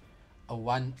encourage a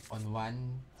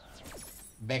one-on-one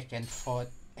back and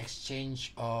forth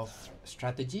exchange of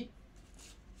strategy.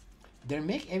 They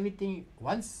make everything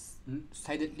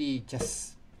one-sidedly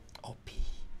just OP.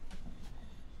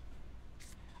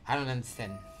 I don't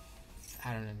understand.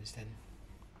 I don't understand.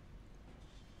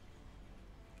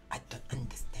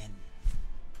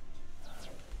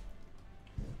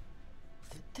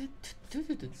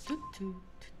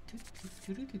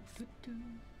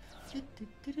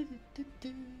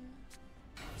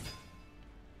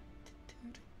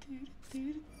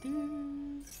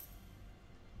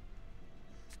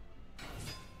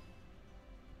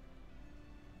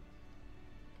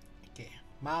 Okay,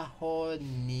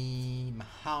 Mahoney.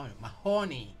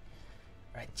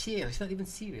 Right, chill. It's not even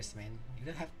serious, man. You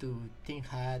don't have to think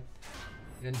hard.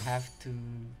 You don't have to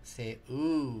say,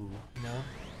 ooh, you know.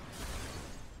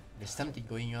 There's something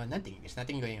going on. Nothing. There's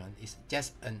nothing going on. It's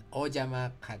just an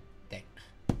Ojama card deck.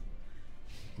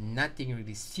 Nothing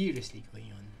really seriously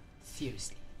going on.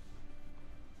 Seriously.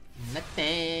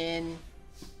 Nothing.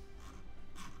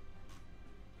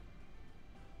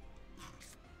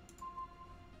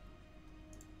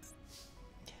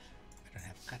 I don't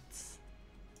have cuts.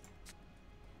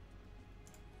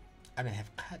 I don't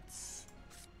have cuts.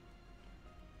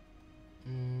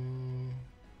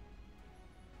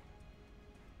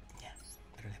 Yeah,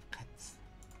 I don't have cuts.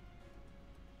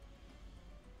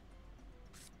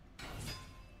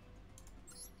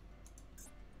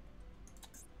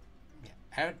 Yeah,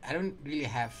 I don't really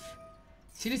have.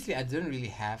 Seriously, I don't really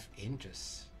have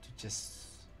interest to just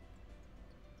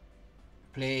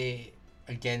play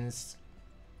against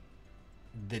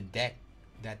the deck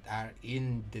that are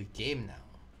in the game now.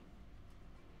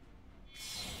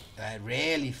 I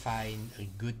rarely find a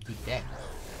good deck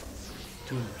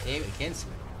to play against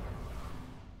me.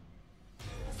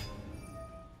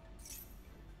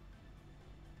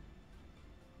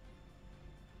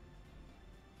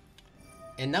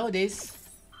 And nowadays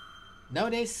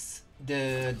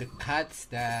the cards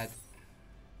that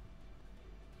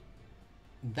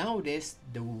nowadays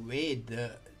the way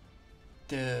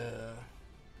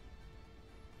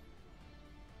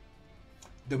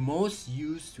the most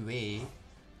used way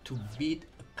to beat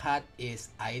a card is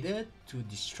either to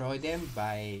destroy them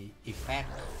by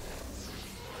effect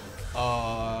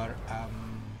or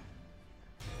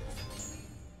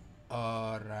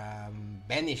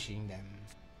banishing them,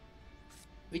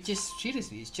 which is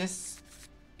seriously it's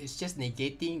just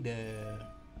negating the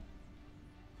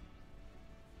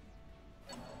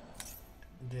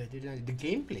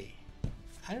gameplay.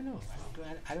 I don't know.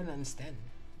 I don't understand.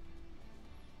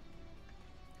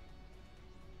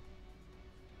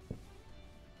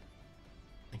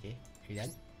 Okay, you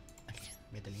done? Okay,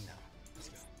 battling now. Let's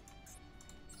go.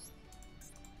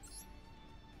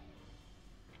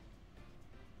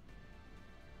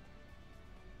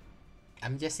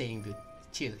 I'm just saying, dude,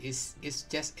 chill. It's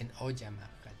just an Ojama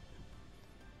card.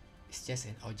 It's just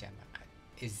an Ojama card.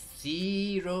 It's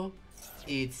zero.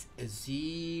 It's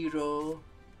zero.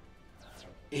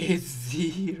 It's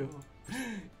zero.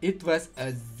 It was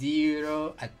a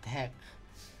zero attack.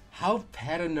 How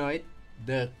paranoid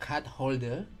the card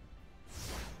holder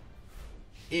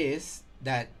is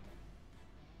that.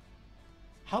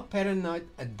 How paranoid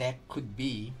a deck could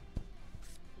be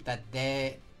that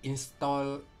they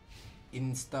install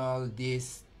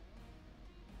this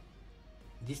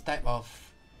type of,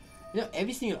 you know,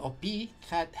 every single OP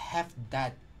card have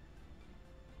that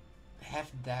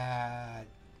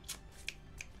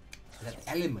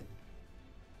element,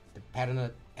 the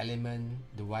paranoid element,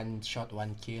 the one shot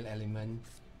one kill element,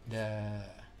 the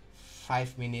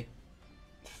 5 minute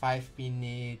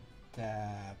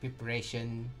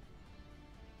preparation,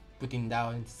 putting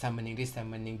down, summoning this,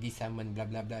 summoning this, summon, blah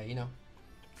blah blah, you know.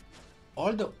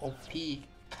 All the OP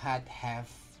card have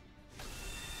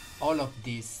all of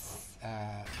these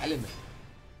elements,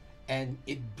 and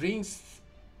it brings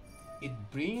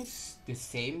the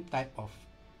same type of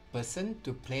person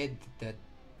to play that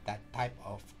type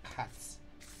of cards.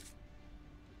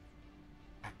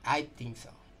 I think so.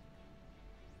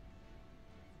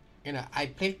 You know, I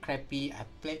play crappy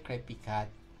card.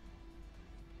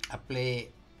 I play,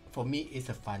 for me it's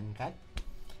a fun card.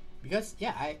 Because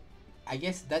yeah, I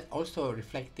guess that also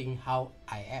reflecting how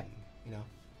I am, you know.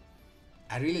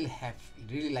 I really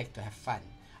like to have fun.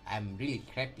 I'm really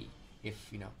crappy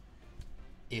if you know,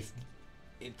 if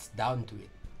it's down to it.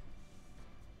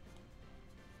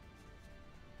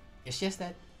 It's just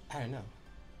that I don't know.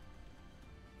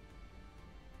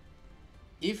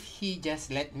 If he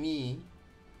just let me,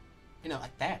 you know,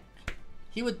 attack,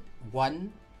 he would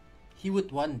won. He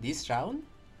would won this round.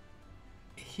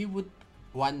 He would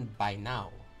won by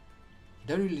now.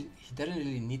 He doesn't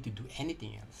really need to do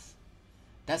anything else.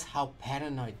 That's how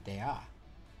paranoid they are.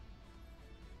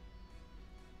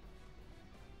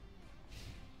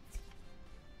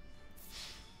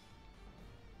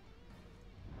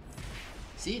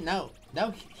 See, now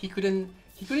he couldn't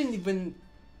even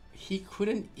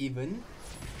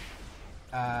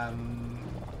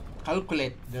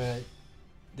calculate the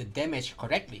damage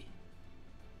correctly.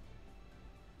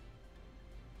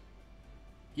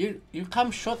 You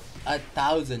come short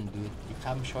 1,000, dude. You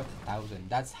come short 1,000.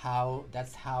 That's how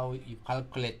you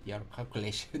calculate your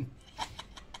calculation.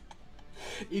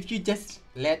 If you just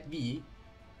let me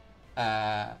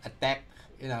attack,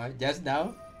 you know, just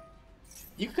now,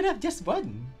 you could have just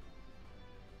won.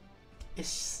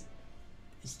 It's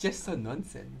just so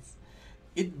nonsense.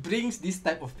 It brings this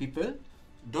type of people,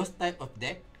 those type of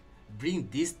deck, bring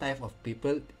this type of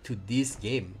people to this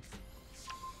game.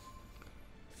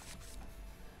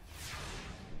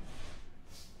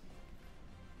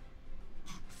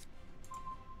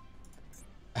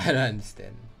 I don't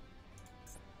understand.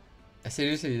 I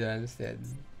seriously don't understand.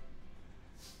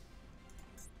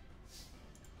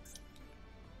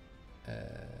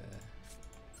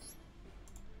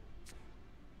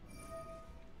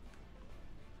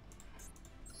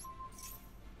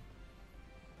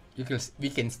 We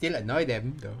can still annoy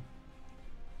them though.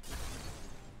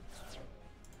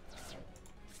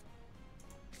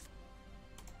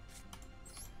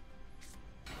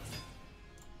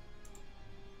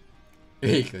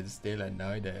 We could still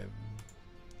annoy them.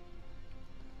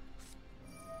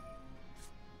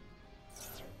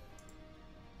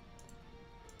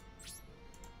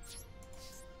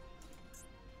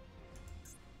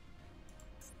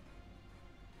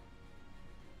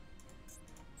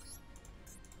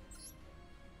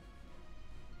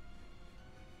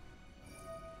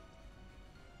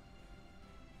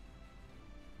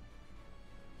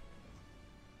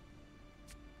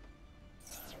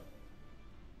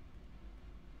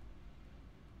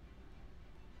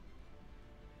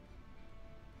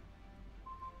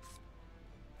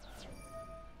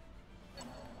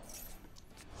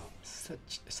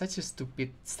 Such a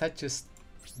stupid, such a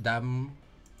dumb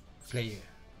player.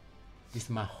 This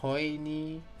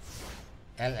Mahoney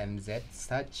LMZ,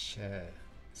 such a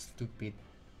stupid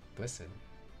person.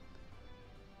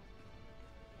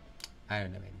 I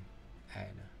don't know, man.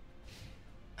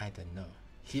 I don't know.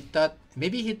 He thought,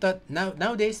 maybe he thought,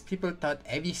 nowadays people thought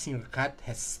every single card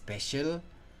has special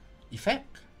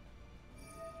effect.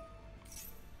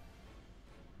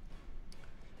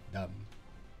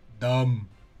 Dumb.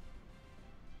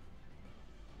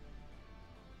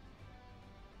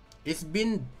 It's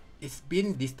been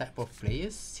this type of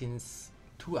players since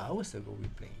 2 hours ago we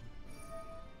playing.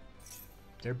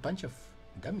 They're a bunch of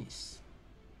dummies.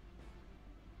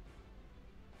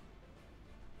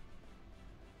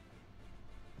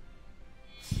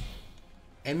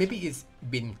 And maybe it's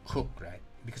been cooked, right?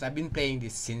 Because I've been playing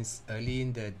this since early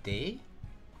in the day.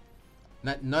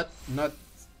 Not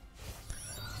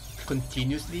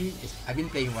continuously. I've been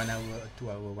playing 1 hour, 2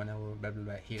 hour, 1 hour, blah blah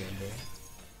blah here and there.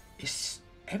 It's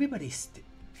everybody.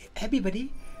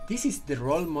 This is the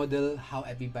role model.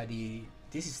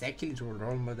 This is actually the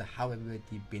role model how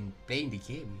everybody been playing the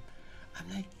game. I'm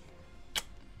like,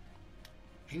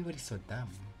 everybody's so dumb.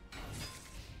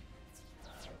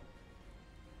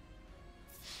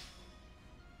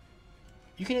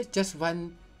 You could have just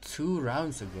won 2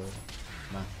 rounds ago,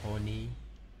 Mahoney.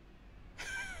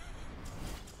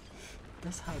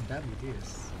 That's how dumb it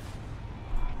is.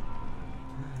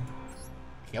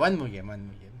 Okay, one more game.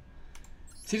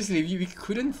 Seriously, we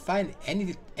couldn't find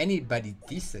anybody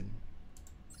decent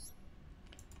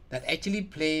that actually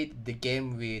played the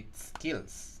game with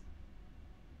skills.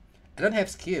 I don't have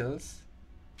skills,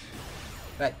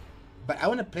 but I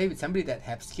want to play with somebody that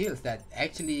have skills, that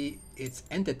actually it's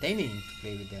entertaining to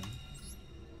play with them.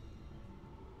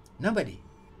 Nobody.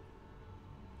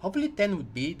 Hopefully 10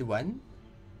 would be the one,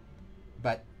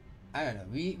 but I don't know.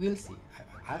 We'll see.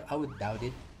 I would doubt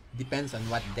it. Depends on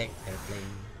what deck they're playing.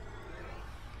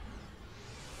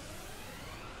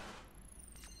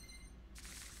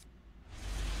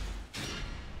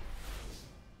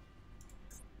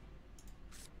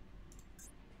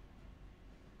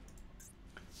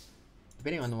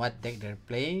 Depending on what deck they're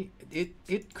playing, it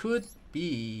could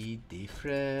be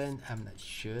different. I'm not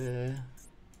sure.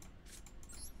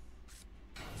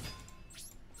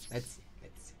 Let's see.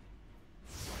 Let's see.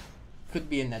 Could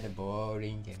be another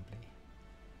boring gameplay,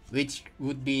 which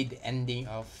would be the ending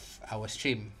of our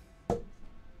stream.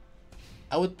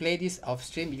 I would play this off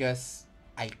stream because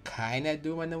I kinda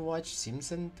do wanna watch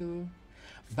Simpson too,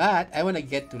 but I wanna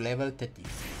get to level 30,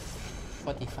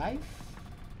 45.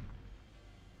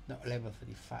 No, level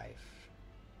 45.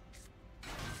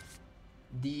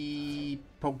 The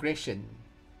progression,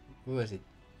 what was it?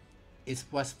 It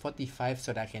was 45,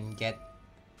 so that I can get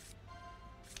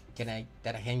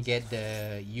that I can get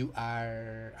the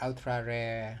UR ultra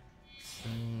rare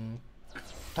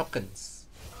tokens.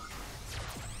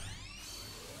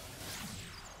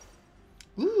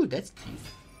 Ooh, that's cute.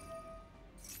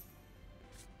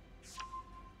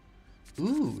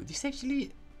 Ooh, this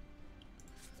actually.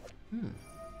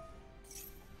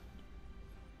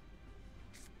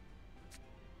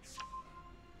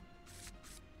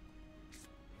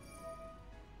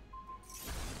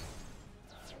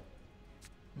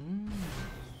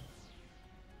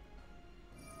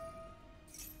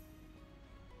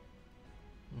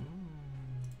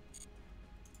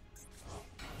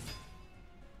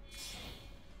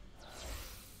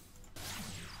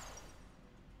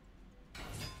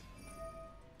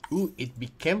 Ooh, it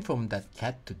became from that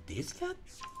cat to this cat?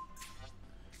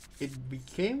 It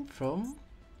became from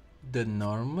the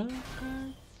normal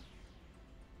cat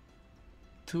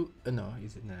to no,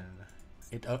 is it no?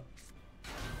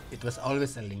 It was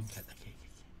always a link cat. Okay.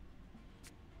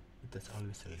 It was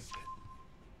always a link cat.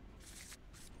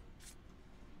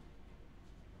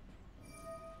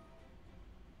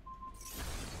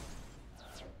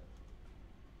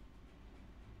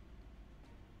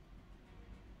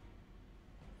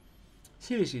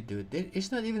 Seriously, dude,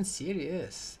 it's not even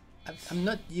serious. I'm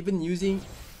not even using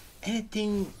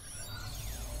anything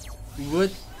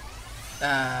with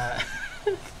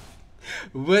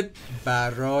with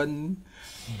Baron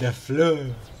the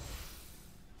Fleur.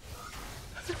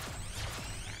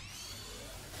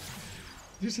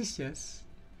 This is just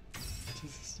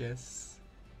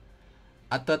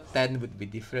I thought 10 would be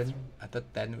different. I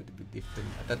thought 10 would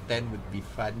be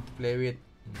fun to play with.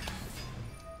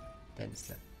 10 is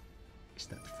not. It's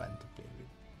not fun to play with.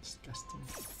 Disgusting.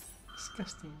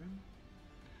 Disgusting, man.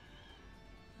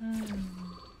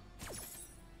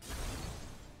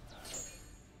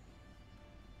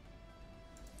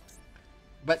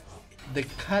 But the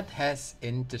cat has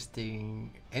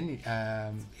interesting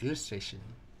illustration.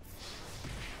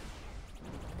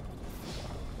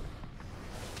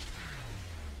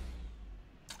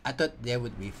 I thought they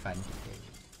would be fun to play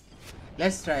with.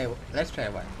 Let's try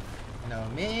one. No,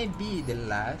 maybe the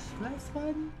last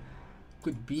one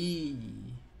could be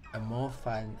a more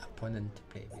fun opponent to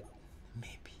play with.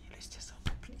 Maybe. Let's just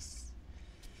hope, please.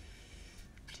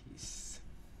 Please.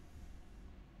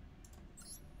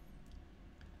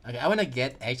 Okay, I wanna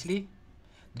get actually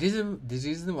the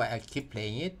reason why I keep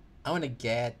playing it, I wanna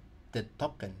get the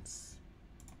tokens.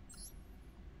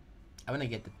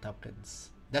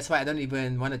 That's why I don't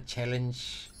even wanna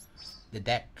challenge the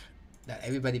deck that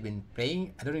everybody been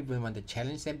playing. I don't even want to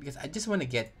challenge them because I just want to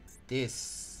get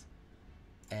this,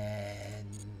 and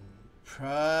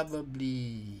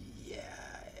probably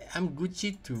I'm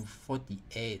Gucci to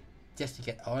 48 just to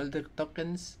get all the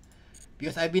tokens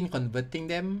because I've been converting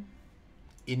them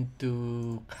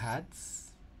into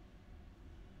cards.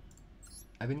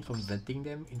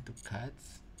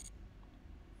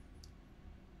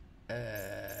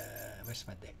 Where's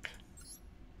my deck?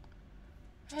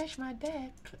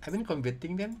 I've been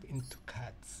converting them into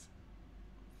cards.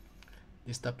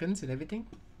 These tokens and everything.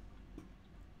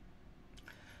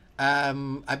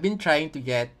 I've been trying to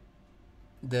get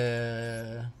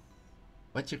the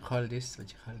what you call this? The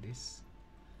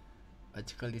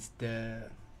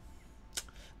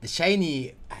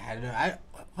shiny. I don't know.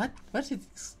 What's it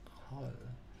called?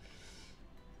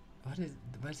 What is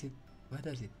it? What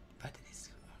is it?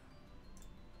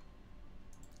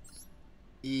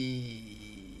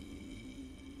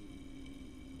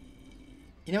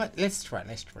 You know what? Let's try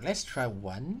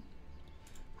one.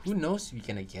 Who knows? We're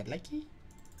gonna get lucky.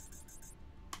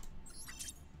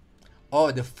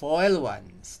 Oh, the foil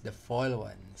ones.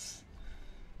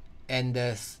 And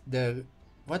the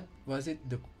what was it?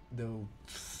 The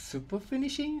super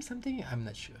finishing something? I'm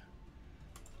not sure.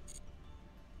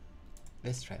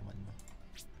 Let's try one more.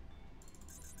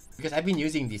 Because I've been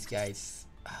using these guys.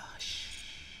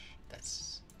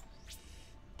 That's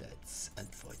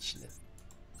unfortunate.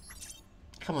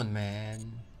 Come on,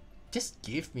 man. Just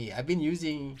give me. I've been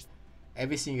using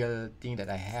every single thing that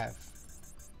I have.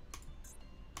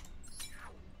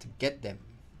 to get them.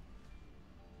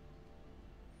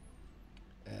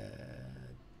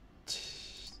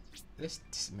 Let's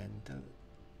dismantle.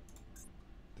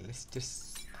 Let's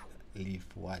just leave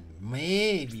one.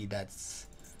 Maybe that's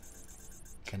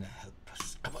gonna help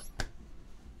us. Come on.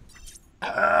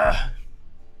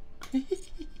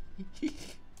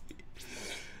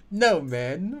 No,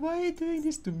 man. Why are you doing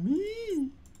this to me?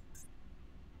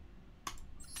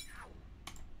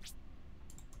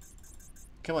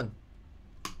 Come on.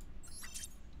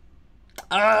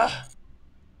 Ah!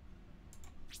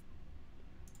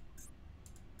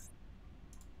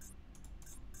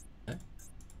 Huh?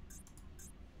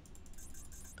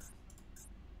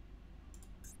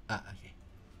 Ah, okay.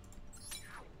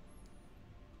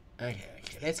 Okay,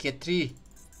 okay. Let's get 3.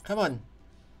 Come on.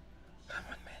 Come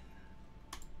on, man.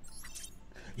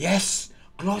 Yes!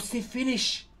 Glossy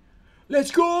finish!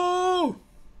 Let's go!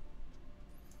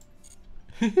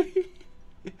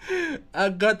 I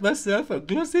got myself a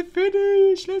glossy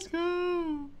finish. Let's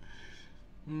go.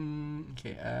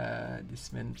 Okay.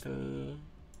 Dismantle.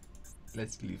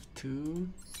 Let's leave 2.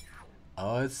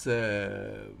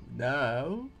 Awesome.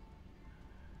 Now,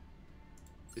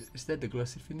 is that the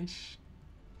glossy finish?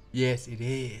 Yes, it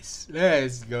is.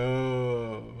 Let's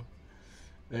go.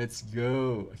 Let's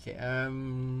go. Okay.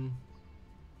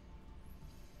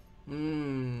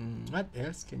 What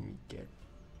else can we get?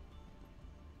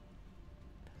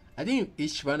 I think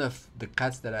each one of the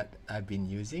cards that I've been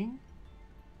using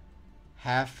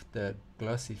have the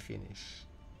glossy finish.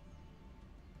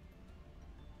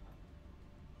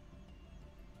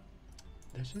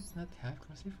 Does it not have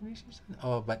glossy finishes?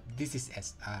 Oh, but this is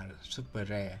SR, super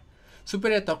rare. Super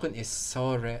rare token is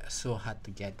so rare, so hard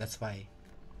to get. That's why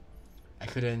I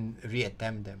couldn't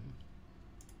reattempt them.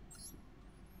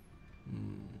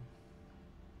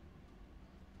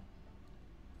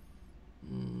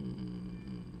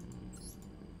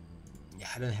 Yeah,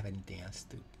 I don't have anything else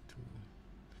to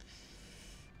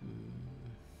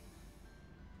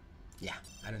yeah,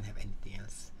 I don't have anything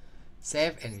else.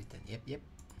 Save and return. Yep.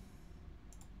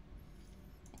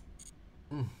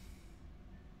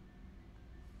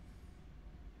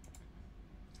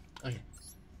 Okay.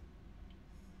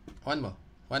 One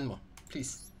more,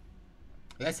 please.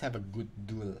 Let's have a good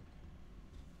duel.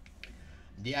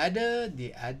 The other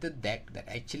deck that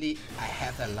actually I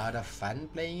had a lot of fun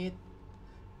playing it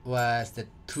was the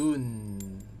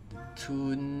Toons.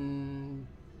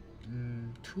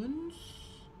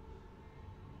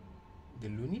 The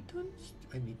Looney Tunes?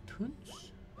 Maybe Toons?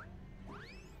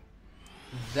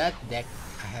 That deck,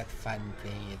 I had fun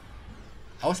playing it.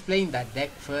 I was playing that deck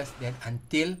first, then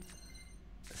until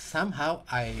somehow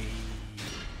I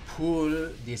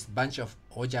pull this bunch of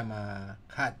Ojama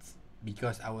cards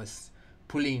because I was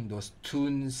pulling those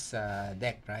Toons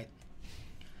deck, right?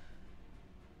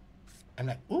 I'm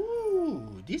like,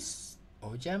 ooh, this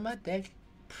Ojama deck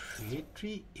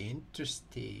pretty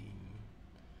interesting.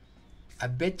 I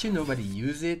bet you nobody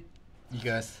use it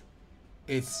because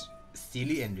it's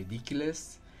silly and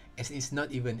ridiculous, as it's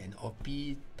not even an OP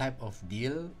type of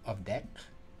deal of deck.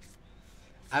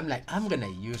 I'm like, I'm gonna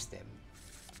use them.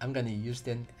 I'm gonna use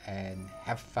them and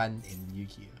have fun in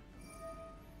Yu-Gi-Oh.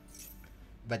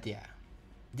 But yeah,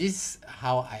 this is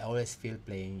how I always feel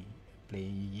playing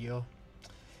Yu-Gi-Oh.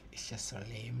 It's just so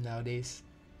lame nowadays.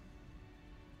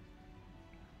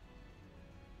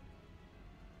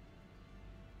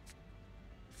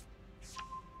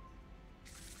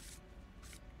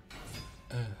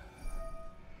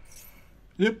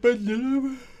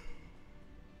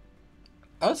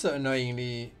 Also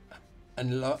annoyingly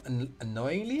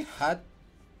annoyingly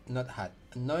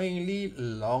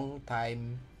long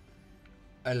time,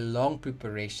 a long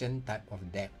preparation type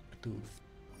of deck too.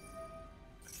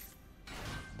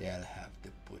 They'll have to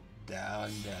put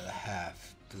down, they'll have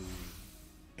to,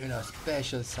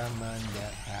 special summon,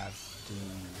 they'll have to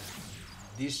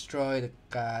destroy the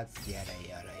cards, yada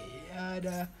yada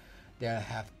yada. They'll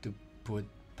have to put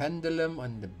pendulum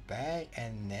on the back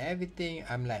and everything.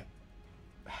 I'm like,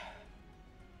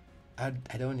 I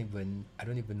don't even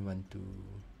want to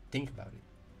think about it.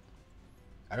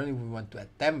 I don't even want to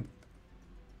attempt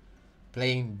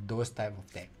playing those type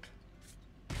of deck.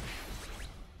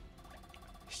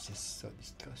 It's just so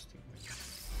disgusting, man.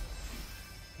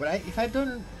 But if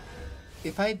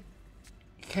I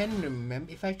can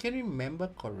remember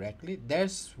correctly,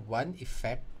 there's one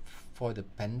effect for the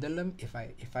pendulum. If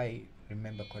I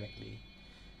remember correctly,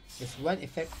 there's one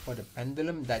effect for the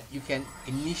pendulum that you can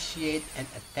initiate an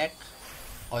attack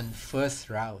on first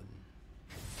round.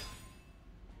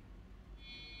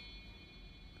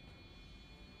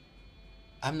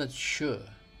 I'm not sure.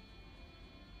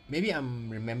 Maybe I'm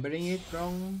remembering it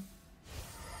wrong.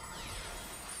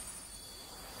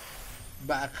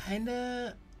 but I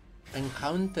kinda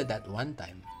encountered that one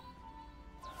time.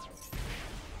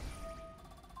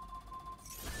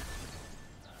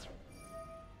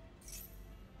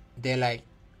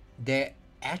 They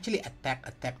actually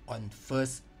attack on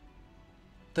first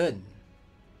turn,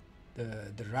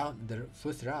 the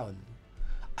first round.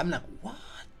 I'm like, what?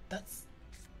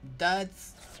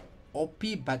 That's OP,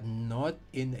 but not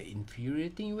in an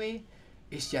infuriating way.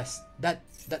 It's just that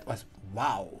was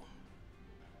wow.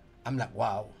 I'm like,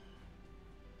 wow.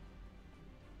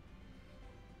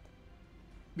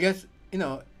 Because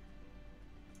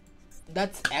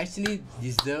that's actually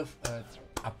deserve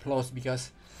applause,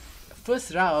 because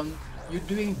first round you're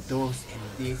doing those and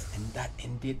this and that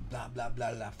and did blah blah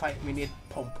blah blah 5 minutes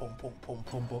pom pom pom pom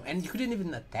pom pom, and you couldn't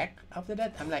even attack after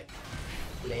that. I'm like,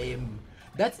 lame.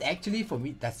 That's actually, for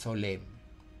me, that's so lame,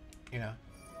 you know.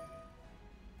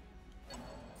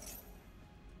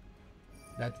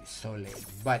 That is so lame.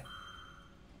 But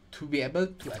to be able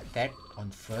to attack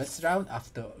on first round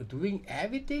after doing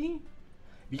everything,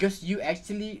 because you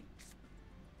actually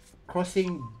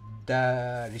crossing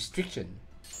the restriction,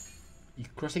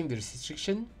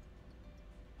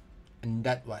 and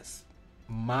that was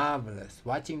marvelous.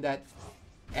 Watching that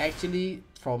actually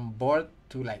from board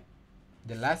to like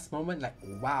the last moment, like,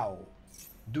 wow,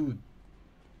 dude.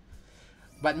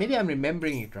 But maybe I'm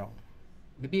remembering it wrong.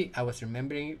 Maybe I was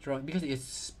remembering it wrong because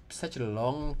it's such a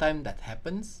long time that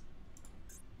happens.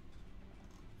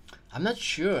 I'm not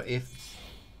sure if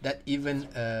that even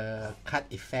a cut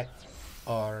effect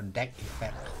or deck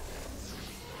effect.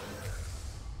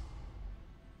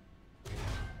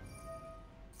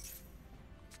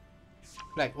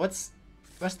 Like, what's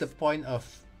the point of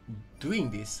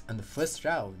doing this on the first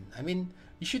round? I mean,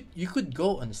 you could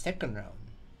go on the second round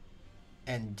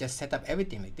and just set up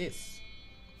everything like this.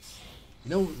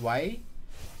 You know why?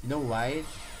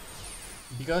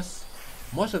 Because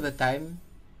most of the time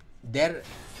they're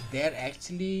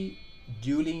actually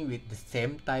dealing with the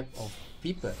same type of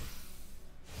people,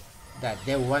 that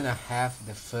they wanna have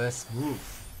the first move,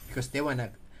 because they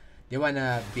wanna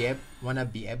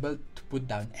be able to put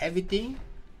down everything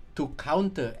to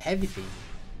counter everything,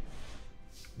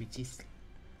 which is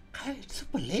kind of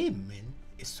super lame, man.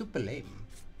 It's super lame.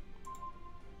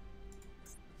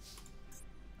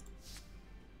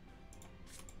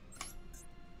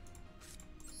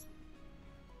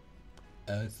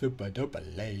 Super duper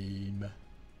lame.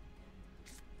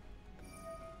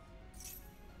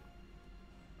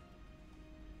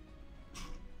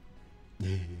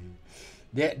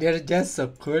 They're just so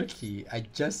quirky. I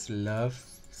just love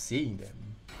seeing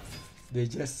them.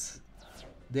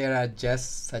 They are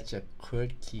just such a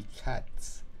quirky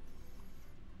cats.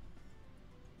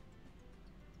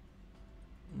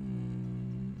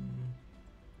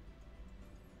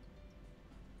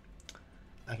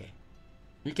 Okay,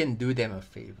 we can do them a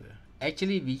favor.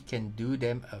 Actually, we can do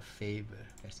them a favor.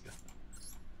 Let's go.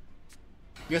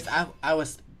 Because I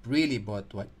was really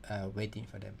bored waiting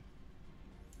for them.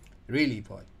 Really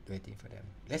bored waiting for them.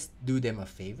 Let's do them a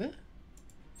favor,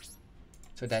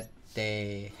 so that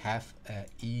they have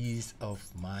ease of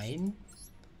mind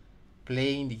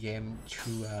playing the game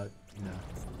throughout,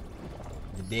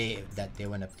 the day that they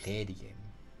want to play the game.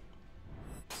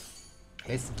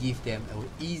 Let's give them an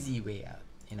easy way out,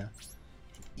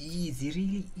 easy,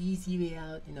 really easy way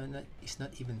out. It's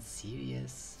not even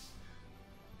serious.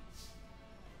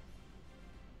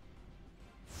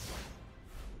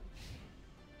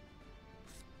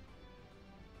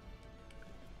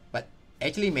 But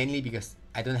actually, mainly because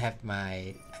I don't have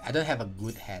a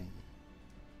good hand.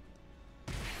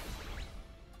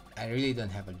 I really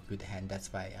don't have a good hand.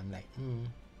 That's why I'm like,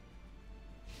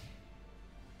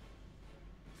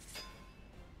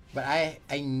 But I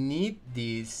need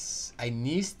this. I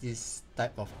need this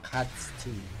type of cards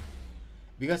too,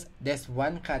 because there's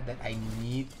one card that I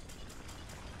need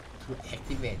to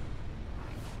activate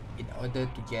in order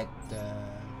to get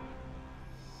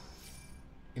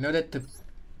in order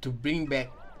to bring back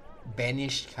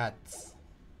banished cards.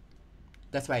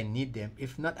 That's why I need them.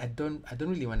 If not, I don't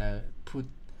really wanna put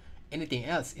anything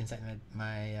else inside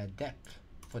my deck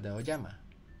for the Ojama.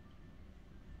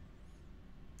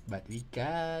 But we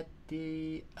got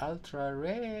the ultra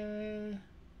rare.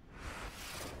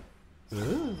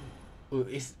 Ooh.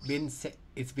 It's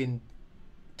been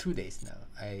 2 days now.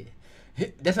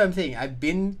 That's what I'm saying. I've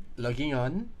been logging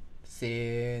on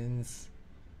since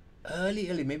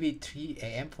early, maybe 3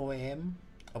 a.m., 4 a.m.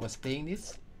 I was playing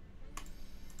this.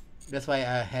 That's why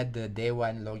I had the day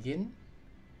one login.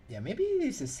 Yeah, maybe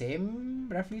it's the same,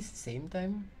 roughly the same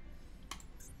time.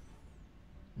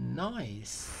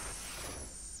 Nice.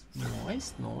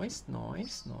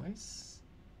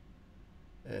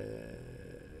 Okay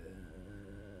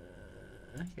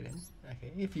then.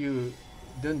 Okay, if you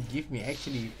don't give me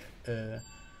actually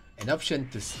an option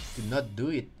to not do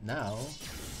it now,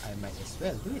 I might as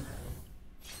well do it now.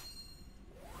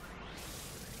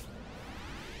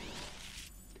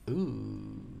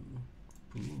 Ooh,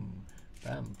 boom,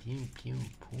 bam, pew, pew,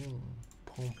 boom,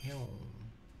 boom, pew.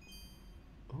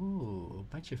 Ooh, a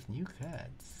bunch of new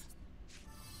cards.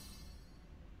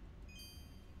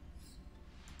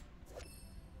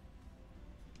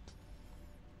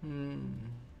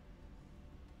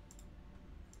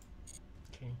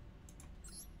 Okay.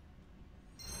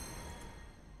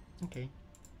 Okay.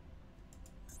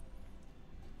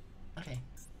 Okay.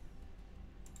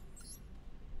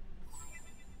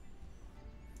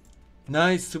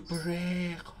 Nice, super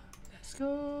rare. Let's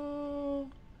go.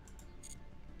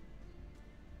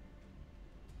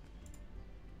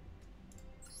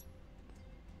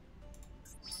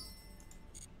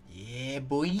 Yeah,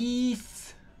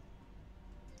 boys.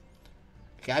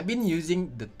 Okay, I've been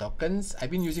using the tokens.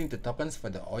 I've been using the tokens for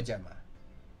the Ojama.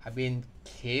 I've been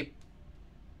keep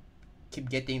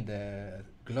getting the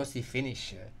glossy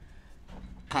finish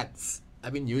cards.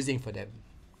 I've been using for them,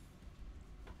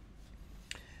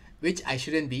 which I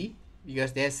shouldn't be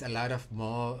because there's a lot of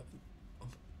more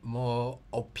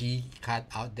OP card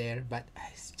out there, but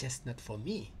it's just not for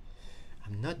me.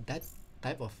 I'm not that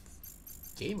type of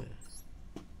gamer.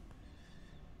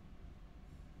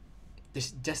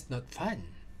 It's just not fun.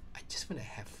 I just want to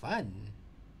have fun.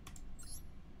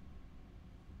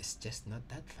 It's just not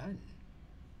that fun.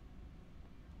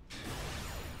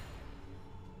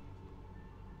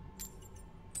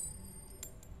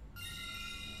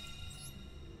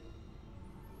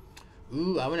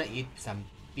 Ooh, I wanna eat some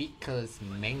pickles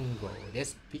mango.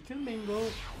 There's pickle mango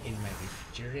in my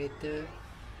refrigerator,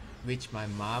 which my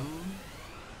mom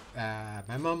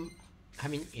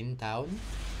coming in town,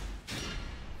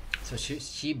 so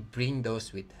she bring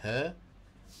those with her,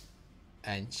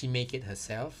 and she make it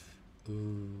herself.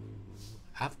 Ooh,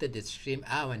 after the stream,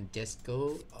 I want just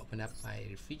go open up my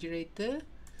refrigerator,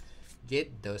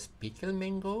 get those pickle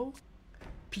mango,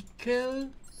 pickle,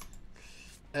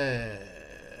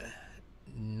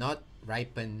 not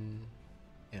ripen.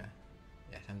 Yeah,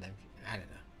 yeah. Sometimes I don't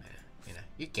know. You know,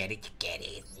 you get it.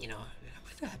 You know,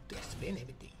 I don't have to explain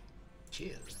everything.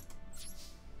 Chill.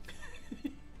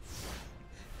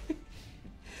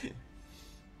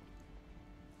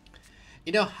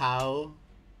 You know how,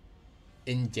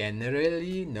 in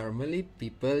generally, normally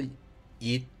people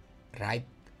eat ripe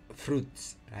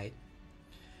fruits, right?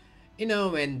 You know,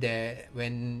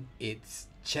 when it's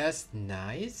just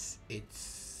nice,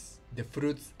 the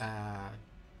fruits are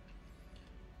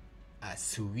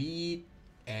sweet,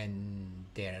 and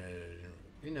they're,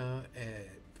 you know,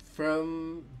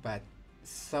 firm but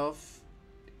soft,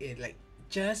 like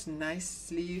just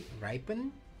nicely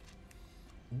ripened.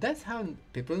 That's how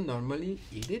people normally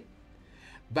eat it.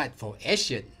 But for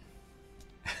Asian,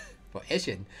 for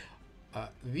Asian,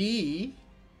 we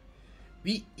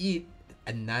eat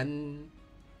a non-ripened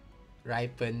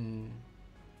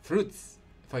fruits.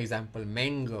 For example,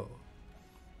 mango,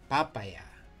 papaya.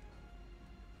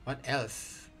 What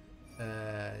else?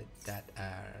 That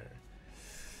are,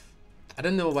 I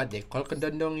don't know what they call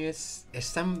kedondong is.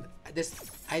 There's some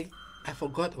I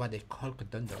forgot what they call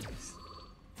kedondong is.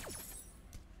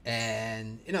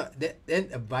 And you know, then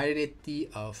a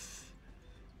variety of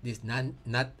these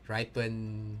not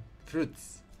ripened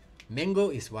fruits. Mango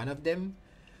is one of them.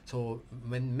 So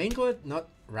when mango not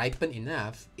ripened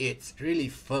enough, it's really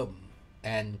firm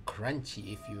and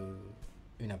crunchy. If you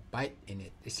know, bite in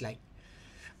it, it's like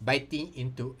biting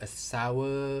into a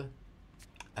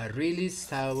really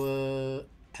sour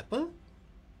apple,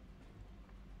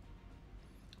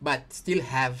 but still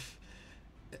have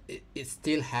it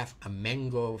still have a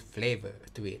mango flavor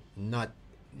to it, not,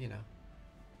 you know.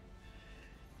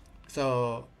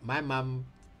 So my mom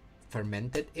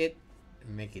fermented it,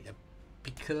 make it a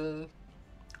pickle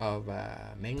of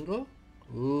mango.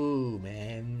 Ooh,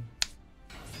 man.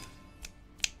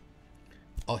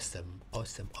 Awesome.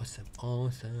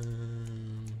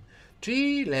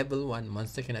 3 level 1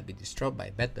 monster cannot be destroyed by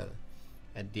battle.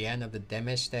 At the end of the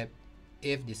damage step,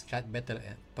 if this card battle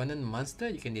an opponent monster,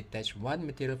 you can detach 1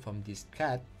 material from this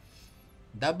card.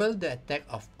 Double the attack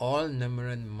of all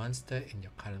numerous monster in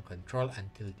your current control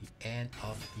until the end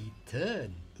of the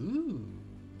turn. Ooh.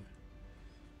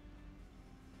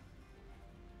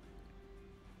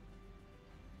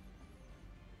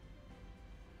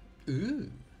 Ooh.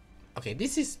 Okay,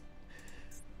 this is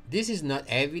not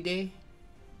everyday.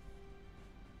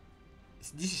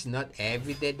 This is not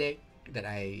everyday deck that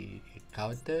I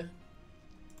counter.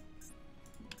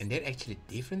 And they're actually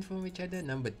different from each other.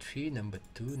 Number 3, number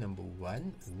 2, number 1.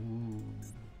 Ooh.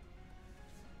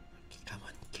 Okay, come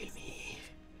on, kill me.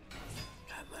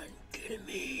 Come on, kill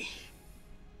me.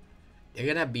 They're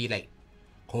gonna be like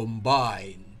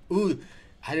combined. Ooh,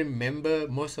 I remember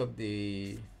most of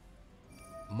the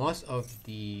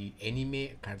anime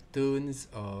cartoons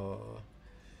or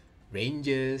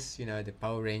Rangers, you know, the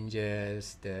Power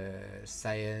Rangers, the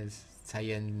science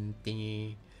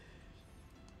thingy.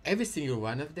 Every single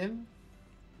one of them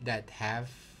that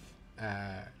have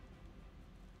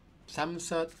some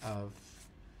sort of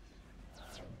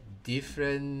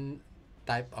different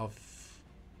type of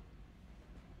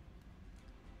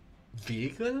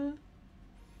vehicle,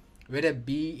 whether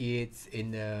be it's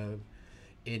in a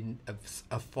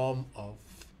form of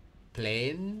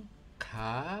plane,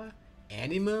 car,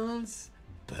 animals,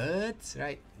 birds,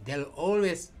 right? They'll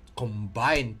always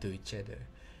combine to each other,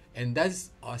 and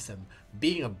that's awesome.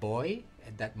 Being a boy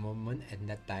at that moment and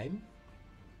that time,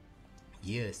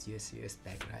 years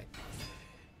back, right?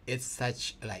 It's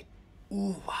such like,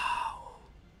 ooh, wow,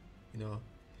 you know.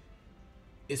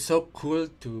 It's so cool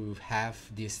to have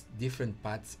these different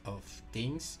parts of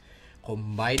things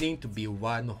combining to be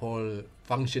one whole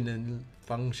functional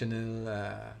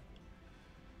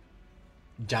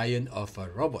giant of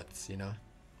robots, you know.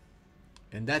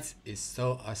 And that is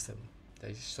so awesome.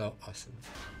 That is so awesome.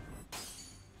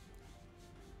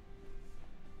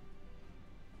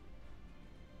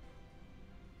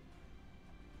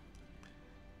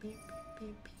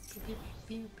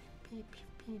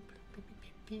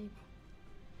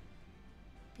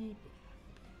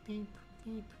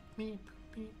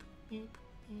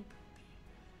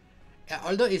 Yeah,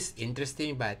 although it's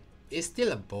interesting, but it's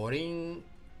still a boring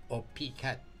OP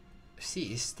cat.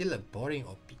 See, it's still a boring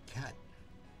OP cat.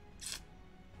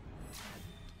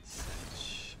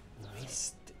 Such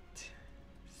wasted.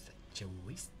 Such a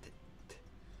wasted.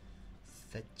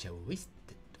 Such a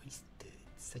wasted.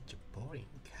 Such a boring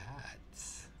cat.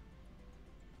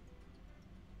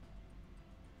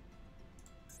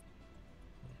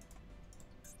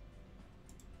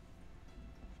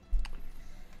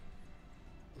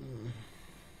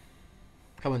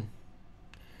 Come on.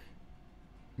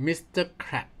 Mr.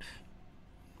 Crack.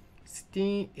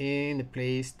 Sitting in a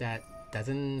place that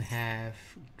doesn't have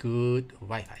good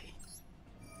Wi-Fi.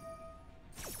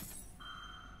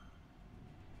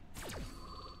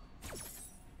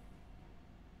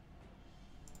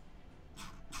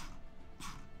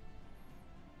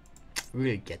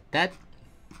 We'll get that.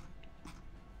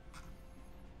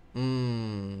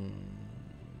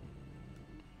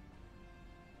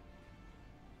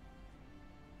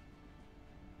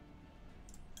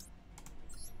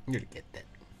 You'll get that.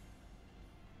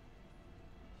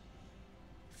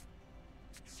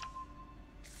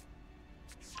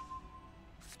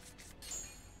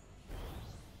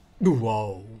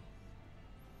 Wow.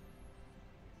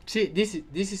 See, this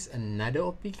is another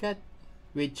OP cat,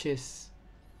 which is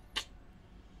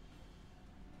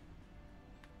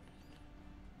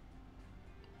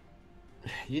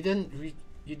you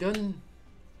don't.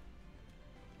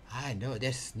 I know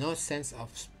there's no sense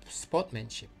of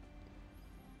sportsmanship.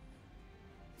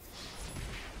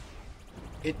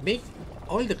 It makes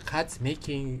all the cards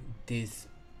making these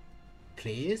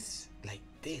plays like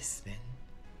this, man.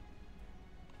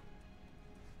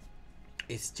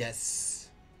 It's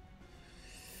just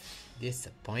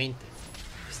disappointing.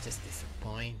 It's just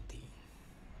disappointing.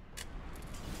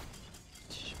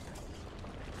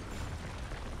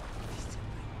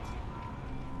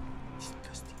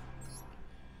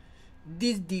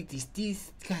 This is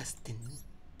disgusting.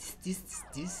 This is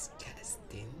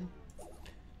disgusting.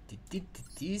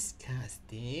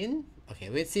 Disgusting. Okay,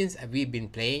 well, since we've been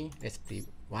playing, let's play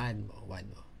one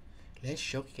more. Let's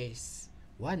showcase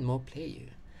one more player.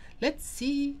 Let's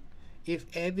see if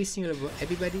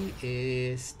everybody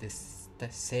is the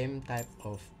same type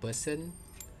of person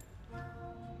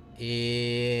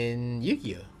in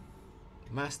Yu-Gi-Oh!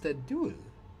 Master Duel.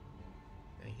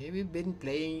 Okay, we've been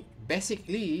playing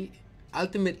basically,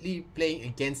 ultimately playing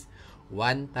against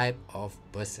one type of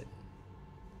person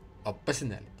or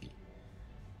personality.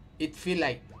 It feel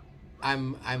like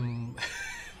I'm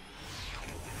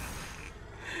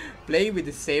playing with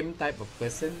the same type of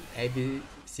person every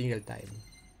single time.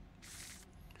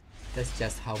 That's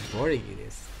just how boring it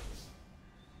is.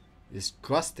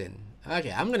 Disgusting.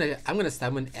 Okay, I'm gonna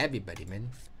summon everybody, man.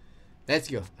 Let's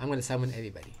go. I'm gonna summon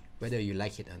everybody, whether you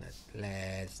like it or not.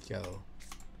 Let's go.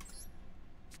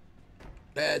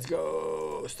 Let's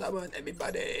go. Summon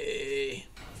everybody.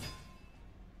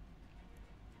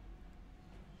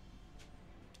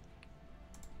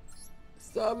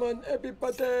 Summon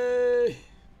everybody.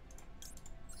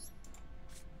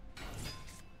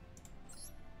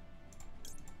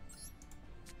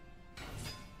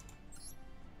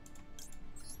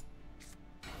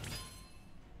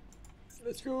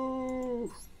 Let's go.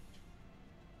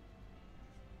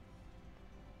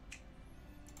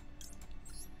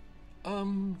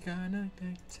 I'm gonna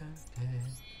take something.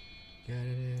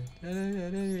 Got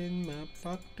it in my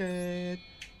pocket.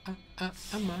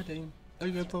 I'm nodding.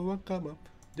 Looking for a come up.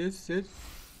 This is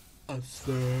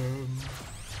awesome.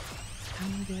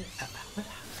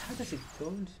 How does it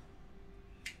go?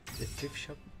 The thrift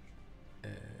shop.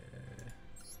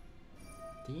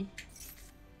 D.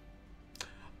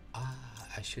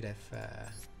 I should have.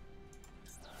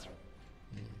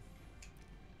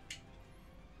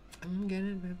 I'm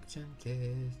gonna rip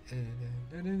junkies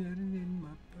in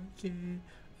my pocket.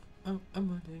 I'm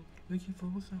looking for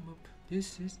a come up.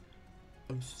 This is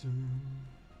awesome.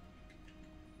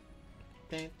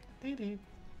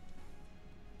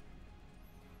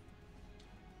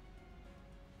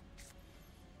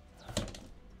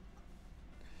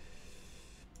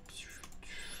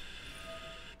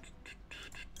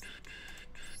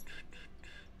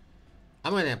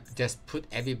 I'm gonna just put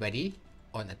everybody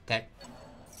on attack.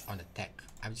 I'm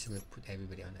just gonna put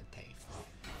everybody on attack.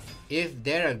 If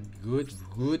they're a good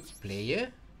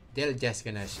player, they're just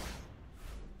gonna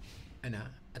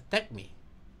attack me,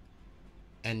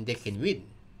 and they can win.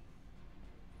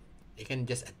 They can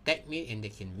just attack me and they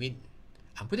can win.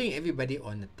 I'm putting everybody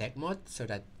on attack mode so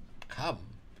that come.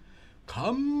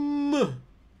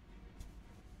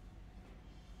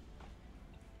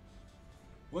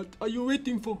 What are you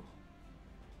waiting for?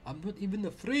 I'm not even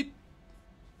afraid.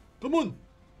 Come on.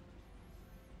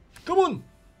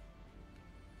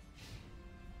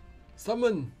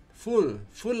 Summon full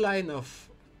line of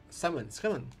summons.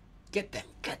 Come on. Get them.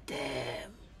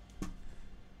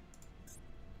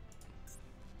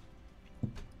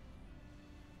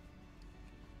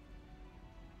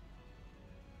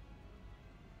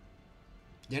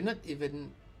 They're not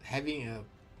even having a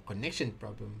connection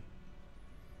problem.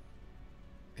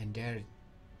 And they're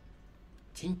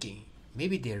thinking,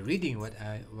 maybe they're reading what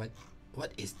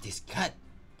is this card?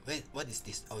 What is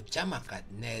this Ojama card?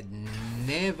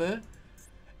 Never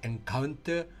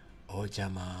encounter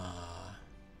Ojama.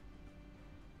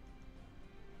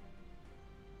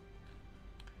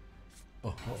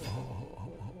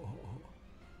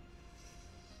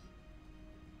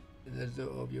 That's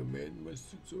all of your man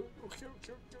must. Okay.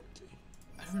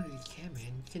 I don't really care,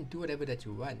 man. You can do whatever that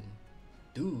you want.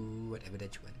 Okay.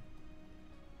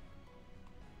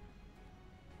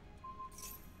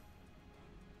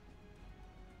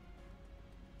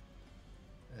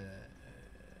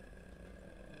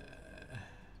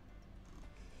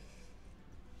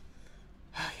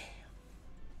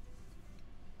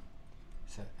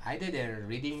 So either they're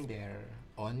reading their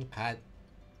own card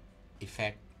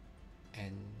effect,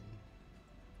 and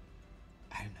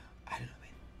I don't know,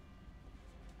 man.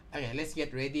 Okay, let's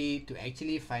get ready to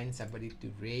actually find somebody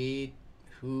to raid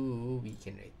who we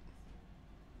can raid.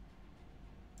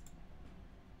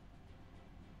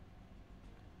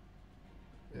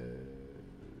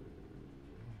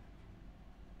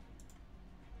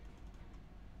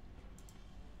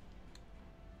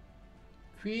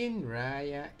 Queen,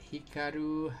 Raya,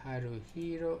 Hikaru,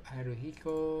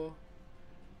 Haruhiko.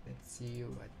 Let's see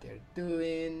what they're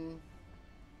doing.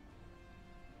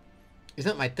 It's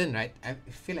not my turn, right? I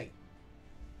feel like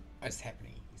what's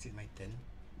happening? Is it my turn?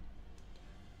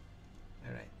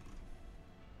 Alright.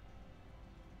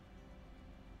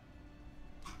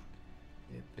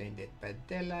 They're playing Dead by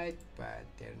Daylight, but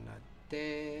they're not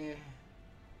there.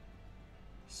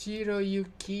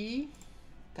 Shiroyuki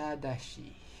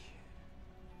Tadashi.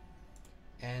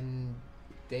 And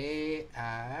they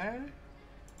are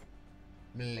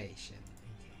Malaysian.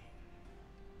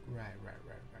 Okay. Right.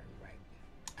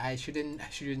 I shouldn't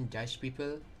judge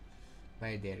people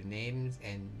by their names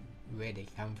and where they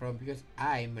come from, because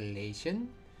I'm Malaysian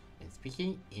and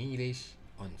speaking English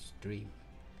on stream.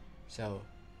 So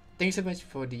thanks so much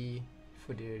for the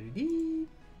redeem.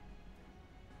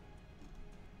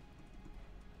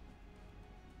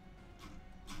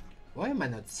 Why am I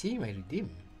not seeing my redeem?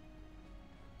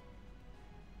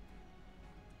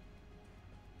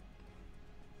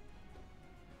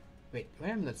 Wait, why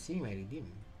am I not seeing my redeem?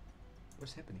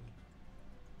 What's happening?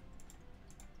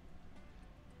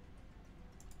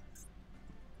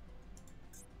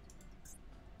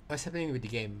 What's happening with the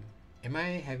game? Am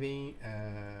I having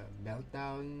a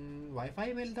meltdown?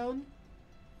 Wi-Fi meltdown?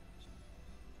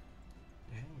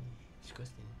 Hey,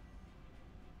 disgusting.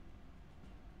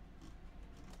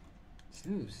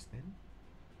 Snooze then.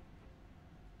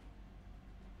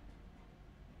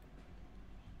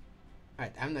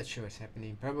 Alright, I'm not sure what's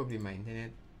happening. Probably my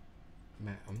internet.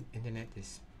 My internet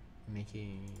is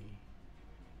making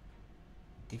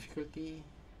difficulty.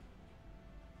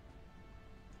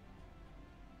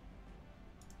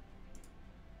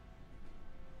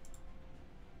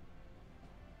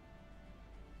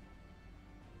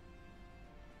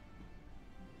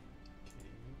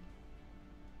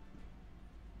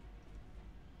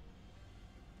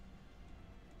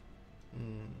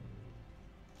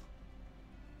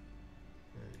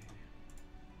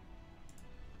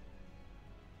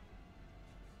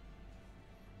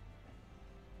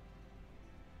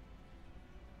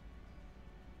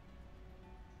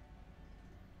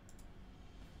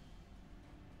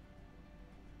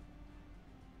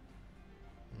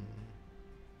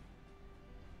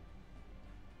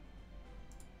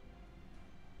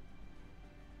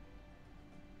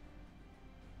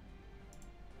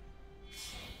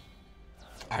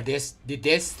 Are they? Did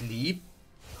they sleep?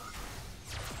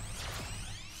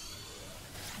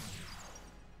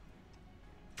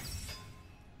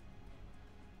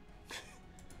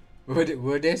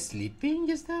 Were they sleeping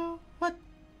just now? What?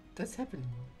 That's happening.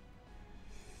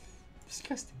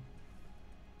 Disgusting.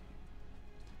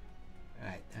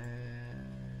 Right.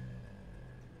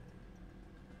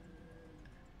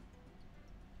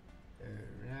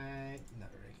 Alright.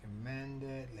 Not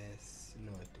recommended. Let's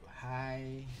lower to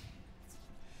high.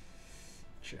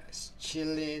 Just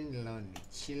chilling. Lonely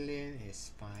chilling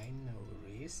is fine. No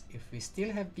worries. If we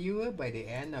still have viewer by the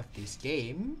end of this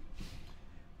game,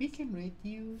 we can rate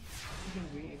you. We can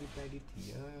bring everybody to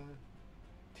your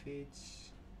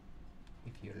Twitch.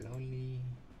 If you're lonely,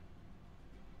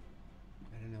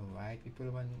 I don't know why people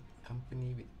want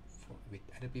company with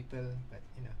other people, but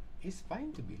you know, it's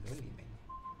fine to be lonely, man.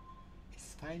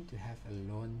 It's fine to have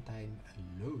alone time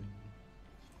alone.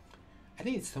 I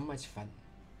think it's so much fun.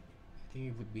 I think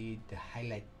it would be the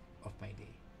highlight of my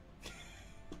day.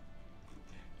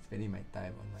 Spending my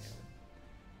time on my own.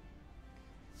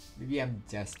 Maybe I'm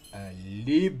just a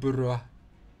Libra.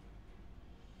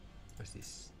 What's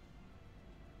this?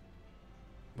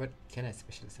 What can I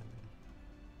special summon?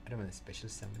 I don't want a special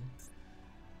summon.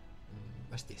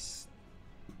 What's this?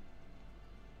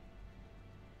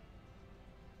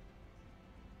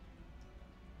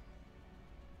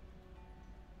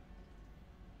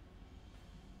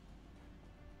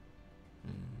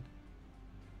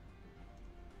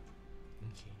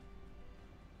 Okay.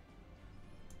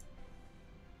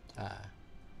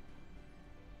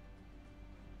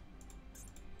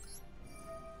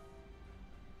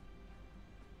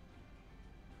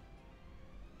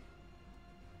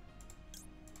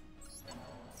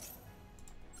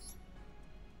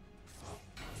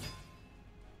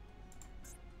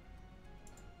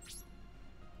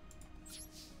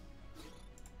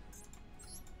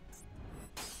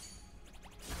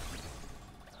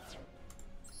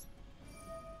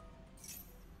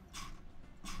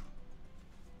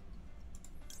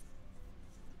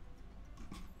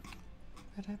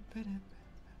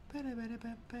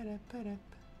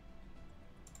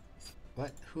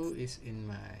 What? Who is in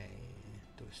my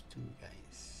those two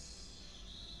guys?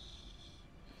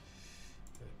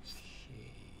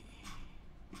 Okay.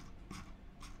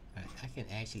 Alright, I can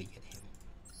actually get him.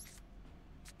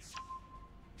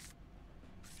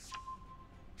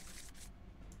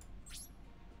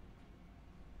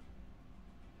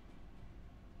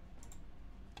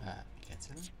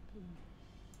 Cancel.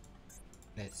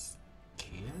 Let's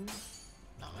kill.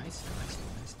 Nice, nice,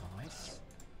 nice, nice.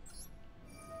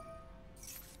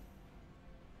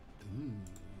 Ooh.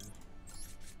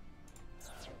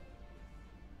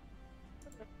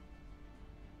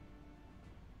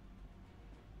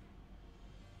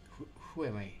 Who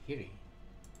am I hearing?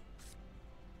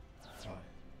 Oh,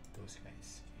 those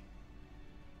guys.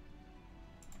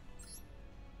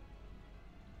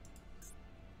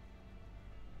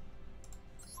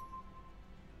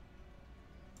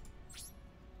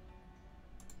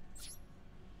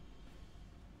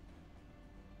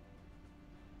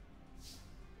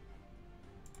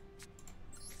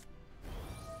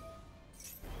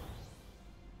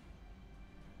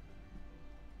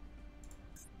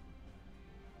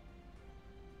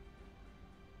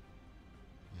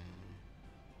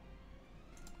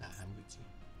 I'm with you.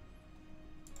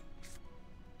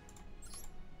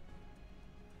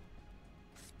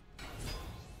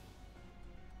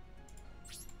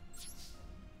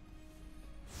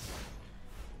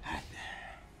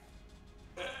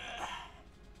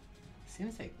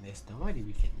 Seems like there's nobody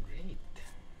we can rate.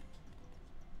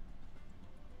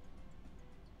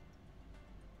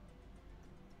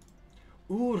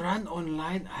 Ooh, Run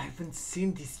Online. I haven't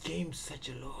seen this game such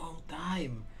a long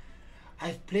time.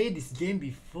 I've played this game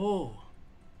before.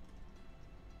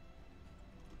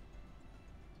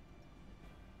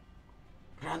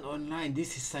 Run Online.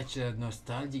 This is such a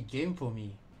nostalgic game for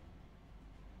me.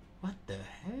 What the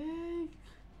heck?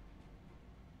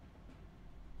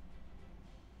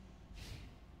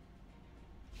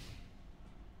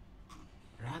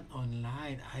 Run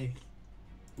Online.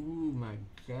 Oh my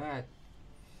god.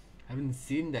 I haven't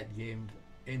seen that game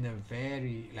in a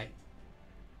very like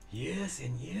years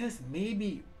and years,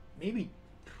 maybe 20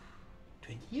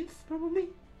 years probably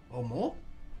or more.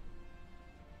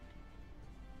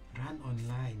 Run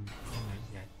Online. Oh my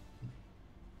god.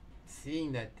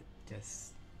 Seeing that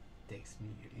just takes me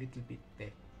a little bit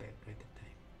back at the time.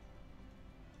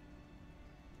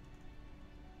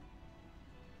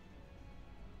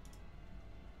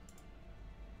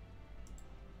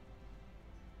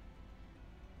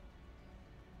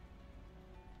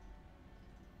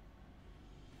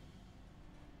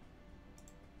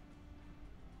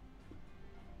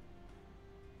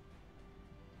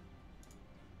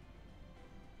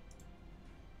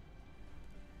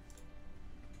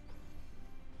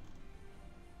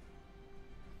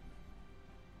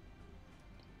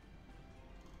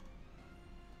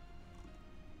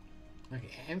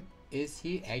 Okay, is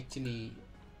he actually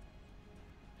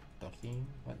talking?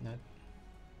 Whatnot?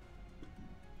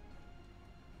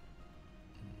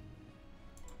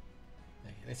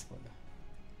 Okay, let's follow.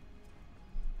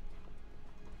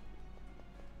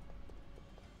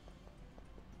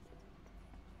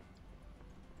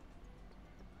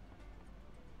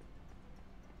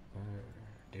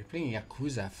 They're playing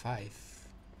Yakuza 5.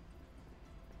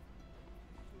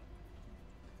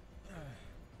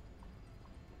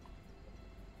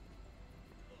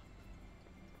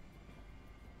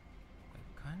 I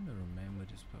kind of remember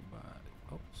this part, but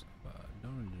I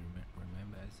don't really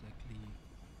remember exactly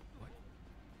what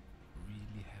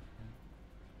really happened.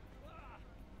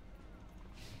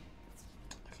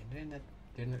 Okay,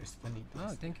 they're not responding to Oh,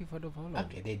 us. thank you for the follow.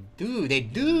 Okay, they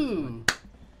do.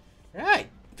 Right,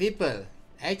 people.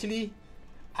 Actually,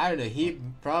 I don't know. He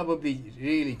probably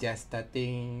really just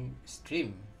starting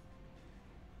streaming.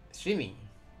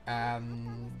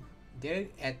 They're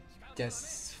at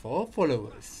just 4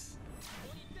 followers.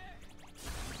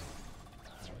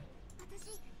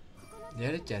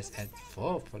 They're just at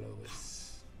 4 followers.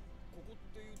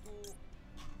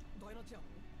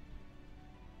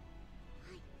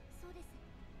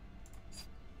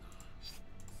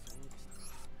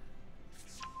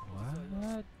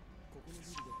 What?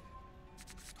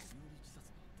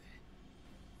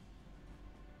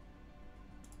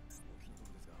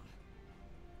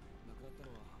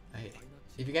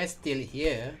 If you guys still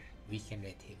here, we can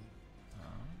let him.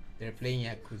 They're playing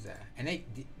Yakuza, and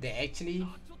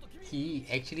he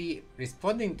actually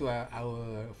responding to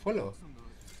our follow.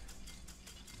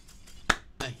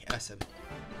 Awesome.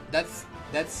 That's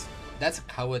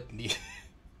cowardly.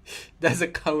 That's a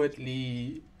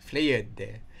cowardly player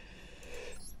there.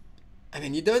 I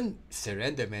mean, you don't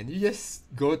surrender, man. You just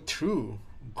go through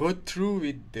with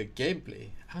the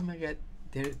gameplay. Oh my god,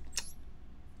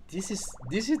 this is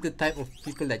the type of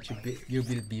people that you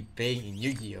will be playing in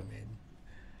Yu-Gi-Oh, man.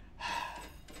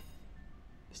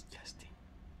 Disgusting.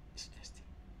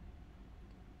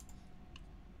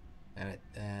 Alright,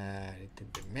 return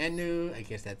the menu. I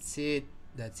guess that's it.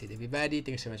 That's it, everybody.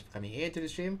 Thanks so much for coming into the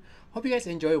stream. Hope you guys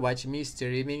enjoy watching me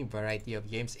streaming variety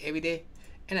of games every day,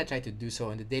 and I try to do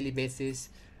so on a daily basis.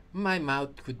 My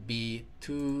mouth could be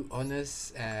too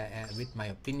honest with my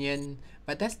opinion,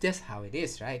 but that's just how it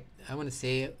is, right? I want to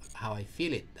say how I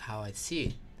feel it, how I see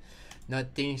it,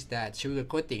 not things that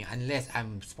sugarcoating unless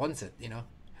I'm sponsored.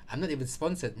 I'm not even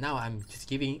sponsored now. I'm just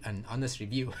giving an honest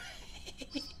review.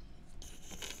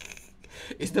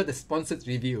 It's not a sponsored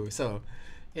review, so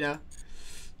you know.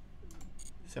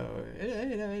 So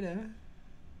it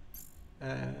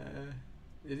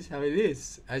is how it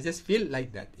is. I just feel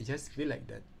like that.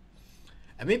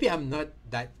 And maybe I'm not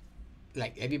that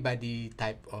like everybody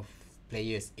type of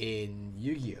players in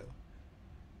Yu-Gi-Oh.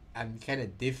 I'm kind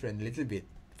of different a little bit,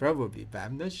 probably, but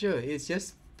I'm not sure. It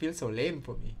just feels so lame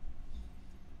for me.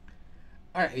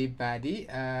 Alright, everybody.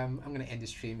 I'm gonna end the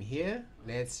stream here.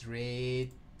 Let's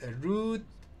rate Root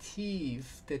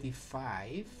Thief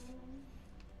 35.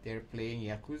 They're playing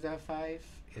Yakuza 5.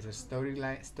 It's a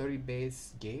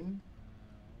story-based game.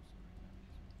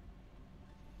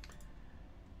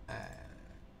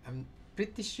 I'm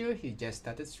pretty sure he just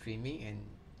started streaming and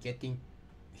getting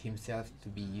himself to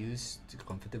be used to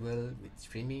comfortable with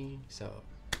streaming. So,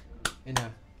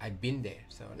 I've been there.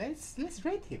 So let's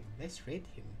rate him.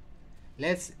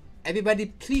 Let's everybody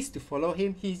please to follow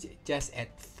him. He's just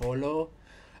at 4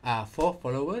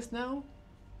 followers now.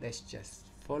 Let's just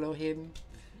follow him.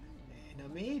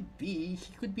 Maybe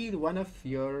he could be one of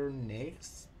your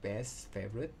next best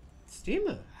favorite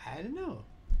streamer. I don't know.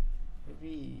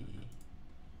 Maybe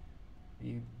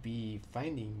you'll be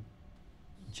finding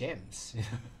gems.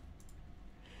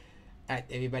 Alright,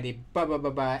 everybody.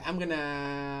 Bye. I'm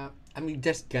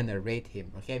just gonna rate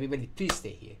him. Okay, everybody, please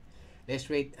stay here. Let's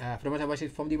rate. For the ones that watch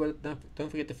it from the world, don't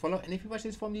forget to follow. And if you watch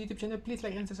this from the YouTube channel, please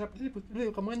like and subscribe.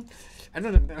 Come on. I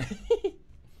don't know.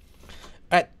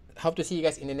 Alright. Hope to see you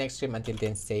guys in the next stream. Until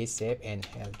then, stay safe and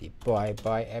healthy.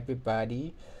 Bye,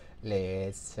 everybody.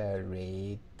 Let's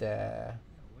rate.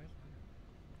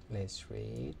 Let's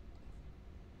rate.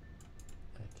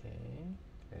 Okay.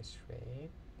 Let's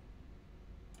rate.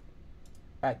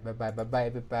 Alright. Bye,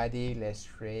 everybody. Let's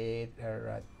rate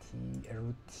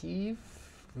Rutief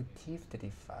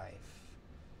 35.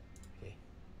 Okay.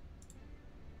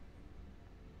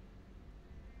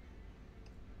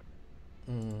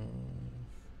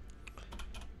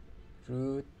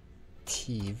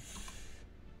 Rutief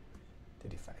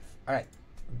 35. Alright.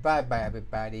 Bye,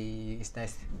 everybody. It's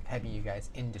nice having you guys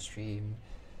in the stream.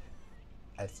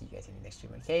 I'll see you guys in the next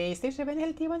stream. Okay, stay safe and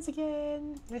healthy once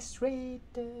again. Let's rate.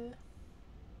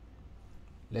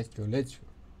 Let's go, let's go.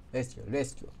 Let's go,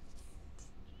 let's go.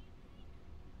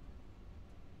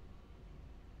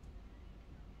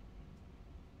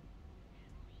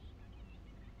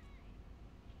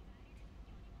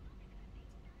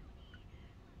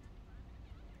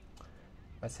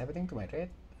 What's happening to my red?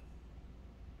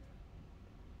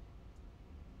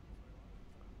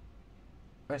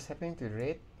 What's happening to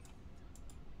red?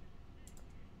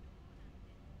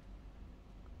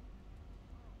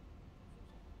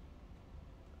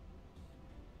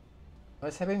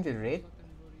 What's happening to red?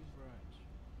 Secondary branch.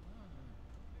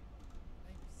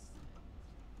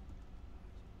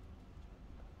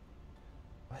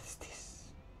 What is this?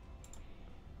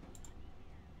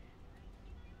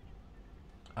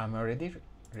 I'm already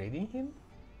raiding him?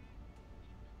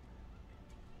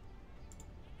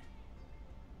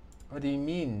 What do you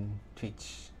mean,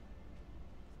 Twitch?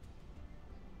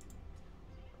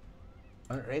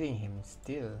 I'm raiding him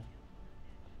still.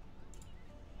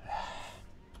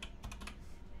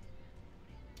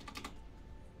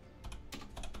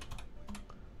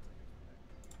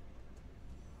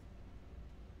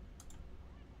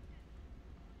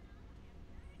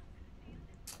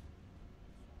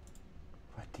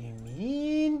 What do you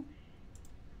mean?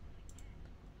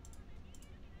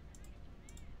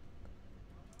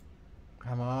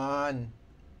 Come on.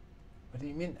 What do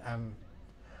you mean?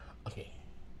 Okay.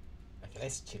 Okay,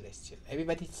 let's chill, let's chill.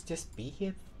 Everybody just be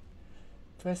here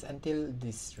first until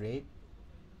this raid.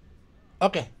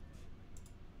 Okay.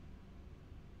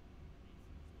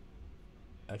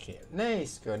 Okay,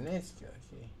 nice go, nice go.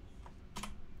 Okay.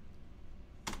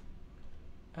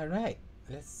 Alright.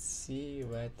 Let's see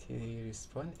what the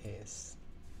response is.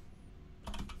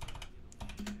 Thank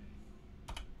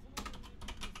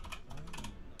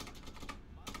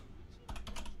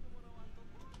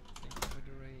you for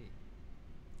the raid.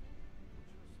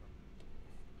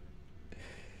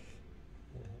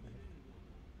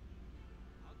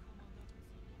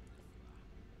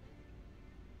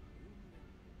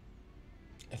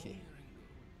 Okay.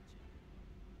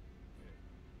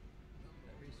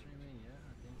 Happy streaming, yeah.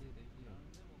 Thank you, thank you.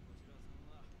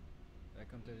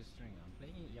 Welcome to the stream. I'm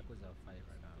playing Yakuza 5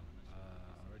 right now.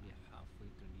 Already halfway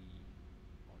through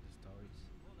all the stories.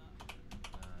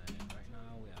 And right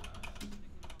now we are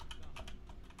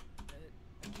at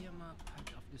Akiyama part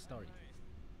of the story.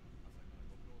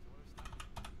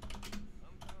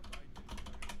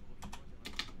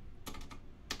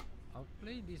 I've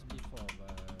played this before,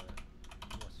 but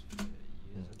it was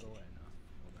years ago and I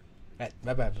forgot. Right,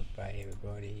 bye bye bye bye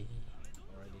everybody.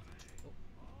 Already. Oh.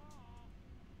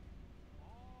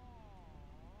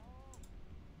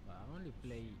 But I only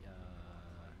play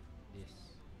this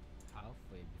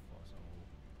halfway before, so